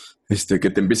 que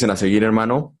te empiecen a seguir,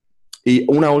 hermano. Y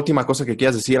una última cosa que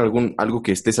quieras decir, algo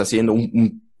que estés haciendo,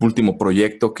 un último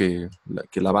proyecto que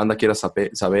la banda quiera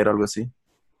saber, algo así.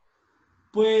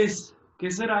 Pues, ¿qué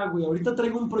será, güey? Ahorita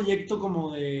traigo un proyecto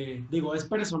como de. Digo, es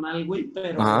personal, güey,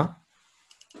 pero Ajá.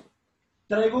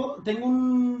 tengo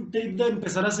un trip de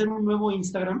empezar a hacer un nuevo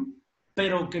Instagram,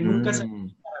 pero que nunca se.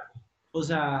 Mm, O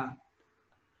sea,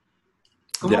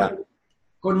 ¿cómo ya. te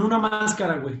con una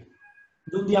máscara, güey,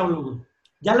 de un diablo, güey.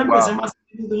 Ya la empecé Wow. más,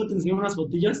 luego te enseño unas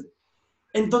fotillas.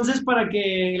 Entonces, para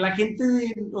que la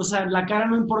gente, o sea, la cara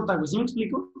no importa, güey, ¿sí me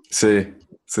explico? Sí,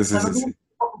 sí, O sí, sea, no sí, tiene sí. que ser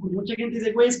guapo, porque mucha gente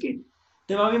dice, güey, es que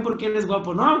te va bien porque eres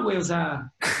guapo. No, güey, o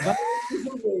sea, va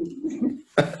eso, güey.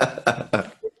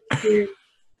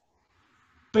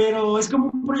 Pero es como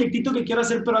un proyectito que quiero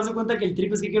hacer, pero haz de cuenta que el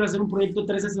trip es que quiero hacer un proyecto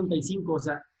 365, o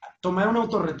sea, tomar un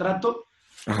autorretrato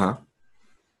Ajá.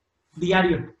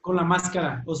 diario con la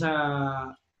máscara, o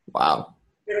sea, Wow.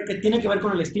 pero que tiene que ver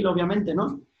con el estilo, obviamente,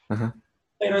 ¿no? Ajá.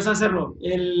 Pero es hacerlo.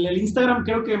 El Instagram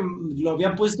creo que lo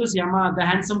había puesto, se llama The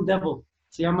Handsome Devil,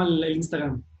 se llama el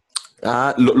Instagram.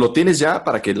 Ah, lo tienes ya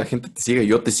para que la gente te siga y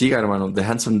yo te siga, hermano. The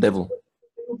Handsome Devil.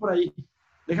 Tengo por ahí.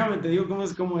 Déjame, te digo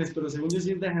cómo es, pero según yo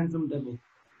sí es The Handsome Devil.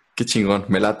 Qué chingón,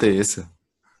 me late eso.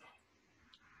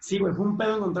 Sí, güey, fue un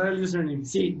pedo encontrar el username.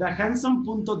 Sí,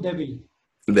 thehandsome.devil.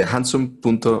 The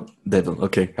Handsome.devil.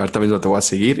 Ok, ahorita mismo te voy a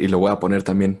seguir y lo voy a poner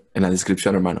también en la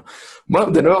descripción, hermano.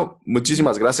 Bueno, de nuevo,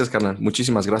 muchísimas gracias, carnal.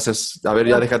 Muchísimas gracias. A ver,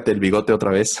 ya déjate el bigote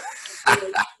otra vez.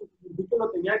 Lo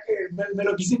tenía que, me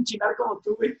lo quise enchinar como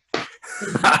tú, güey.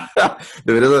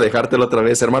 Deberías de dejártelo otra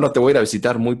vez. Hermano, te voy a ir a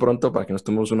visitar muy pronto para que nos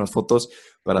tomemos unas fotos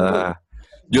para...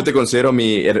 Yo te considero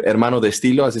mi hermano de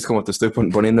estilo, así es como te estoy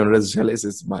poniendo en redes sociales.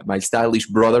 Es my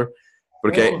stylish brother.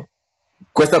 Porque Huevo.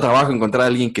 cuesta trabajo encontrar a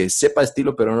alguien que sepa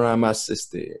estilo, pero no nada más,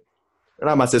 no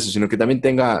nada más eso, sino que también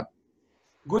tenga...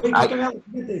 Güey, qué al- cagado.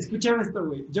 Fíjate, escúchame esto,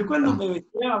 güey. Yo cuando Ah, me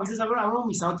vestía, a veces abro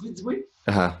mis outfits, güey.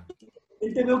 ajá.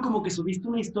 Te veo como que subiste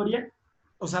una historia.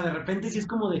 O sea, de repente sí es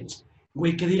como de,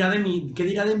 Güey, qué dirá de mi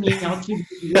outfit?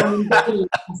 Seguramente le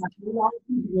saqué el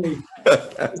outfit, güey.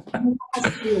 Es como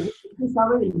así, güey, que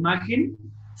sabe de imagen,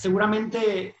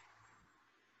 seguramente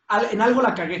en algo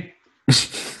la cagué.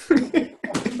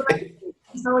 Siempre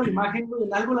sabe de imagen, güey,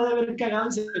 en algo la debe haber cagado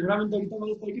y seguramente ahorita me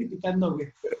lo estoy criticando, güey.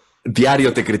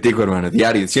 Diario te critico, hermano,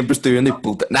 diario. Siempre estoy viendo y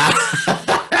puta. Nah.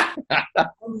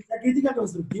 Con esta crítica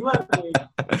constructiva, güey.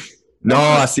 No,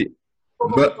 Es que así.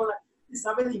 como No, que con la gente que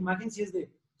sabe de imagen, si es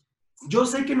de, yo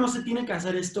sé que no se tiene que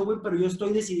hacer esto, güey, pero yo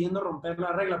estoy decidiendo romper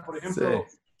la regla. Por sí. ejemplo,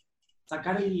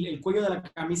 sacar el cuello de la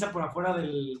camisa por afuera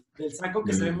del saco,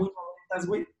 que se ve muy noventas,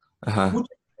 güey. Ajá.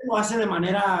 Mucha gente lo hace de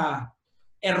manera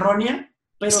errónea,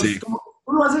 pero es Sí. como que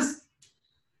tú lo haces,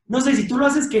 no sé, si tú lo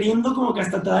haces queriendo, como que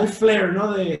hasta te da el flair,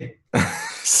 ¿no? No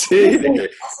Sí, sé, de que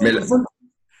me,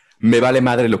 me vale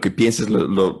madre lo que pienses,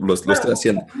 lo claro, estoy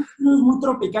haciendo. es muy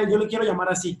tropical, yo le quiero llamar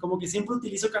así, como que siempre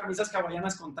utilizo camisas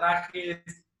hawaianas con trajes.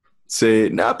 Sí,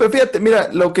 no, pero fíjate, mira,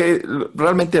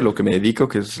 realmente a lo que me dedico,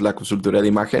 que es la consultoría de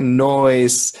imagen, no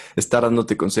es estar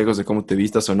dándote consejos de cómo te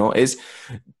vistas o no, es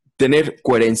tener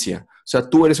coherencia. O sea,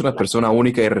 tú eres una persona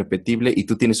única e irrepetible y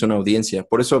tú tienes una audiencia.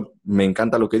 Por eso me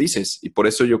encanta lo que dices y por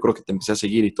eso yo creo que te empecé a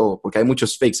seguir y todo, porque hay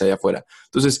muchos fakes allá afuera.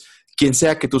 Entonces, quien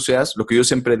sea que tú seas, lo que yo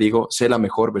siempre digo, sé la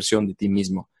mejor versión de ti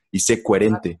mismo y sé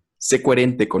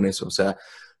coherente con eso. O sea,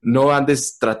 no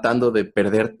andes tratando de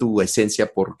perder tu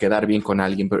esencia por quedar bien con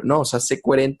alguien, pero no, o sea, sé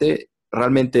coherente,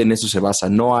 realmente en eso se basa.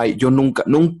 No hay, yo nunca,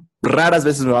 raras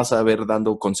veces me vas a ver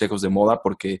dando consejos de moda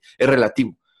porque es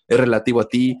relativo a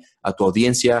ti, a tu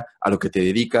audiencia, a lo que te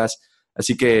dedicas.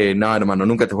 Así que, no, hermano,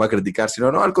 nunca te voy a criticar,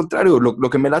 sino, no, al contrario, lo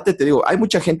que me late, te digo, hay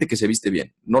mucha gente que se viste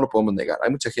bien, no lo podemos negar. Hay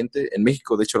mucha gente, en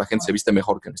México, de hecho, la gente se viste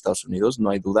mejor que en Estados Unidos, no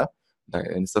hay duda.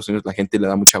 En Estados Unidos la gente le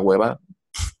da mucha hueva,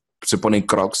 se ponen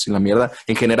crocs y la mierda,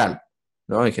 en general,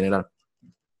 ¿no? En general.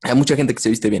 Hay mucha gente que se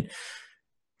viste bien,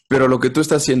 pero lo que tú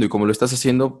estás haciendo y como lo estás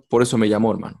haciendo, por eso me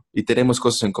llamó, hermano. Y tenemos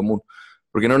cosas en común.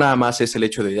 Porque no nada más es el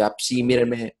hecho de, ah, sí,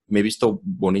 mírenme, me he visto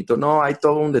bonito. No, hay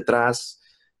todo un detrás.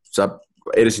 O sea,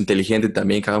 eres inteligente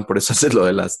también, cabrón, por eso haces lo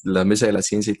de la mesa de la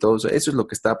ciencia y todo. O sea, eso es lo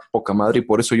que está poca madre y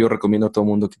por eso yo recomiendo a todo el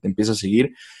mundo que te empiece a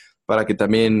seguir para que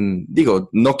también, digo,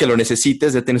 no que lo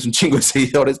necesites, ya tienes un chingo de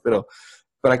seguidores, pero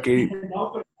para que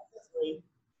No, pero, güey.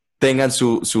 tengan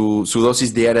su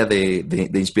dosis diaria de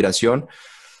inspiración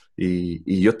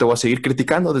y yo te voy a seguir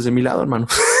criticando desde mi lado, hermano.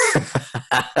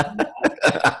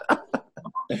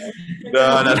 Te lo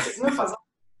No, no, juro que sí me pasó.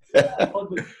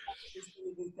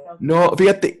 no,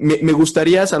 fíjate, me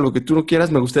gustaría, salvo que tú no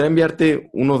quieras, me gustaría enviarte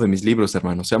uno de mis libros,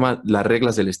 hermano. Se llama Las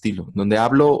reglas del estilo, donde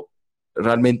hablo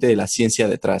realmente de la ciencia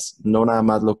detrás, no nada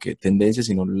más lo que tendencia,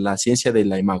 sino la ciencia de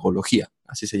la imagología,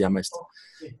 así se llama esto.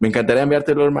 Me encantaría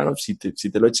enviártelo, hermano, si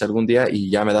te lo echas algún día y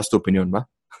ya me das tu opinión, ¿va?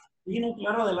 Sí, no,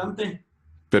 claro, adelante.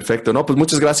 Perfecto, ¿no? Pues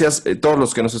muchas gracias todos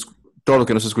los que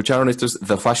nos escucharon. Esto es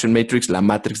The Fashion Matrix, la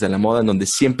Matrix de la moda, en donde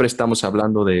siempre estamos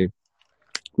hablando de,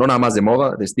 no nada más de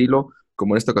moda, de estilo,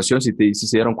 como en esta ocasión, si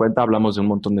se dieron cuenta, hablamos de un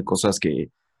montón de cosas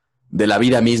de la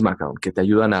vida misma, cabrón, que te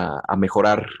ayudan a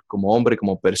mejorar como hombre,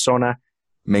 como persona.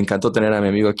 Me encantó tener a mi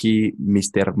amigo aquí,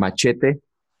 Mr. Machete.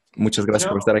 Muchas gracias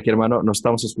por Chao. estar aquí, hermano. Nos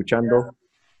estamos escuchando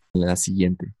en la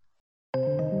siguiente.